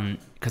keep on...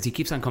 Because he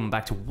keeps on coming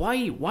back to,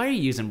 why are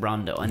you using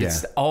Brawndo? And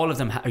it's all of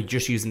them are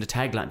just using the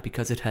tagline,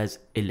 because it has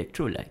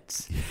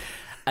electrolytes.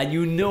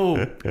 And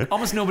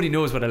almost nobody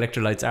knows what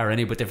electrolytes are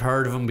anyway, but they've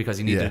heard of them because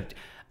you need to...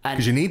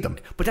 Because you need them.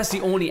 but that's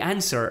the only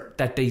answer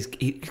that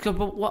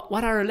but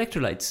what are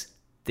electrolytes?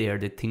 They are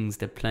the things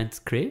that plants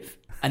crave.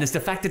 And it's the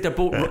fact that they're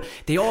both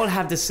they all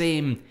have the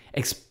same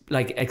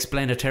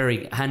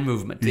explanatory hand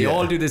movement. They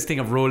all do this thing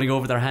of rolling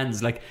over their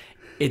hands. Like,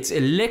 it's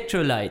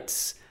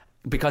electrolytes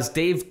because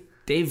they've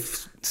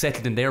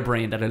settled in their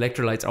brain that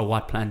electrolytes are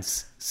what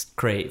plants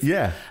crave.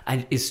 Yeah.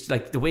 And it's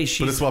like the way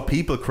But it's what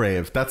people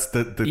crave. That's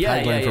the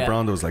tagline for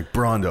Brawndo is like,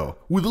 Brawndo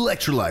with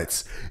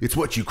electrolytes, it's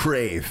what you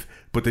crave.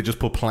 But they just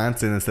put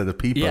plants in instead of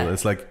people.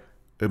 It's like,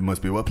 it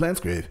must be what plants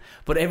crave.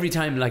 But every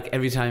time,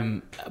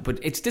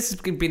 but this has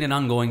been an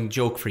ongoing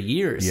joke for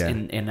years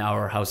in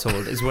our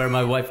household. Is where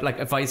my wife, like,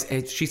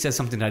 if she says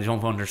something that I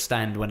don't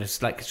understand, when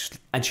it's like,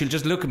 and she'll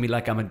just look at me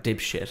like I'm a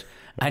dipshit,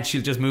 and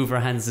she'll just move her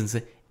hands and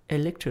say,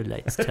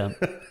 electrolytes, Tom.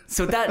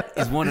 So that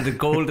is one of the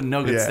golden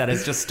nuggets that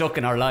is just stuck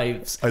in our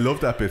lives. I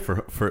love that bit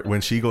for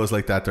when she goes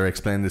like that. They're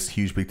explaining this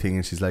huge big thing,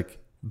 and she's like,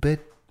 but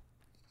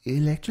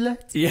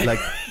electrolytes? Yeah. Like,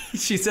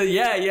 she said,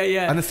 yeah.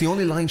 And it's the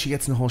only line she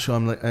gets in the whole show.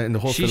 I'm like, in the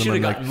whole film. She should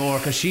have gotten more,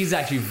 because she's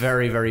actually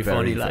very, very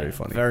funny. Very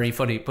funny. Very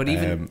funny. But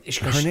even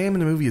her name in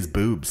the movie is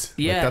Boobs.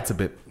 Yeah. Like, that's a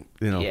bit,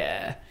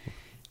 Yeah.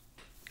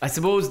 I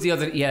suppose the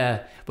other,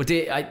 but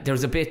there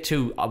was a bit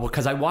too,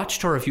 because I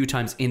watched her a few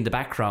times in the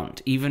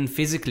background. Even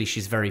physically,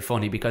 she's very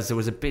funny, because there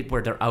was a bit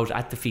where they're out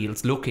at the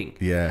fields looking.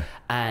 Yeah.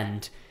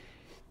 And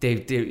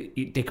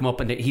they come up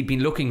and he'd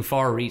been looking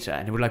for Rita,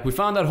 and they were like, we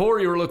found that whore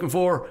you were looking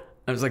for.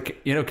 I was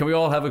like, can we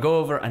all have a go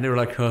over? And they were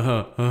like,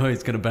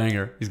 he's going to bang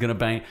her. He's going to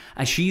bang.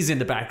 And she's in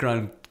the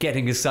background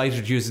getting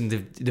excited using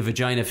the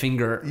vagina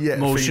finger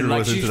motion.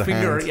 Like, she's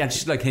finger, and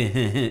she's like,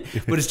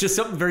 but it's just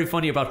something very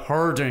funny about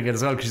her doing it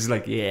as well, because she's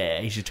like,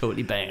 he should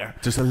totally bang her.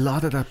 There's a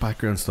lot of that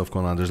background stuff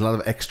going on. There's a lot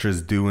of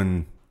extras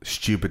doing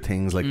stupid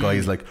things, like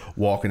guys like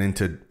walking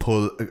into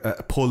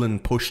pull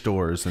and push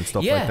doors and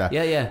stuff like that.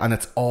 And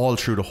it's all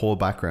through the whole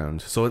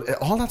background. So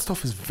all that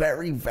stuff is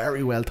very,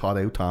 very well thought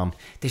out, Tom.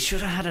 They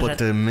should have had it. But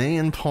the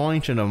main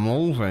point in the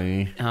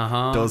movie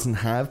doesn't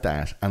have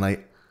that.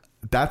 And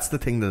that's the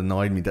thing that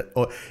annoyed me. That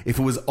if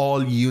it was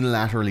all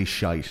unilaterally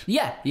shite,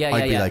 I'd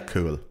be like,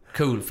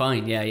 cool,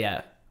 fine,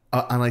 and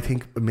I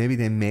think maybe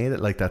they made it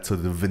like that so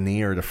the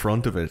veneer, the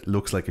front of it,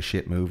 looks like a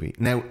shit movie.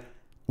 Now,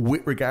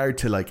 with regard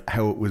to like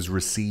how it was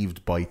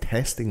received by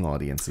testing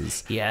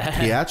audiences,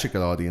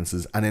 theatrical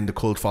audiences, and then the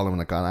cult following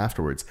that got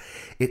afterwards,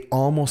 it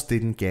almost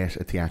didn't get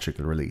a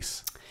theatrical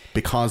release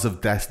because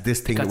of this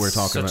thing that we're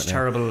talking about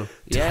now.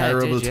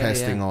 Terrible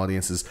testing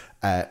audiences,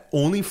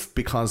 only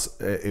because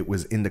it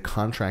was in the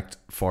contract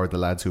for the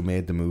lads who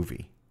made the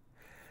movie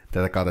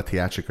that it got a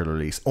theatrical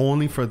release.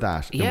 Only for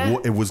that,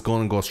 it was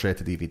going to go straight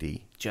to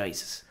DVD.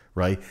 Jesus.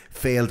 Right?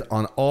 Failed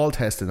on all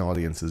testing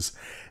audiences.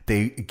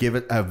 They give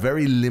it a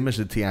very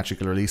limited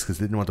theatrical release because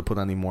they didn't want to put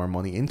any more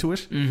money into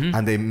it.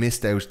 And they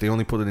missed out. They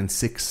only put it in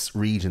 6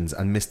 regions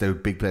and missed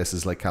out big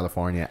places like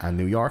California and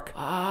New York.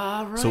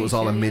 Right. So it was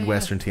all a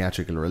Midwestern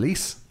theatrical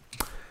release.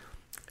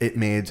 It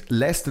made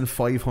less than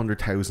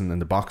 500,000 in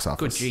the box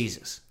office. Good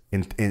Jesus.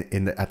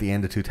 At the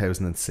end of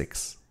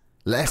 2006.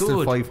 Less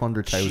than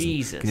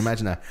 500,000. Can you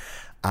imagine that?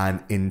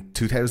 And in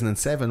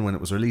 2007, when it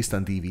was released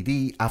on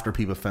DVD, after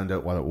people found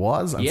out what it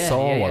was and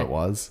saw what it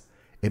was,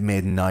 it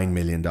made $9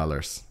 million.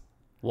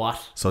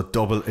 What? So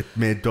it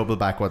made double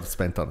back what it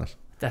spent on it.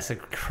 That's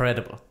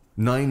incredible.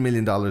 $9 million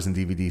in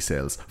DVD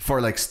sales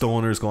for like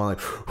stoners going like,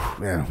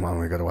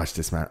 we gotta watch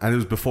this, man. And it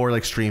was before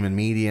like streaming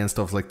media and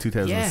stuff, like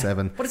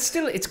 2007. But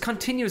it's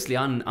continuously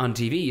on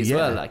TV as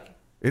well. Like,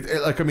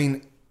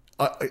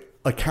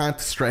 I can't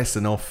stress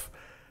enough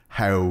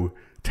how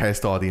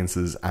test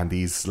audiences and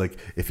these, like,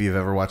 if you've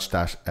ever watched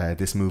that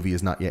This Movie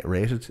Is Not Yet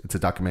Rated, it's a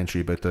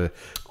documentary about the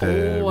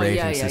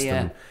rating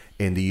system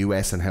in the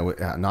US and how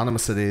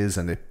anonymous it is,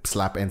 and they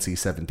slap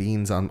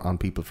NC-17s on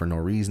people for no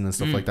reason and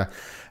stuff like that.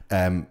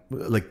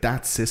 Like,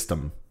 that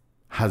system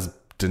has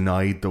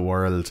denied the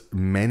world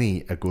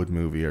many a good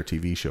movie or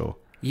TV show.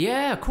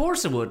 Yeah, of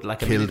course it would. Like,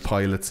 Killed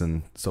pilots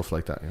and stuff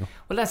like that, you know.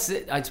 Well, that's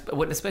it.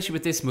 Especially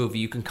with this movie,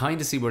 you can kind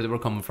of see where they were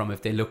coming from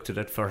if they looked at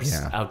it first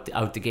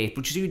out the gate.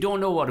 But you don't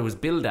know what it was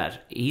billed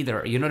at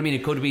either. You know what I mean?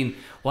 It could have been,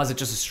 was it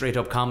just a straight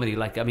up comedy?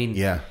 Like, I mean,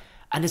 yeah.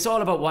 And it's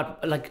all about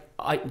what, like,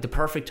 the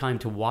perfect time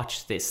to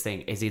watch this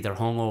thing is either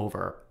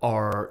hungover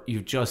or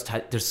you just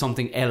there's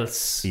something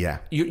else. Yeah,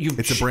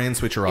 it's a brain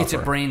switcher offer. It's a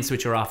brain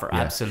switcher offer,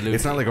 yeah. Absolutely.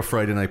 It's not like a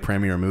Friday night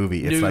premiere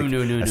movie. It's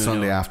a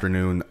Sunday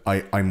afternoon.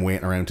 I'm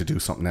waiting around to do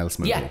something else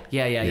movie.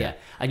 Yeah.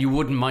 And you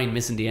wouldn't mind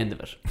missing the end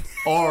of it,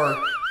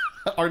 or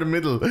the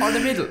middle.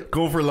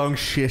 Go for a long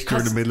shit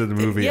during the middle of the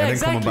movie, and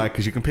then coming back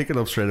because you can pick it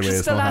up straight away.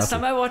 Just the last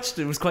time I watched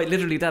it was quite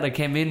literally that. I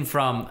came in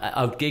from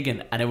out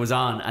gigging, and it was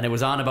on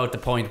about the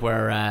point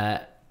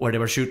where they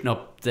were shooting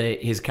up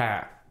his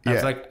car. I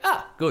was like,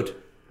 good.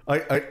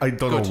 I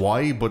don't know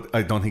why, but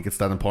I don't think it's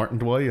that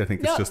important why. I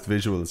think it's just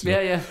visuals.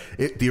 Yeah.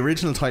 The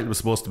original title was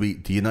supposed to be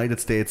The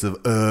United States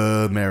of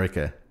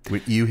America,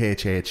 with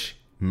UHH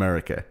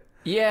America.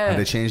 Yeah. And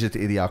they changed it to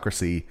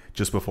Idiocracy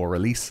just before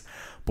release.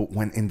 But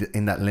when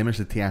in that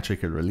limited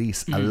theatrical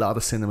release, a lot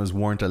of cinemas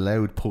weren't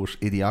allowed to put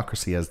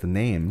Idiocracy as the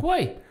name.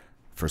 Why?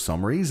 For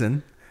some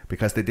reason.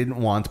 Because they didn't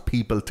want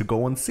people to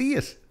go and see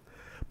it.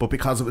 But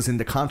because it was in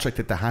the contract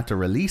that they had to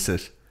release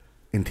it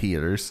in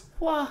theatres.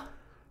 What?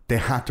 They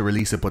had to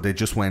release it, but they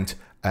just went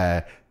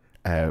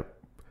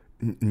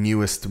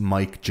newest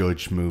Mike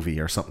Judge movie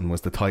or something was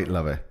the title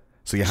of it.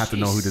 So you had to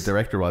know who the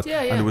director was.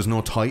 Yeah. And there was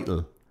no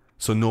title.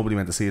 So nobody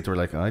went to see it. They were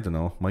like, I don't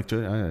know, Mike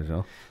Judge, I don't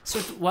know. So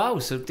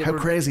wow, how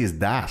crazy is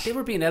that? They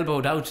were being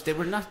elbowed out. They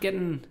were not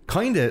getting...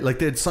 Kind of, like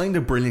they'd signed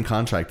a brilliant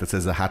contract that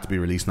says it had to be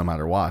released no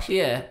matter what.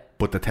 Yeah.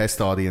 But the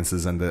test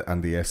audiences and the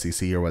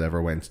FCC or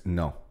whatever went,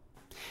 no.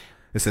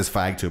 It says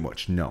fag too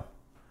much, no.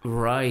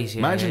 Right, yeah.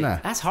 Imagine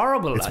that. That's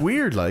horrible. It's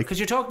weird, like. Because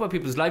you're talking about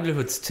people's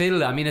livelihoods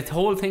still. I mean, the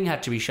whole thing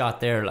had to be shot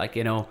there, like,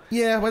 you know.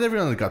 Yeah, well,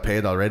 everyone that got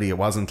paid already. It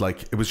wasn't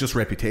like, it was just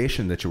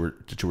reputation that you were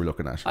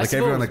looking at. Like,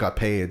 everyone that got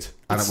paid,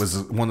 and it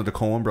was one of the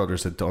Coen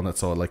brothers had done it,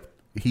 so like,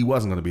 he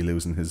wasn't going to be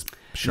losing his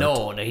shirt.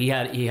 No, he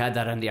had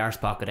that in the arse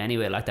pocket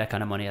anyway, like that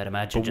kind of money, I'd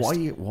imagine. But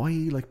why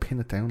like pin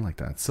it down like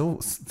that? So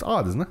it's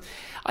odd, isn't it?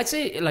 I'd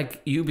say,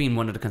 like, you being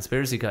one of the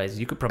conspiracy guys,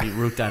 you could probably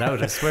root that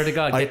out. I swear to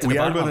God, get to the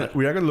bottom of it.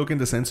 We are going to look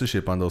into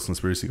censorship on those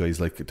conspiracy guys.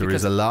 Like, there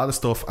is a lot of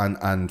stuff,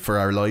 and for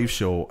our live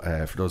show,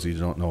 for those of you who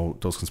don't know,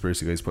 those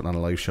conspiracy guys putting on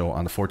a live show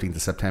on the 14th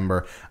of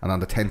September and on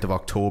the 10th of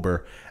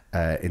October.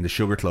 In the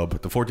Sugar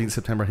Club. The 14th of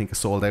September I think is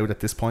sold out at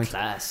this point.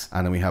 Class.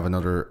 And then we have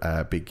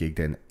another big gig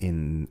then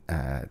in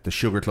the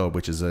Sugar Club,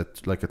 which is about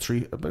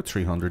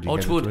 300.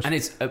 And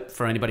it's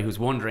for anybody who's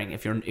wondering,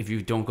 if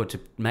you don't go to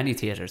many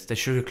theatres, the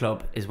Sugar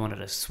Club is one of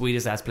the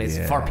sweetest ass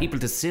places for people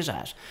to sit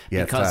at,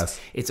 because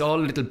it's all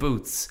little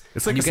booths.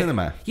 It's like a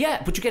cinema.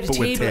 Yeah, but you get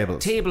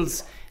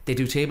tables. They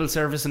do table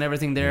service and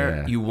everything there.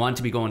 Yeah. You want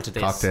to be going to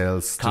this.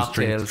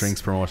 Cocktails. Drinks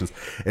promotions.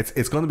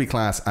 It's going to be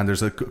class, and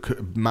there's a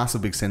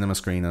massive big cinema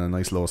screen and a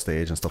nice low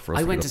stage and stuff for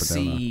us to went get to up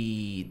and down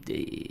see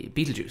the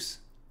Beetlejuice.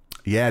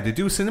 Yeah, they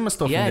do cinema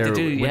stuff in there.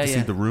 They do. Went to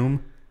see The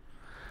Room.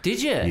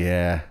 Did you?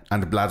 Yeah,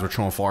 and the lads were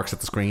throwing forks at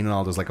the screen and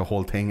all. There's like a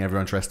whole thing.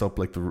 Everyone dressed up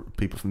like the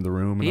people from The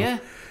Room. And all.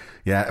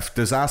 Yeah.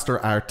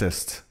 Disaster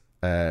Artist,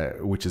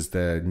 which is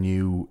the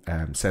new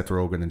Seth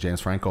Rogen and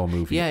James Franco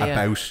movie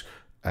about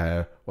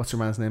what's your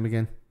man's name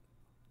again?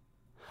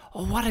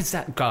 Oh, what is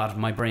that? God,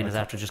 my brain is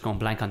after just going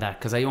blank on that,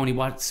 because I only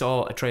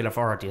saw a trailer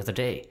for it the other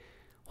day.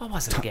 What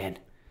was it again?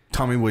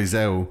 Tommy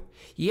Wiseau.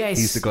 Yes,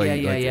 he's the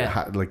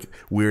guy, like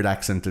weird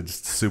accented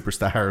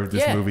superstar of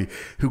this movie,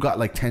 who got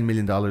like $10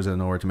 million out of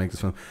nowhere to make this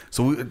film.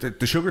 So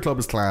the Sugar Club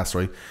is class,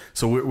 right?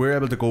 So we're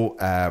able to go.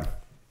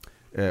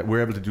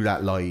 We're able to do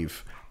that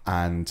live,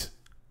 and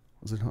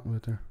was it not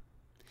out there?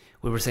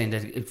 We were saying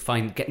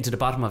that getting to the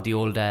bottom of the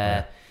old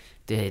the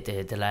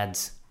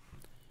lads.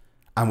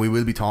 And we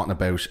will be talking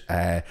about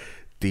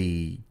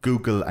the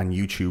Google and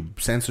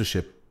YouTube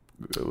censorship,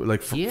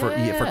 like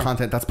for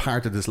content that's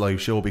part of this live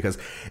show, because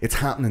it's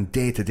happening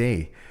day to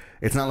day.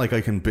 It's not like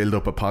I can build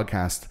up a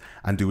podcast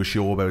and do a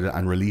show about it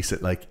and release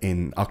it like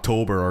in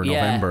October or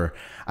November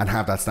and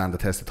have that stand the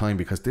test of time,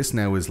 because this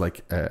now is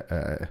like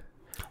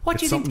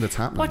something that's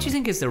happening. What do you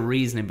think is the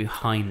reasoning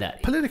behind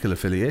that? Political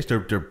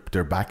affiliation.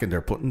 They're backing,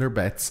 they're putting their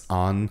bets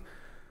on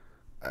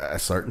a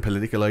certain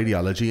political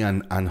ideology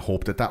and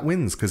hope that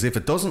wins, because if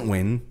it doesn't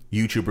win,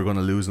 YouTube are going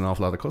to lose an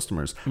awful lot of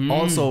customers.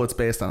 Also, it's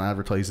based on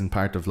advertising,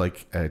 part of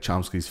like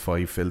Chomsky's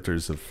 5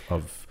 filters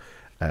of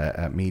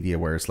media,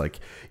 where it's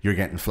like you're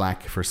getting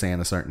flack for saying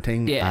a certain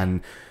thing,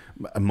 and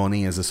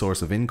money as a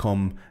source of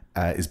income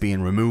is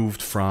being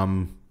removed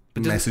from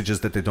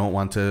messages that they don't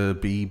want to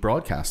be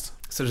broadcast.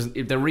 So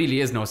there really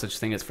is no such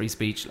thing as free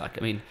speech. Like,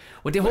 I mean,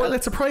 with the whole, Well,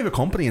 it's a private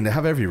company and they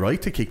have every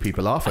right to kick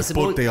people off it,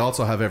 but they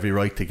also have every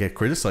right to get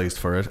criticised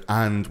for it,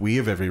 and we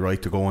have every right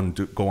to go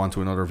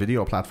onto another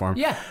video platform.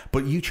 Yeah.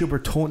 But YouTube are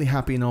totally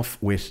happy enough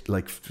with,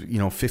 like,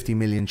 50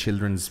 million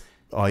children's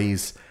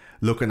eyes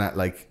looking at,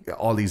 like,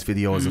 all these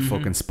videos of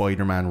fucking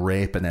Spider-Man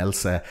raping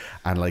Elsa,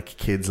 and, like,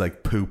 kids,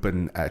 like,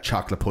 pooping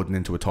chocolate pudding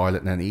into a toilet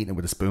and then eating it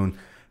with a spoon.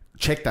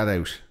 Check that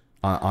out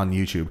on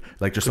YouTube.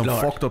 Like, there's some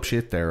fucked up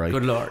shit there, right?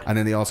 Good Lord. And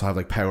then they also have,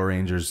 like, Power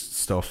Rangers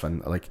stuff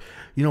and, like,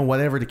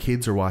 whatever the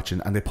kids are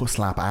watching, and they put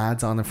slap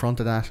ads on in front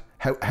of that.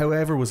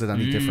 However was it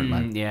any different,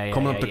 man?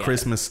 Coming up to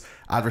Christmas,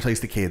 advertise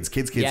to kids.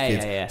 Kids.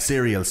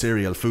 Cereal,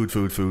 food,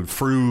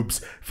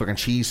 Froobs, fucking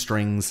cheese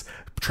strings,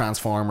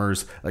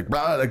 Transformers, like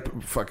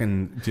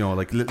fucking,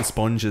 like little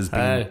sponges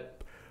being...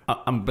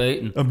 I'm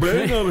baiting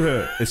over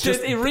here. It's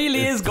just, it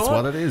really is That's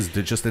what it is.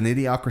 They're just an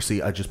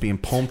idiocracy just being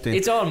pumped in.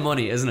 It's all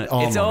money, isn't it?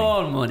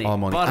 All money.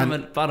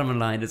 Bottom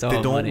line, it's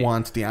all money.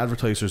 The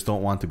advertisers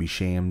don't want to be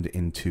shamed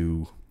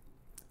into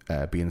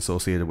being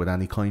associated with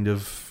any kind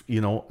of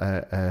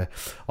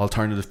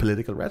alternative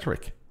political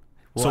rhetoric.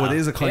 Wow. So it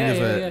is a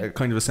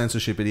kind of a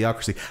censorship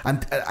idiocracy,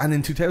 and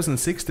in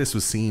 2006 this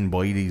was seen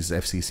by these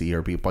FCC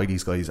or by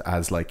these guys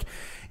as like,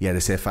 they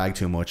say fag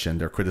too much and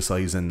they're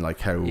criticising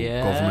like how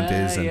government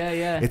is,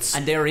 and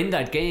and they're in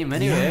that game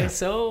anyway.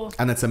 So,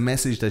 and it's a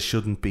message that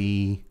shouldn't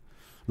be,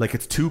 like,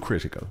 it's too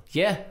critical.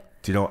 Yeah.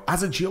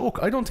 As a joke,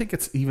 I don't think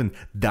it's even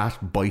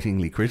that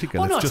bitingly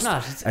critical. It's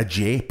not. It's a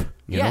jape,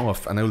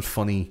 an old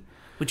funny.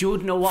 But you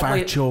wouldn't know what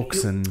fart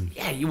jokes and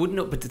you wouldn't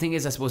know. But the thing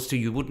is, I suppose too,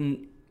 you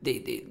wouldn't.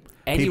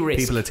 Any risk,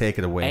 people will take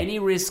it away. Any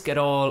risk at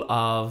all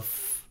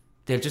of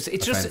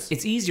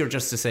it's easier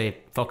just to say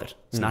fuck it.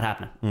 It's not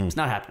happening. It's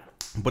not happening.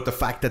 But the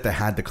fact that they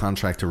had the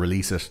contract to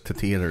release it to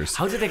theaters.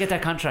 How did they get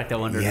that contract? I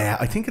wonder. Yeah,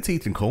 I think it's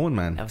Ethan Coen,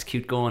 man. That was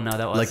cute going. Now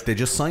that was like they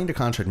just signed a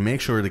contract,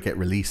 make sure they get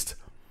released.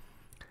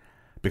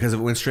 Because if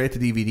it went straight to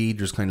DVD,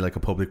 there's kind of like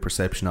a public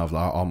perception of,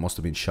 it must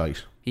have been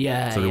shite.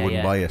 Yeah, so they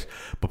wouldn't buy it.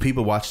 But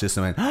people watched this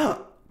and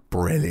went,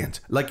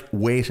 brilliant. Like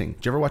Waiting. Do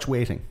you ever watch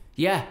Waiting?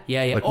 Yeah.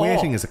 Like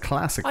Waiting is a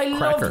classic cracker.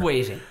 Loved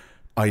Waiting.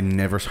 I've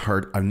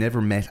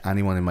never met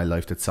anyone in my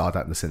life that saw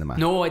that in the cinema.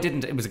 No, I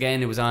didn't. It was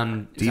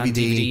on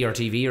DVD or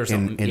TV or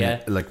something.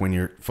 Like when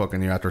you're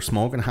out there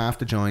smoking half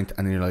the joint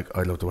and then you're like,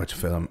 I'd love to watch a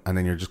film, and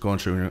then you're just going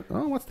through and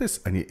you're like, what's this?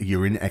 And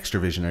you're in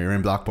Extravision or you're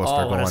in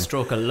Blockbuster what a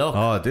stroke of luck.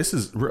 Oh, this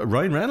is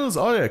Ryan Reynolds.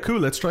 Oh yeah, cool,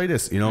 let's try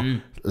this.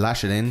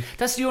 Lash it in.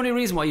 That's the only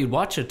reason why you'd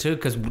watch it too,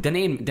 because the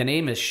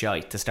name is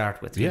shite to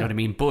start with. You know what I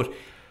mean? But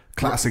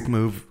classic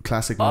moves.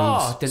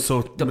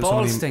 The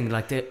balls thing,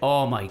 like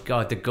oh my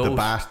god, the goat, the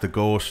bat, the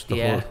goat,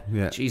 whole,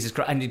 Jesus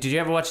Christ! And did you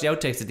ever watch the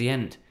outtakes at the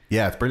end?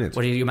 Yeah, it's brilliant.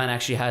 Where your man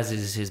actually has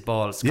his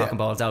balls, cock and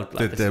balls out.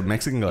 Like the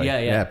Mexican guy.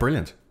 Yeah,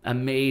 brilliant.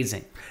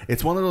 Amazing.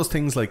 It's one of those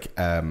things like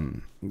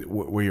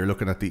where you're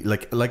looking at the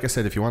like I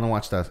said, if you want to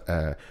watch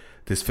that.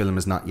 This film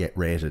is not yet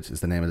rated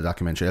is the name of the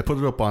documentary. I'll put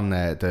it up on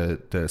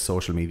the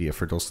social media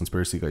for Those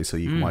Conspiracy Guys, so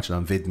you can watch it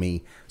on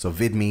VidMe. So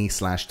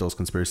VidMe/Those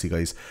Conspiracy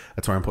Guys.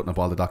 That's where I'm putting up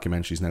all the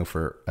documentaries now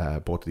for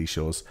both of these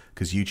shows,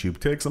 because YouTube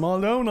takes them all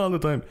down all the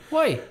time.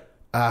 Why?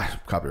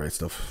 Copyright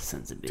stuff.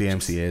 The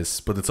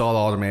MCAs, but it's all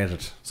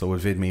automated. So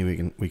with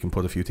VidMe we can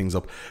put a few things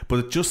up. But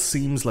it just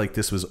seems like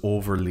this was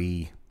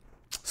overly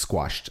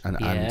squashed, and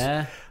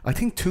I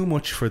think too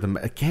much for them.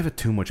 It gave it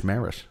too much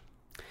merit.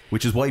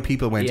 Which is why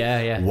people went,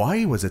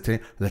 why was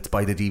it? Let's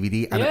buy the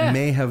DVD. And it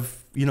may have,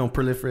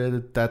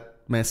 proliferated that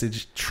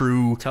message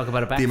through talk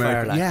about a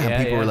backfire.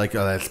 People were like,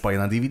 let's buy it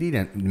on DVD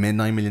then. Made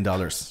 $9 million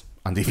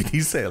on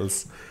DVD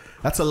sales.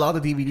 That's a lot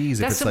of DVDs.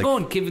 That's some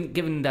going,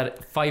 given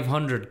that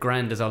 500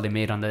 grand is all they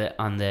made on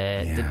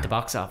the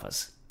box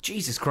office.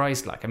 Jesus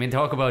Christ, like, I mean,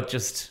 talk about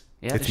just,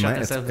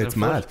 it's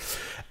mad.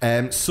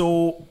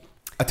 So,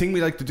 a thing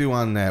we like to do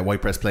on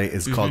White Press Play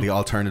is called the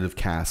Alternative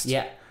Cast.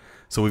 Yeah.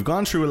 So we've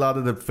gone through a lot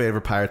of the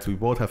favourite parts. We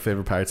both have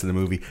favourite parts of the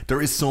movie. There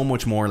is so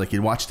much more. Like,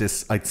 you'd watch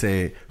this, I'd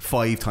say,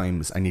 5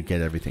 times and you'd get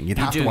everything. You'd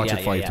have to watch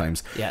it 5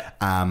 times. Yeah.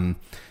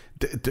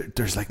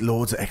 There's like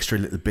loads of extra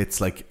little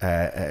bits. Like,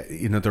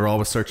 they're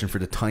always searching for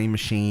the time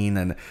machine,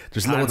 and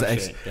there's loads of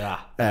extra.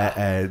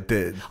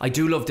 I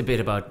do love the bit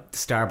about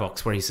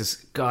Starbucks where he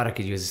says, God, I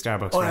could use a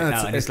Starbucks right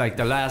now. And it's like,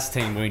 the last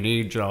thing we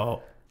need,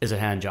 Joe, is a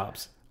hand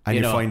jobs. And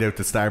you find out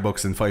that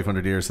Starbucks in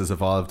 500 years has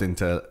evolved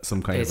into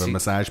some kind of a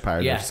massage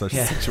parlour such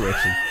a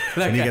situation.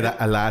 And you get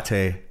a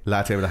latte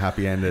with a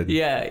happy ending.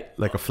 Yeah.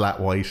 Like a flat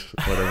white,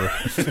 whatever.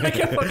 I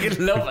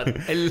fucking love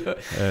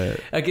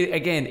it.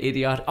 Again,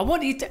 idiot. I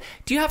want you to,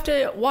 do you have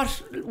to,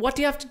 what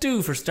do you have to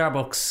do for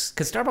Starbucks?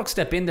 Because Starbucks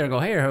step in there and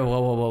go, hey,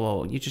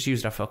 whoa. You just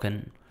used our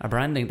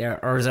branding there.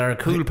 Or is there a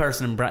cool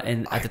person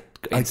in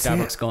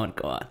Starbucks going,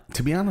 go on?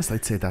 To be honest,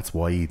 I'd say that's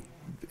why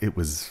it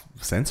was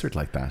censored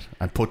like that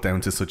and put down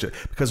to such a,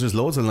 because there's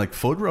loads of like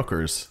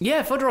Fuddruckers.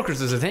 Yeah,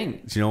 Fuddruckers is a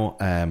thing. Do you know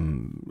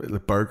the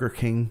Burger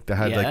King, they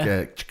had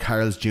like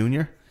Carl's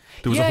Jr.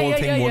 There was a whole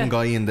thing. One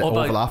guy in the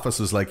Oval Office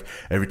was like,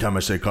 every time I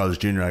say Carl's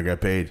Jr. I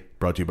get paid.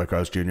 Brought to you by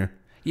Carl's Jr.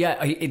 Yeah,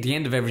 at the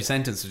end of every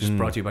sentence, it's just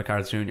brought to you by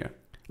Carl's Jr.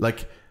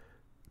 Like,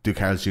 do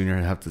Carl's Jr.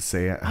 have to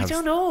say it? I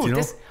don't know. Do you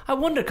know? I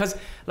wonder, because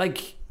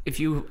if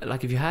you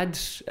had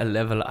a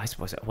level, I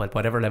suppose, well,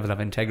 whatever level of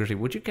integrity,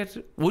 would you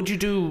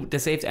do the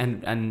safety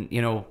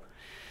and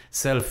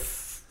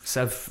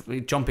self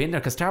jump in there?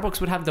 Because Starbucks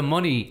would have the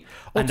money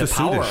and the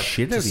power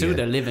to sue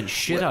the living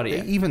shit out of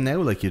you. Even now,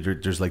 like,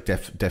 there's like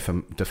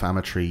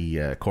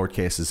defamatory court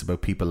cases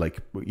about people, like,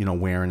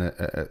 wearing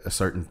a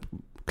certain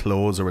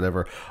clothes or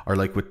whatever, or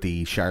like with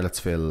the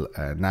Charlottesville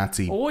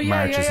Nazi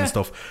marches and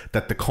stuff,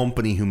 that the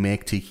company who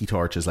make tiki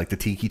torches, like the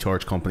Tiki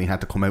Torch company, had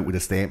to come out with a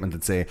statement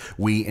and say,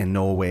 we in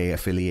no way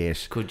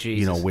affiliate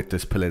with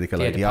this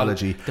political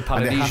ideology. The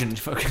Polynesian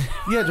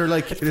they're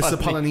like, it's a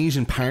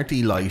Polynesian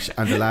party light,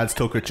 and the lads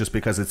took it just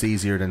because it's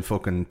easier than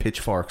fucking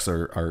pitchforks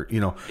or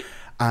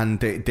and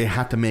they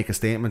had to make a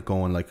statement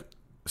going like,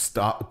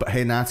 stop,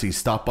 hey Nazis,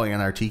 stop buying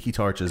our tiki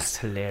torches. That's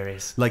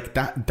hilarious. Like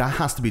that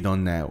has to be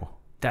done now.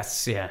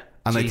 That's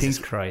And Jesus I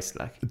think Christ,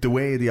 like, the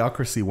way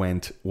Idiocracy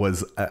went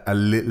was a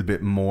little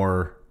bit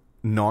more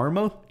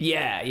normal.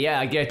 Yeah,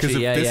 I get you. Because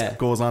if this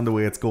goes on the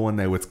way it's going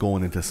now, it's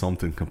going into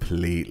something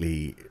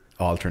completely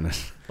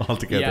alternate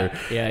altogether.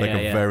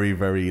 A very,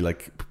 very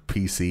like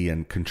PC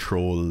and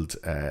controlled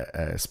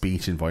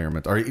speech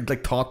environment, or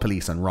like thought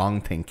police and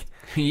wrong think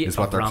is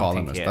what they're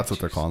calling it. That's what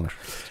they're calling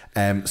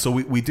it. So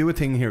we do a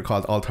thing here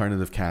called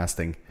alternative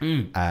casting.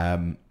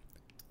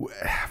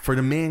 For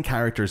the main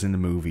characters in the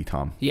movie,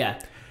 Tom. Yeah.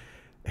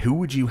 Who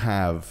would you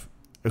have?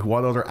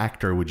 What other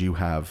actor would you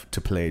have to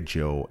play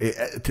Joe?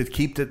 To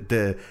keep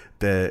to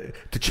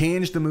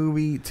change the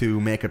movie, to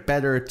make it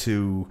better,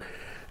 to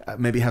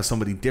maybe have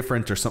somebody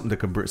different or something that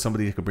could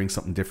bring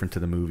something different to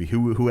the movie.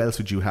 Who else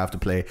would you have to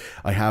play?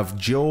 I have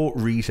Joe,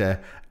 Rita,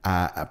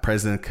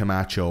 President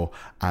Camacho,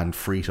 and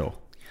Frito.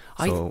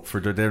 So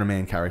they're the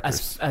main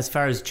characters. As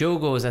far as Joe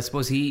goes, I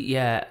suppose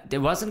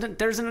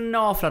there's an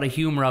awful lot of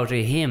humour out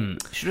of him.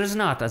 Sure, there's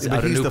not. But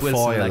he's Luke the Wilson,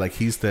 foil, like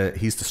he's the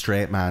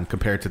straight man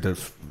compared to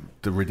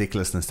the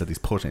ridiculousness that he's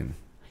put in.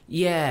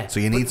 Yeah.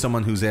 So you need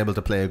someone who's able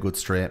to play a good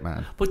straight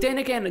man. But then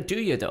again, do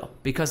you though?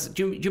 Because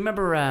do you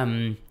remember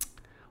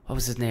what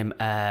was his name?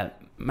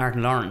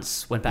 Martin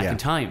Lawrence went back in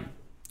time.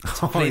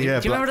 Do you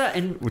remember that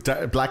in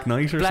Black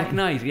Knight or Black something?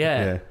 Knight?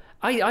 Yeah.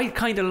 I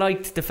kind of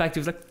liked the fact he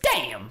was like,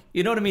 damn,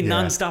 you know what I mean,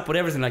 non-stop with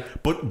everything,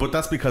 like. But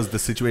that's because the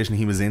situation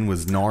he was in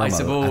was normal. I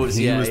suppose,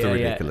 and he was the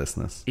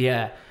ridiculousness.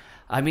 Yeah,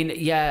 I mean,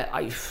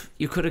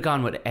 you could have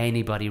gone with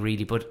anybody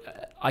really,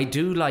 but I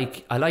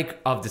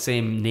like of the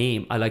same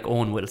name. I like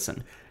Owen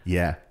Wilson.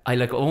 Yeah, I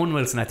like Owen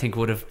Wilson. I think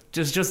would have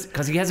just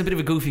because he has a bit of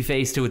a goofy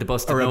face too with the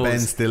busted nose. Or a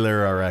Ben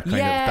Stiller or a kind of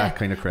that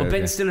kind of crowd. Well,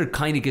 Ben Stiller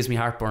kind of gives me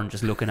heartburn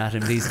just looking at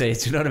him these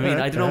days. You know what I mean?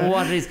 I don't know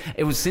what it is.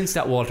 It was since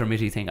that Walter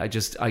Mitty thing. I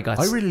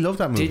really love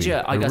that movie. Did you?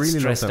 I got really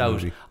stressed out.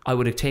 Movie. I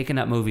would have taken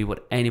that movie with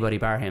anybody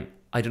bar him.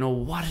 I don't know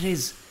what it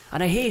is.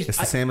 And I hate it's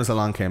the same as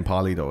Along Came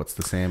Polly though. It's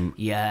the same.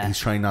 Yeah, he's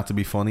trying not to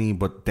be funny,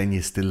 but then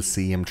you still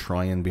see him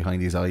trying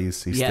behind his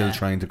eyes. He's still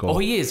trying to go. Oh,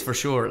 he is for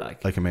sure.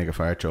 Like a mega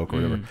fart joke or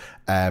whatever.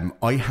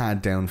 I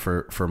had down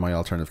for my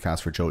alternative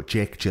cast for Joe,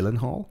 Jake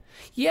Gyllenhaal.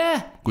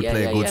 Yeah, would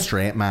play a good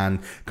straight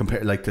man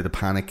compared like to the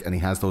Panic, and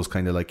he has those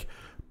kind of like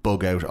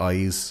bug out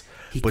eyes.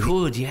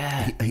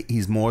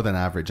 He's more than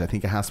average. I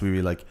think it has to be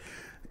really like,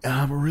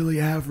 I'm really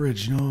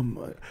average,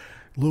 I'm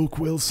Luke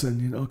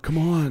Wilson, come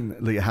on.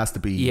 Like, it has to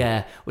be.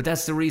 Yeah, well,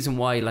 that's the reason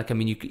why. Like, I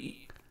mean, Jake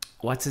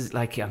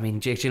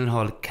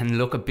Gyllenhaal can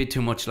look a bit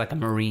too much like a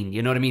Marine.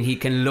 You know what I mean? He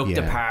can look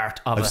the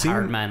part of a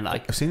hard man.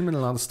 Like, I've seen him in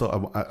a lot of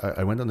stuff.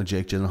 I went on the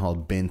Jake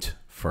Gyllenhaal bint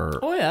for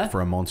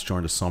a month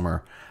during the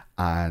summer,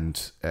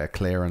 and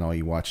Claire and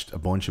I watched a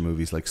bunch of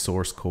movies like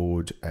Source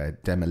Code,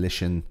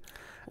 Demolition.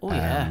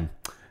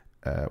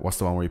 What's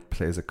the one where he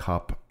plays a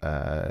cop?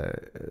 Where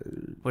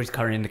he's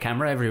carrying the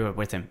camera everywhere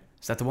with him.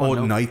 Is that the one?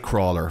 Oh, no?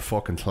 Nightcrawler,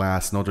 fucking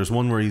class. No, there's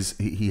one where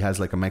he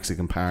has like a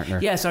Mexican partner.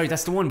 Yeah, sorry,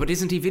 that's the one. But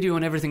isn't he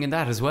videoing everything in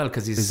that as well?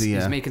 Because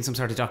he's making some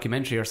sort of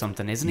documentary or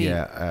something, isn't he?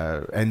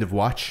 Yeah, End of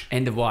Watch.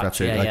 End of Watch.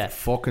 That's it.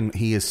 Fucking,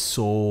 he is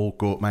so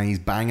good, man. He's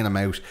banging them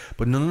out,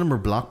 but none of them are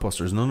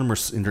blockbusters. None of them are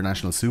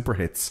international super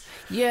hits.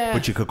 Yeah,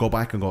 but you could go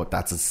back and go,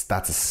 that's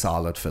a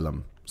solid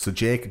film. So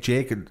Jake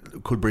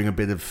could bring a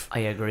bit of, I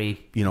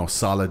agree,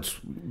 solid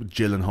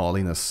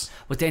Gyllenhaaliness.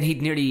 But then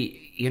he'd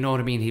nearly, you know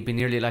what I mean, he'd be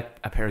nearly like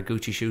a pair of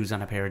Gucci shoes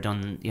and a pair of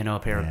a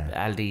pair of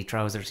Aldi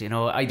trousers.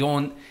 I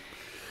don't.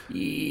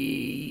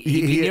 He'd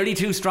be nearly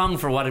too strong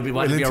for what would be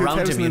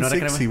around him. In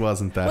 2006 he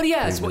wasn't that.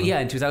 Well,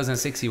 in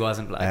 2006 he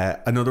wasn't.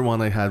 Like, another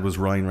one I had was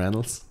Ryan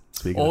Reynolds.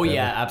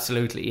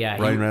 Absolutely, yeah.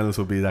 Ryan Reynolds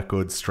would be that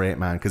good straight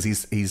man because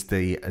he's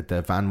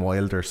the Van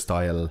Wilder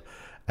style.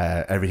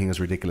 Everything is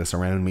ridiculous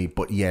around me,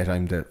 but yet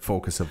I'm the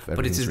focus of everything.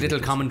 But it's his little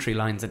commentary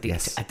lines at the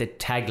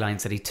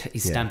taglines that he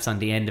stamps on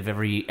the end of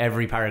every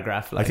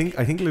paragraph. Like,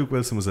 I think Luke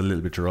Wilson was a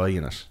little bit dry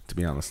in it, to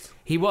be honest.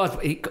 He was.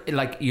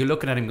 Like, you're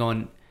looking at him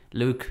going,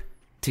 Luke,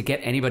 to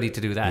get anybody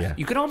to do that. Yeah.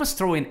 You could almost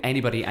throw in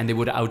anybody and they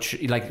would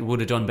would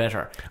have done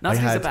better. Not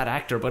that he's a bad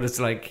actor, but it's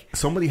like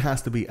somebody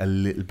has to be a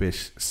little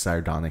bit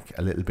sardonic,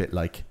 a little bit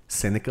like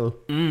cynical.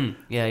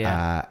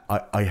 Yeah.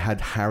 I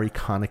had Harry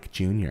Connick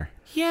Jr.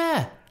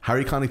 Yeah.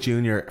 Harry Connick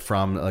Jr.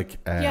 from like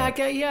I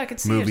can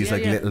see movies it.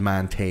 like Little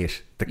Man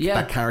Tate.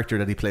 That character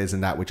that he plays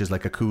in that, which is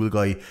like a cool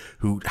guy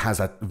who has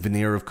a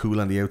veneer of cool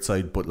on the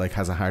outside, but like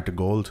has a heart of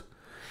gold.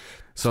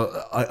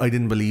 So I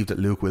didn't believe that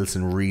Luke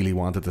Wilson really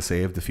wanted to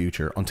save the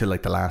future until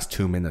like the last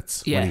 2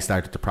 minutes when he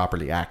started to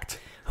properly act.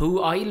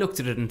 Who I looked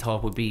at it and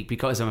thought would be,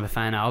 because I'm a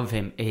fan of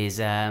him, is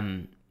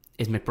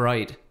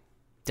McBride,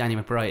 Danny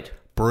McBride.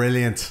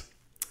 Brilliant.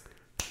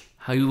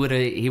 He would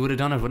have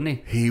done it,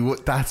 wouldn't he?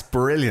 That's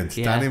brilliant.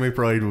 Yeah. Danny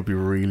McBride would be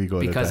really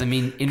good because at that. I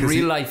mean, in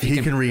real life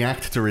he can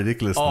react to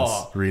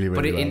ridiculousness really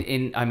well. But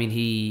I mean,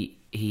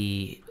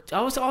 he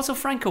also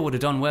Franco would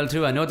have done well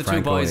too. I know the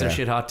two boys are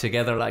shit hot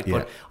together,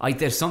 but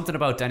there's something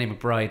about Danny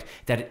McBride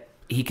that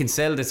he can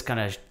sell this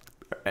kind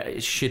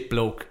of shit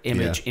bloke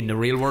image in the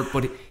real world.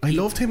 But I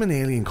loved him in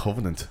Alien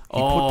Covenant.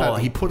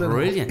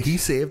 Brilliant. He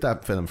saved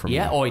that film for me.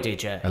 Yeah, I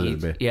did. Yeah, a little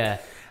bit. Yeah.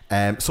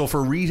 So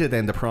for Rita,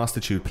 then, the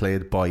prostitute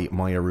played by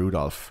Maya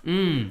Rudolph,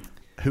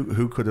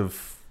 who could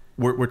have.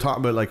 We're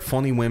talking about like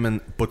funny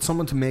women, but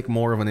someone to make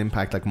more of an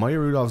impact. Like Maya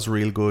Rudolph's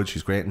real good.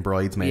 She's great in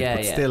Bridesmaids,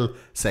 but still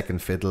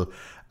second fiddle.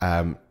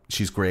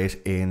 She's great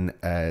in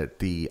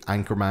the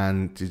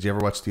Anchorman. Did you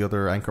ever watch the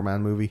other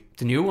Anchorman movie?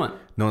 The new one?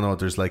 No.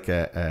 There's like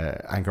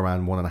a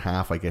Anchorman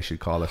 1.5, I guess you'd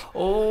call it.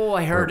 Oh,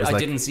 I heard. I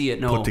didn't see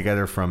it. No, put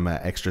together from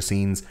extra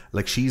scenes.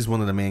 Like she's one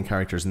of the main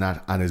characters in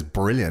that, and is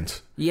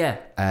brilliant. Yeah.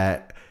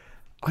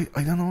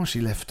 I don't know.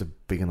 She left a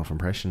big enough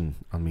impression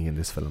on me in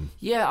this film.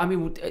 Yeah, I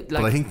mean,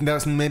 but I think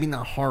that's maybe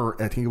not her.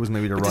 I think it was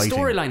maybe the writing. The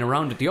storyline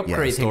around it, the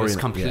upgrade thing was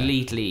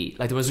completely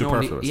like there was no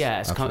need,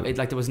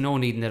 like there was no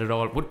need in it at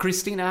all. Would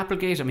Christina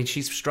Applegate? I mean,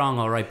 she's strong,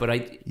 all right, but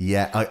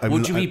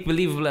would you be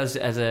believable as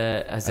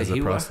a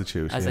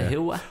prostitute? As a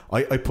hua?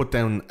 I put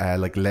down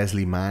like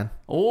Leslie Mann.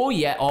 Oh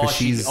yeah,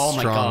 she's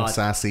strong,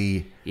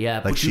 sassy.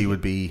 Yeah, like she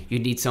would be. You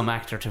need some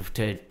actor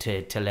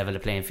to level the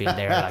playing field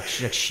there.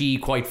 like she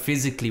quite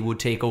physically would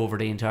take over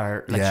the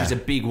entire. Like she's a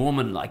big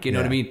woman. Like you know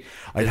what I mean.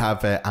 I'd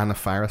have Anna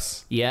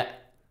Faris. Yeah.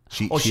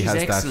 She she's has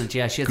excellent. That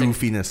yeah, she has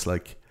goofiness.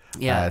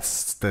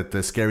 it's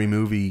the Scary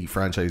Movie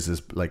franchise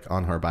is like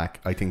on her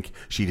back. I think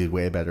she did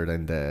way better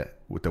than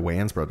with the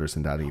Wayans brothers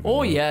in that. Even.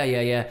 Oh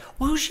yeah.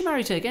 Well, who's she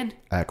married to again?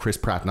 Chris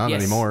Pratt. Not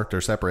anymore. They're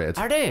separated.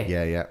 Are they?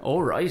 Yeah. Oh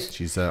right.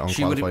 She's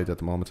unqualified at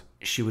the moment.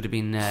 She would have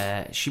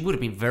been. She would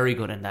have been very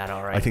good in that.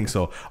 All right. I think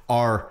so.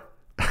 Or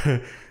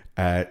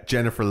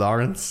Jennifer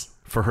Lawrence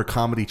for her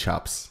comedy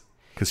chops,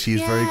 because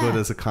she's very good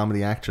as a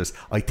comedy actress.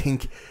 I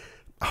think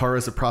her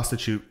as a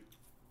prostitute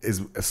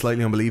is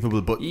slightly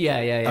unbelievable, but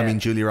yeah. I mean,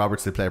 Julia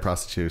Roberts did play a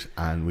prostitute,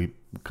 and we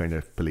kind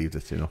of believed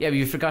it, you know. Yeah, but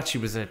you forgot she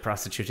was a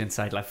prostitute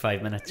inside like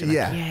 5 minutes. You're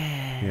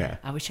like,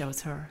 I wish I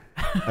was her.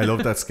 I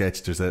love that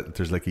sketch. There's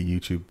like a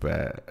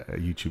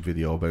YouTube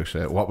video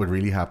about what would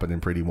really happen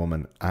in Pretty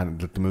Woman, and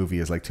the movie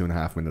is like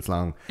 2.5 minutes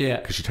long. Yeah,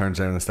 because she turns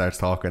around and starts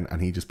talking,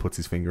 and he just puts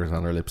his fingers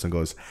on her lips and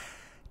goes,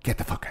 "Get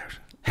the fuck out."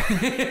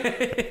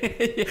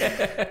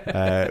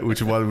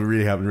 Which is what would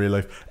really happen in real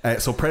life.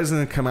 So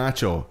President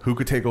Camacho, who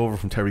could take over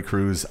from Terry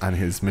Crews and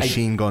his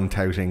machine gun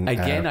touting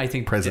again, I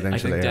think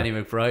presidential Danny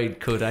McBride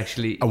could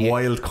actually a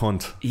wild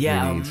cunt.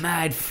 A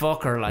mad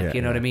fucker, like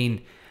you know what I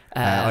mean.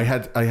 I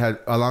had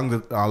along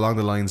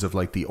the lines of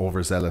like the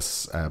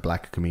overzealous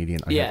black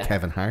comedian. I had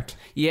Kevin Hart.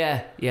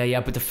 Yeah.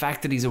 But the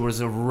fact that he was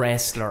a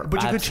wrestler,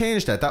 but you could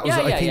change that. That was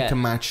I think to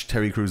match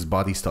Terry Crews'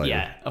 body style.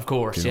 Yeah, of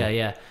course. You know?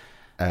 Yeah.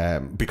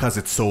 Because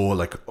it's so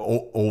like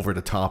over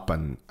the top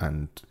and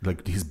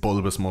like his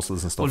bulbous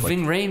muscles and stuff. Well,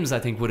 Ving Rhames I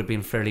think would have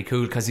been fairly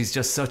cool because he's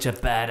just such a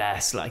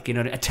badass, like, you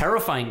know, a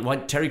terrifying.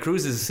 What Terry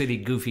Crews is a silly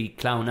goofy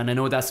clown, and I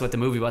know that's what the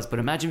movie was, but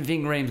imagine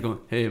Ving Rhames going,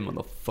 "Hey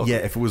motherfucker." Yeah,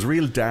 if it was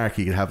real dark,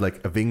 you could have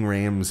like a Ving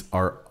Rhames,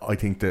 or I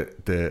think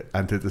the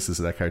antithesis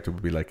of that character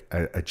would be like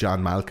a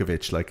John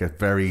Malkovich, like a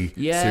very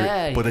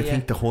but I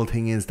think the whole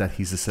thing is that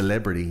he's a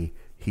celebrity.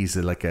 He's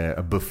like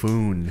a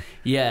buffoon.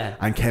 Yeah,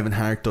 and Kevin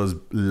Hart does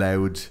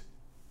loud,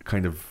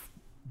 kind of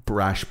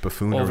brash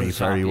buffoonery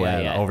very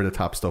well, over the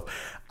top stuff,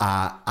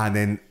 and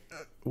then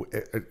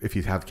if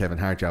you have Kevin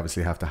Hart, you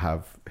obviously have to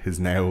have his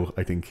now,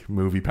 I think,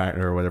 movie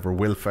partner or whatever,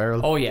 Will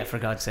Ferrell. Oh yeah, for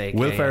God's sake,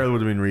 Will Ferrell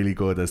would have been really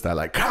good as that,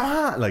 like, come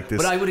on, like this.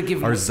 But I would have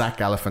given, or Zach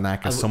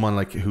Galifianakis, someone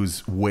like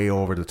who's way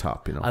over the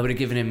top, you know. I would have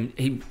given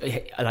him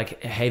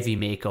like heavy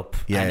makeup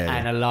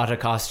and a lot of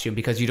costume,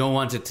 because you don't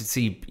want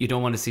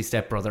to see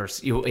Step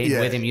Brothers with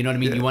him, you know what I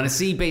mean. You want to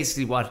see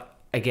basically what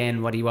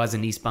he was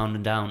in Eastbound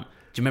and Down.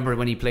 Do you remember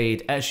when he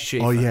played Ashley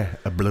Schaefer? Oh yeah,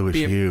 a bluish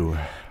hue.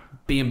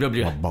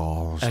 BMW. My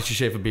balls. Ashley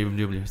Schaefer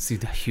BMW. See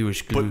the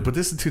huge glue. But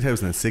this is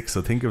 2006,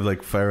 so think of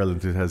like Ferrell in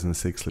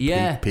 2006,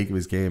 like peak of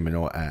his game, you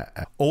know.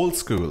 Old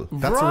School.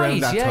 That's around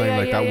that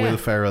time, that Will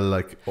Ferrell,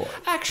 like.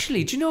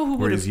 Actually, do you know who would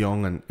have? Where he's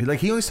young and like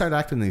he only started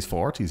acting in his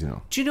 40s, you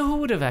know. Do you know who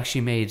would have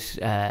actually made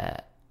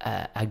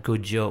a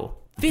good Joe?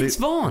 Vince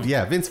Vaughn.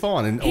 Yeah, Vince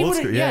Vaughn in Old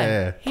School.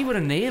 Yeah. He would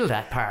have nailed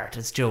that part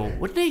as Joe,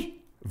 wouldn't he?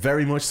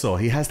 Very much so.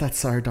 He has that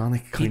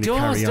sardonic kind He of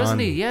does, carry doesn't on.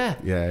 he? Yeah.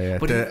 Yeah.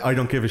 But I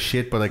don't give a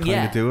shit, but I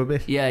kind of do a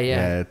bit.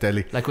 Yeah.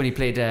 Deli. Like when he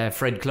played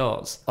Fred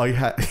Claus. I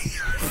had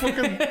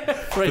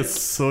that's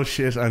so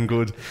shit and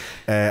good.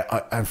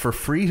 And for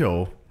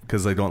Frito,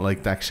 because I don't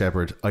like Dax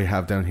Shepard, I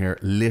have down here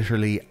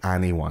literally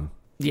anyone.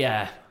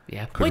 Yeah.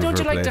 Why don't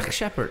you like replaced. Dax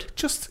Shepard?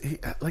 Just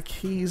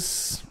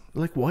he's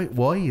like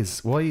why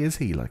is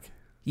he like?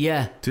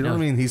 Yeah. Do you know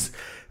what I mean?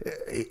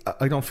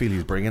 I don't feel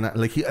he's bringing that.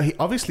 Like he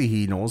obviously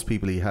he knows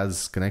people. He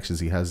has connections.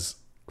 He has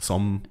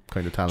some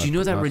kind of talent. Do you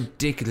know that not-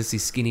 ridiculously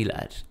skinny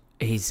lad?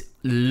 He's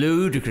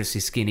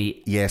ludicrously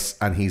skinny. Yes,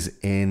 and he's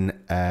in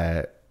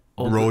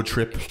Road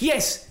Trip.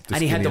 Yes, The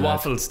and he had skinny the lad.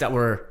 waffles that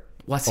were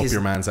what's Up his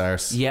your man's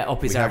arse. Yeah,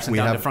 up his arse and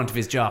down the front of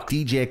his jock.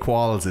 DJ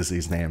Qualls is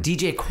his name.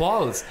 DJ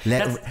Qualls.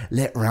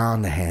 Let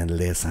Rhonda handle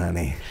this,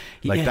 honey.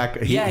 Like Yeah.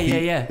 that.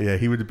 Yeah. Yeah,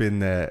 he would have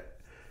been. Are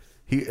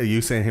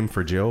you saying him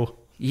for Joe?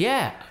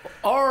 Yeah.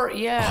 Or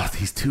yeah. Oh,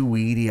 he's too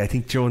weedy. I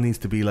think Joe needs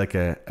to be like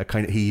a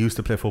kind of. He used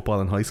to play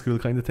football in high school,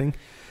 kind of thing.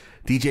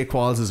 DJ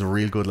Qualls is a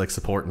real good like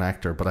supporting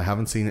actor, but I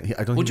haven't seen it.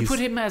 I don't. Would think you he's-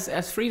 put him as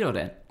Frito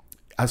then?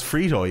 as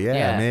Frito? Yeah,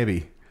 Yeah.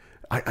 maybe.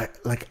 I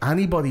like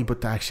anybody but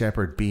Dax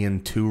Shepard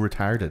being too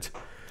retarded.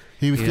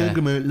 He was Yeah. talking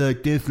about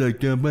like this,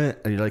 like that,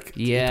 and you're like,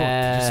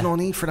 Yeah. there's no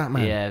need for that,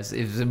 man. Yeah,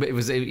 it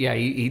was yeah.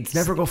 He'd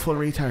Never go full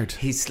retard.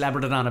 He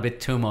slabbered it on a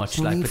bit too much,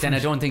 No like. need But for then I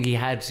it. don't think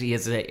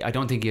I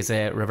don't think he has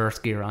a reverse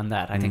gear on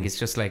that. I Mm. think it's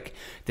just like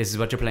this is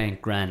what you're playing,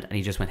 grand, and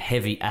he just went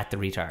heavy at the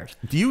retard.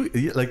 Do you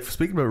like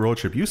speaking about Road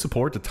Trip? You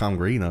supported Tom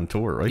Green on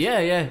tour, right?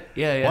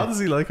 Yeah. What is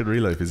he like in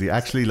real life? Is he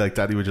actually like,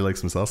 Daddy, would you like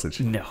some sausage?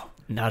 No,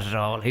 not at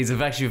all. He's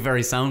actually a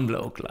very sound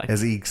bloke. Like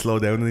Has he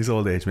slowed down in his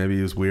old age? Maybe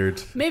he was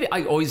weird. maybe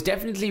I always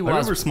definitely I was.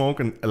 remember smoking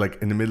like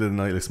in the middle of the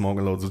night, like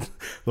smoking loads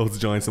of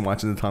joints and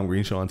watching the Tom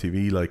Green show on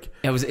TV. Like,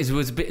 It was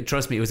a bit.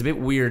 Trust me, it was a bit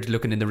weird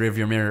looking in the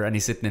rearview mirror and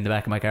he's sitting in the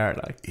back of my car.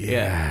 Like,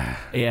 yeah.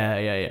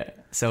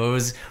 So it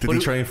was. did he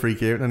try and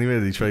freak you out anyway?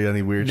 Did he try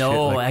any weird shit?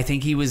 No, Like, I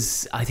think he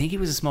was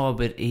a small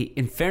bit.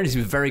 In fairness, he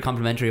was very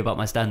complimentary about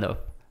my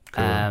stand-up.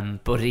 Cool.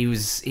 But he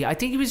was. I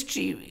think he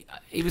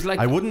was like.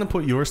 I wouldn't have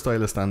put your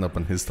style of stand up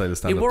and his style of it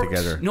stand up worked.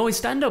 together. No, his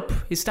stand-up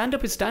is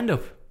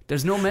stand-up.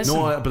 There's no messing.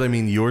 No, but I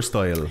mean your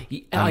style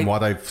and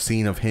what I've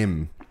seen of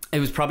him. It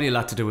was probably a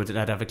lot to do with it.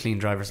 I'd have a clean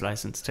driver's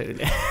license too.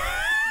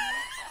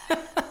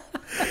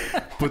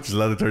 But there's a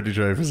lot of dirty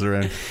drivers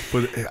around.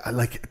 But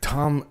like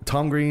Tom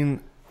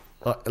Green,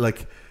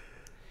 like.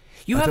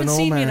 You I haven't don't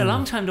know, seen me in a man.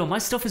 long time though. My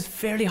stuff is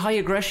fairly high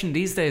aggression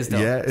these days though.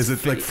 Yeah, is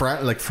it like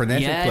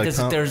frenetic? Yeah, like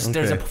there's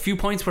a okay. few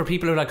points where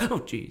people are like, oh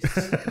jeez,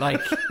 like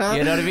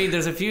you know what I mean.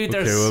 There's a few. Okay,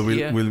 There's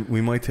well,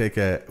 we might take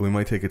a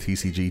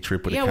TCG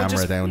trip with a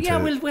camera down.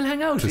 We'll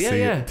hang out.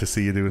 To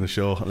see you doing the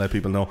show and let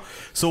people know.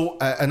 So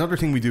another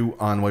thing we do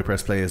on White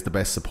Press Play is the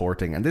best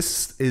supporting, and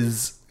this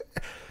is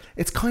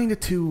it's kind of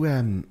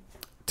to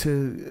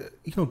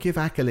give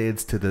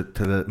accolades to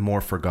the more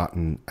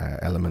forgotten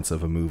elements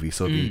of a movie.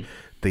 So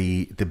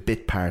the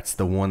bit parts,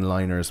 the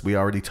one-liners. We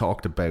already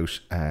talked about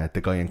the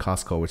guy in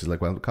Costco, which is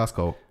like, well,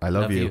 Costco, I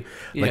love you.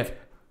 Yeah.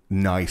 Like,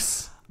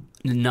 nice.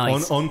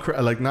 Nice.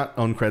 Like not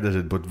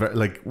uncredited, but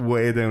like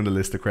way down the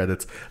list of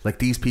credits. Like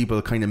these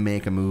people kind of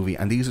make a movie,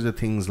 and these are the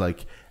things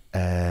like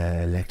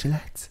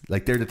electrolytes.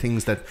 Like they're the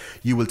things that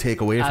you will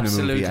take away from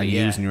the movie and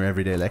use in your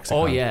everyday lexicon.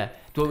 Oh yeah.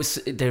 Well, it was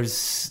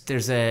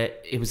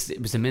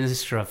the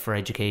Minister for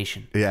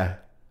Education. Yeah.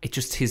 It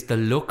just the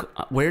look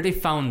where they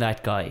found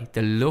that guy,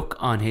 the look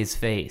on his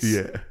face.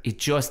 Yeah. It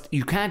just,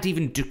 you can't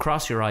even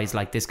cross your eyes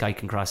like this guy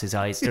can cross his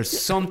eyes. There's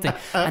something,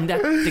 and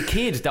that the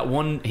kid that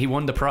won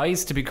the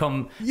prize to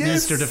become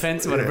Minister of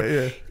Defence or whatever.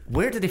 Yeah.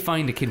 Where did they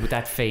find a kid with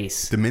that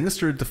face? The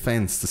Minister of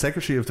Defence, the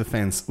Secretary of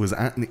Defence was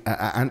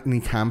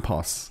Anthony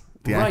Campos.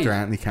 The actor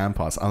Anthony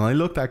Campos, and I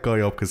looked that guy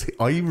up because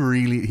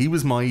he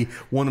was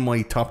one of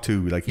my top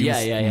two. Like he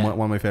was one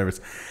of my favorites.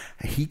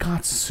 He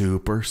got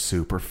super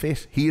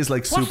fit. He is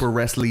like super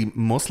wrestly,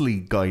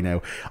 muscly guy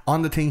now.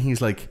 On the thing, he's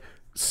like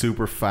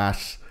super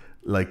fat,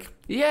 like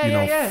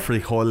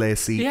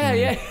frijoles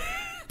eating.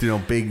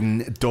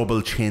 Big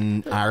double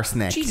chin arse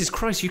neck. Jesus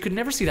Christ, you could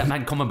never see that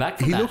man coming back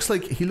from that. He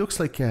looks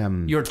like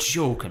you're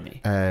joking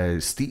me.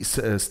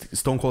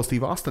 Stone Cold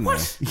Steve Austin.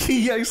 What?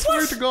 Yeah, I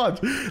swear to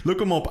God.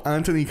 Look him up,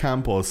 Anthony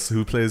Campos,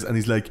 who plays, and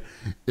he's like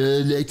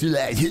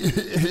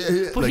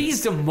but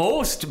he's the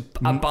most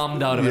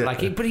bombed out of it.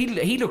 Like, but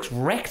he looks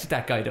wrecked.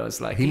 That guy does.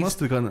 Like, he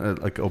must have gone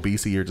like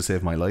obese a year to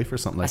save my life or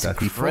something like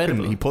that.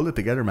 Incredible. He pulled it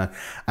together, man.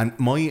 And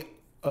my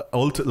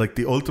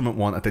the ultimate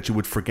one that you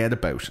would forget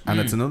about, and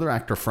it's another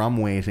actor from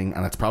Waiting,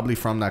 and it's probably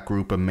from that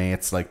group of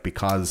mates, like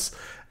because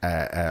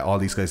all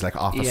these guys like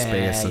Office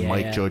Space and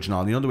Mike Judge and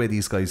all, the way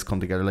these guys come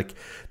together, like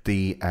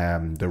the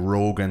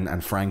Rogan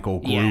and Franco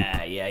group.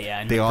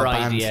 And they all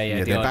Bride, band,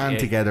 they band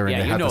together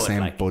and they had the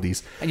same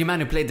buddies. And your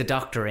man who played the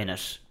doctor in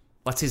it.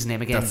 What's his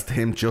name again? That's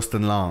him,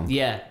 Justin Long.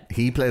 Yeah.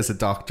 He plays a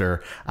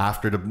doctor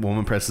after the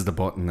woman presses the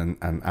button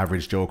and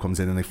Average Joe comes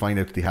in and they find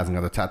out that he hasn't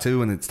got a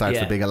tattoo and it starts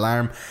a big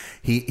alarm.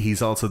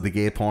 He's also the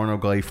gay porno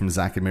guy from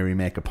Zack and Miri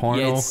Make a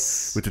Porno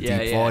with the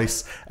deep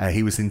voice.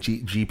 He was in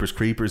Jeepers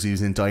Creepers. He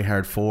was in Die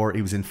Hard 4.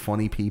 He was in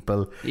Funny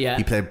People. Yeah.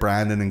 He played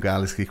Brandon in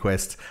Galaxy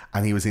Quest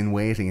and he was in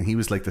Waiting and he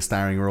was like the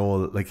starring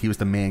role. Like he was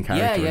the main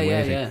character in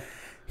Waiting. Yeah.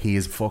 He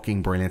is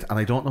fucking brilliant and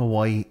I don't know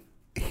why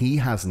he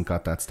hasn't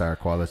got that star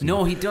quality.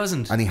 No, he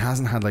doesn't. And he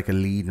hasn't had like a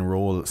leading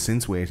role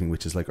since Waiting,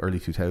 which is like early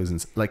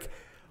 2000s. Like,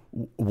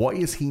 why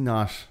is he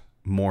not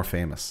more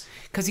famous?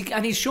 Because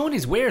he's shown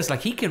his wares. Like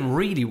he can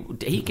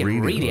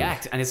really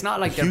act, and it's not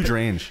like huge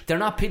range. They're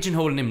not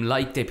pigeonholing him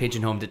like they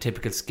pigeonhole the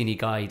typical skinny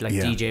guy like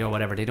DJ or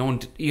whatever. They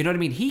don't. You know what I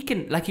mean? He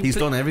can like he's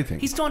done everything.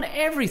 He's done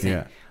everything.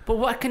 Yeah. But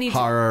what can he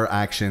horror,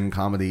 action,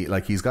 comedy,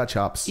 like he's got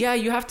chops. Yeah,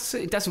 you have to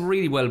say that's a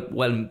really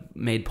well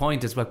made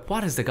point. It's like,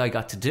 what has the guy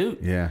got to do?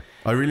 Yeah,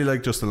 I really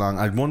like Justin Long.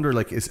 I wonder,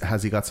 like,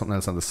 has he got something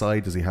else on the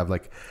side? Does he have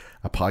like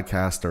a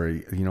podcast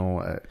or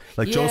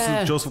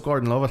Joseph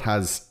Gordon-Levitt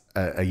has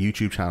a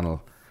YouTube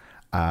channel,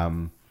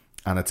 and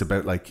it's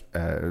about like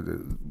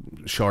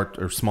short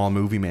or small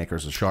movie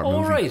makers or short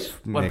movie right.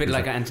 Well, a bit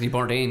like Anthony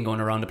Bourdain going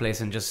around the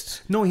place and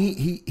just no,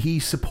 he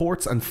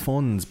supports and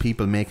funds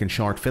people making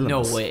short films.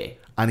 No way.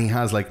 And he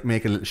has like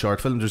make a short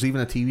film. There's even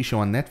a TV show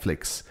on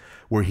Netflix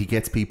where he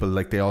gets people,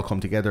 like they all come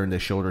together and they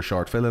show their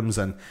short films.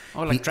 And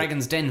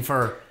Dragon's Den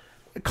for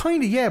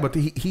kind of, yeah, but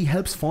he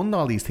helps fund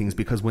all these things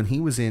because when he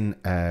was in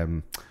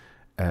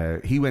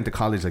he went to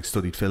college, like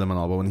studied film and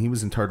all, but when he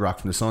was in Third Rock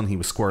from the Sun, he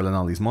was squirreling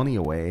all these money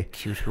away.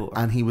 Cute.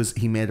 And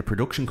he made a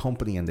production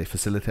company and they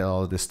facilitate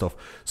all of this stuff.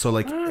 So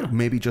like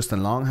maybe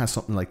Justin Long has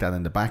something like that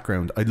in the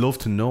background. I'd love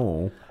to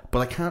know, but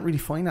I can't really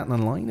find that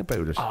online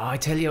about it. Oh, I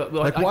tell you,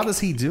 what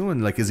is he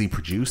doing? Like, is he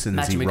producing?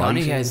 Matthew is he McConaughey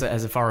writing?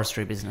 has a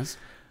forestry business.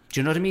 Do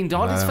you know what I mean?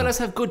 All these fellas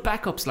have good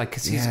backups, like,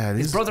 cause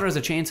his brother has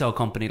a chainsaw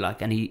company,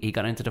 like, and he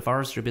got into the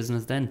forestry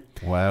business then.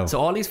 Wow. So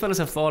all these fellas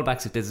have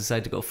fallbacks if they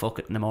decide to go fuck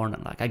it in the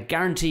morning. Like, I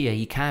guarantee you,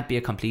 he can't be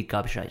a complete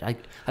gobshite.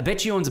 I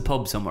bet you owns a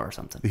pub somewhere or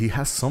something. He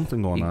has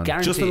something going on.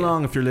 Just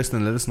along, if you're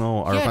listening, let us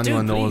know, or if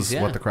anyone knows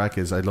what the crack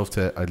is. I'd love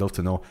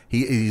to know.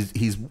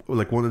 He's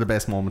like one of the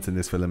best moments in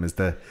this film is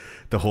the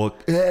whole,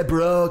 hey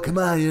bro, come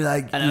on, you're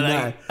like,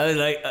 and I was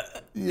like,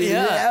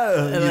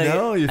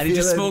 and he's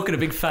just smoking a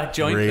big fat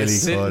joint, really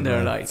just sitting good, there,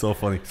 man. Like, so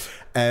funny.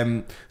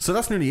 So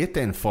that's nearly it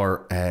then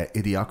for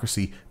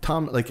Idiocracy.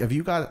 Tom, like, have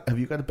you got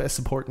a best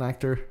supporting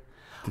actor?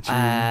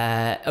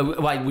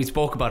 Well, we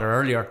spoke about her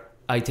earlier.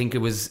 I think it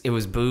was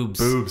Boobs.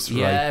 Boobs, right.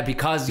 Yeah,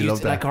 because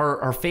like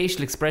her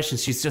facial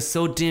expressions, she's just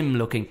so dim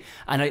looking,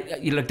 and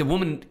like the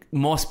woman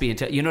must be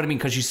into, you know what I mean,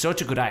 because she's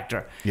such a good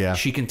actor. Yeah,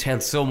 she can tell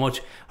so much.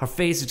 Her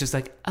face is just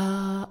like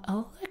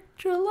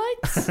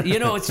electrolytes. You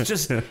know, it's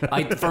just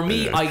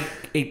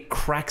it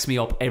cracks me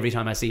up every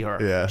time I see her.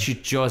 Yeah, she's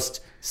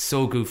just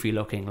so goofy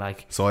looking.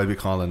 Like, so I'd be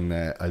calling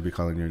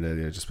your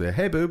lady. I'd just be like,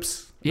 hey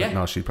Boobs. Yeah, but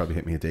no, she'd probably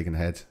hit me a dig in the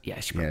head.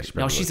 Yeah, she probably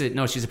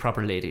she's a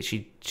proper lady.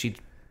 She'd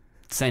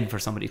send for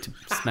somebody to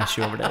smash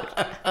you over the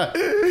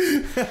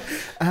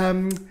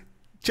head.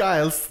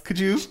 Giles, could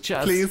you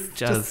please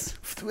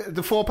just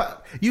the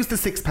 £4 use the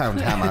 £6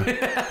 hammer.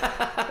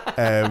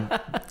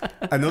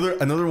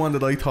 Another one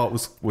that I thought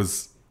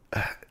was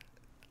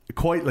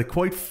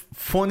quite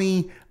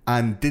funny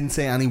and didn't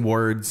say any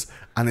words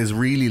and is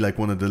really like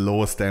one of the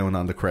lowest down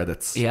on the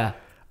credits. Yeah.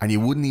 And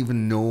you wouldn't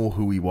even know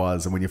who he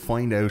was, and when you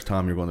find out,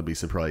 Tom, you're going to be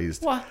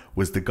surprised. What?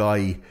 Was the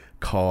guy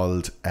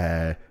called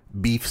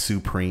Beef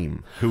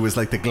Supreme, who was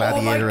like the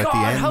gladiator at the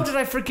end. How did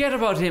I forget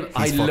about him?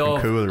 He's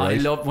cool, right?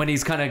 I love when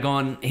he's kind of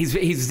gone. He's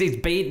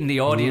baiting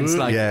the audience.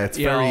 Like, yeah, it's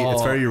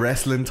very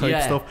wrestling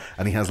type stuff.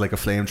 And he has like a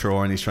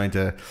flamethrower, and he's trying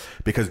to,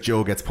 because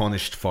Joe gets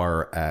punished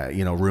for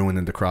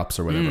ruining the crops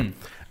or whatever.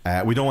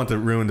 We don't want to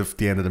ruin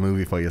the end of the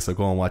movie for you, so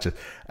go and watch it.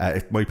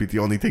 It might be the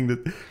only thing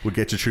that would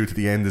get you through to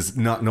the end is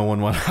not knowing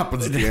what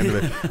happens at the end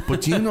of it. But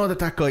do you know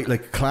that guy,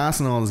 like, class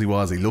and all as he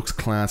was, he looks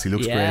class, he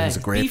looks great, he has a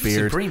great Beef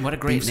beard. Supreme, what a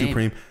great Beef name.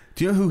 Supreme.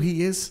 Do you know who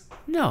he is?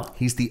 No.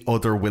 He's the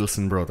other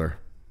Wilson brother.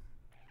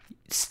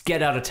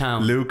 Get out of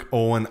town. Luke,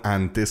 Owen,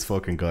 and this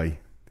fucking guy.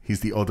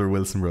 He's the other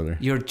Wilson brother.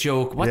 Your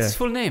joke. What's his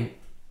full name?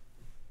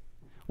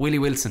 Willie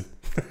Wilson.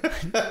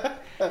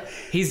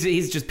 He's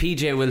just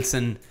PJ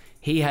Wilson.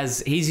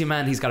 He's your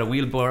man. He's got a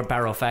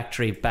wheelbarrow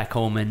factory back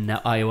home in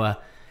Iowa,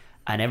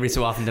 and every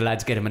so often the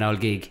lads get him an old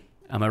gig.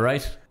 Am I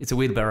right? It's a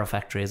wheelbarrow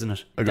factory, isn't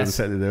it? I gotta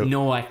set it out.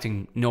 No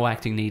acting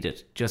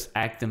needed. Just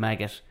act the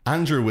maggot.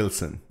 Andrew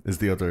Wilson is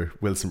the other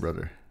Wilson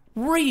brother.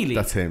 Really?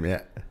 That's him,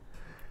 yeah.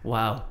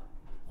 Wow.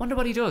 Wonder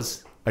what he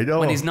does. I know.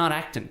 When he's not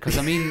acting, because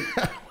I mean,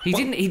 he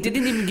didn't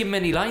even give him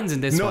any lines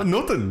in this one.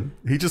 Nothing.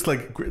 He just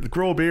like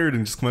grow a beard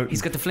and just come out.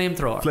 He's got the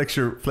flamethrower.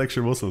 Flex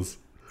your muscles.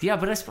 Yeah,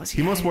 but I suppose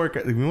he must work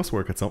at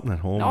something at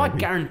home. No, maybe. I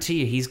guarantee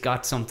you, he's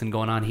got something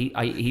going on. He's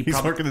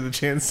working at the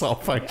chainsaw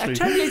factory. I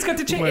tell you, he's got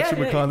the chainsaw. Yeah,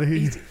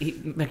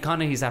 McConaughey.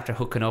 McConaughey's after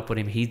hooking up with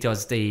him. He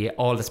does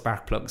all the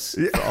spark plugs.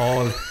 Yeah. For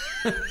all.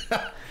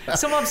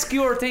 some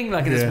obscure thing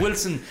like this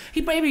Wilson.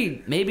 He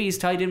maybe he's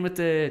tied in with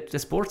the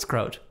sports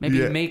crowd. Maybe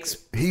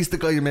he's the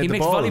guy who made the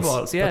makes balls.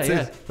 volleyballs.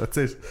 Yeah, That's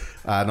it.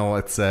 No,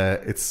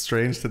 it's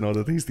strange to know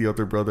that he's the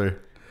other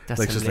brother. That's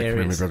like hilarious. just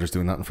like my brother's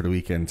doing nothing for the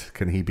weekend.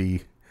 Can he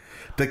be?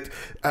 Like,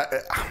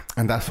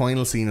 and that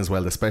final scene as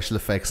well. The special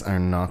effects are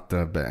not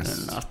the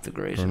best. They're not the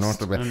greatest. They're not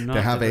the best.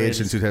 They have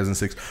aged in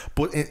 2006,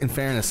 but in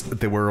fairness,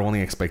 they were only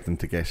expecting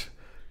to get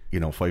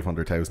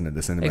 500,000 in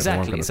the cinema.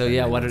 Exactly. So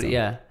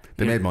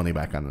they made money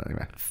back on it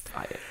anyway.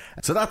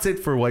 So that's it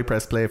for White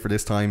Press Play for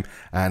this time,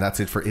 and that's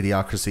it for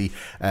Idiocracy,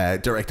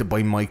 directed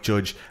by Mike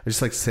Judge. I'd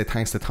just like to say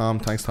thanks to Tom.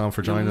 Thanks, Tom,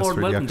 for joining us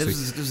for Idiocracy.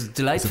 This was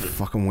delightful. It's a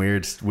fucking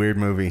weird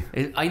movie.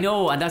 I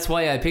know, and that's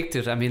why I picked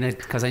it. I mean,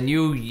 because I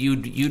knew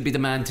you'd be the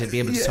man to be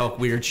able to talk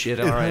weird shit.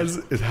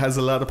 It has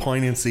a lot of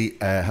poignancy.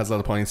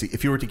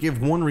 If you were to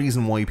give one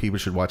reason why people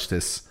should watch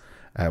this,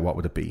 what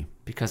would it be?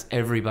 Because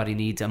everybody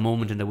needs a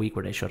moment in the week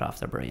where they shut off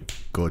their brain.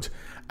 Good.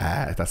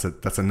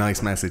 That's a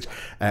nice message.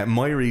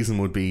 My reason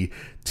would be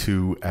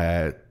to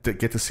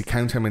get to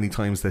count how many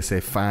times they say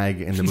fag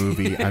in the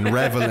movie and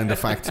revel in the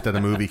fact that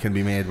a movie can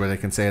be made where they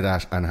can say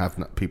that and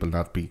have people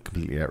not be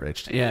completely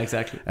outraged. Yeah,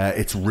 exactly.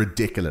 It's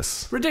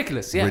ridiculous.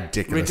 Ridiculous, yeah.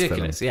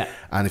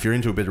 And if you're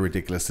into a bit of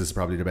ridiculous, this is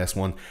probably the best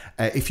one.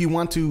 If you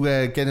want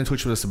to get in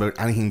touch with us about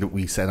anything that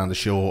we said on the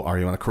show, or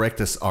you want to correct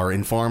us or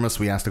inform us,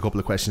 we asked a couple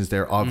of questions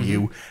there of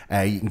you.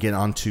 You can get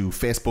onto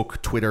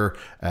Facebook, Twitter,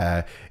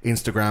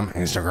 Instagram,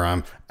 and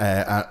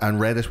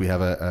Reddit. We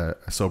have a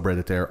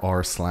subreddit there,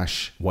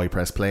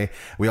 r/YPressPlay.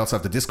 We also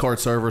have the Discord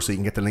server, so you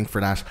can get the link for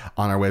that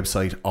on our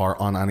website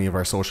or on any of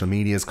our social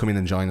medias. Come in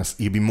and join us.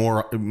 You'd be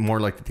more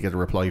likely to get a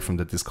reply from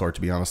the Discord,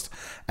 to be honest.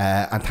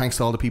 And thanks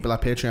to all the people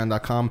at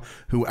patreon.com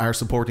who are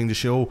supporting the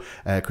show.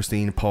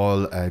 Christine,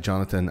 Paul,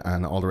 Jonathan,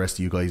 and all the rest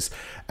of you guys.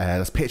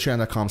 That's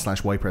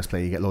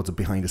patreon.com/YPressPlay. You get loads of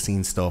behind the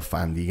scenes stuff,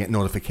 and you get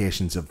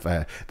notifications of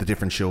the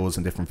different shows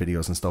and different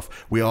videos and stuff.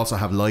 We also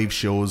have live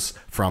shows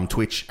from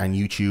Twitch and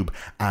YouTube,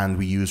 and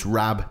we use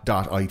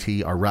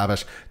rab.it or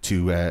Rabbit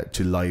to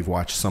live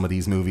watch some of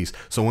these movies.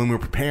 So when we're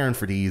preparing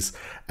for these,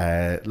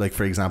 like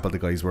for example, the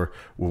guys were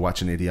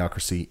watching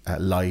Idiocracy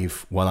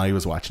live while I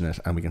was watching it,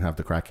 and we can have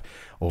the crack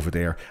over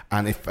there.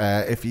 And if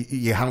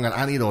you haven't got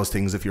any of those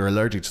things, if you're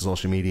allergic to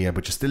social media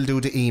but you still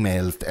do the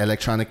emails, the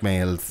electronic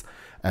mails,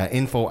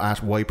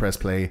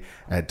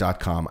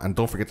 info@ypressplay.com, and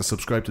don't forget to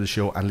subscribe to the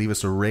show and leave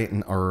us a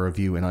rating or a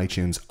review in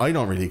iTunes. I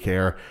don't really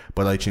care,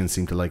 but iTunes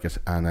seem to like it,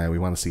 and we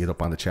want to see it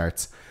up on the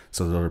charts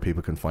so that other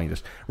people can find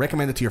it.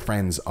 Recommend it to your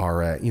friends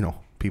or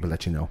people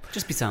that you know.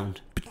 Just be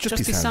sound. Just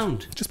be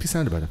sound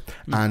about it.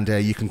 And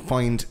you can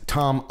find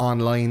Tom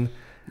online.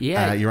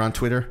 Yeah, you're on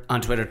Twitter. On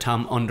Twitter,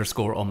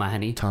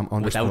 Tom_O'Mahony.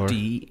 Tom_ without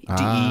D-E.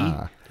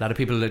 A lot of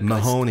people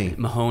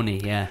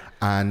Mahoney, yeah.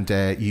 And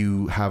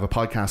you have a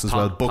podcast as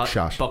well,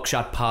 Buckshot.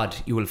 Buckshot Pod.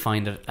 You will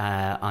find it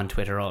on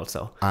Twitter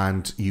also.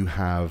 And you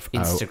have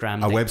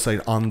Instagram, a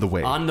website on the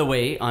way. On the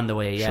way,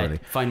 yeah. Surely.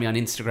 Find me on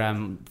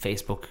Instagram,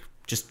 Facebook.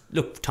 Just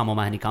look, Tom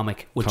O'Mahony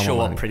Comic will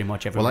show up pretty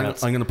much everywhere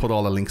else. I'm going to put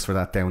all the links for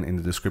that down in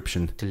the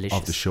description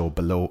of the show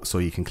below, so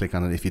you can click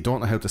on it. If you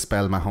don't know how to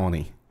spell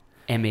Mahoney,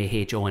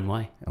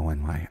 Mahony.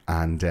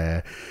 And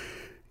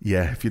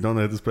if you don't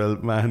know how to spell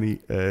Mahoney,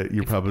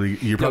 you're probably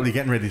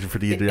getting ready for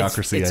the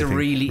Idiocracy. It's a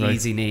really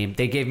easy name.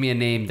 They gave me a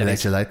name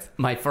that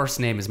my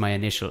first name is my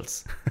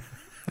initials.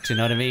 Do you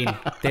know what I mean?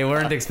 They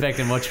weren't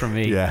expecting much from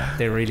me. Yeah,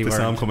 they really weren't.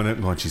 So I'm coming in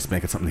and going, "Jeez,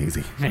 make it something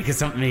easy. Make it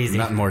something easy.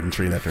 Not more than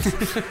 3 letters."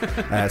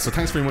 So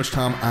thanks very much,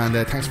 Tom, and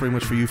thanks very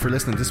much for you for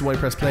listening. This is White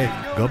Press Play.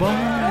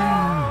 Goodbye.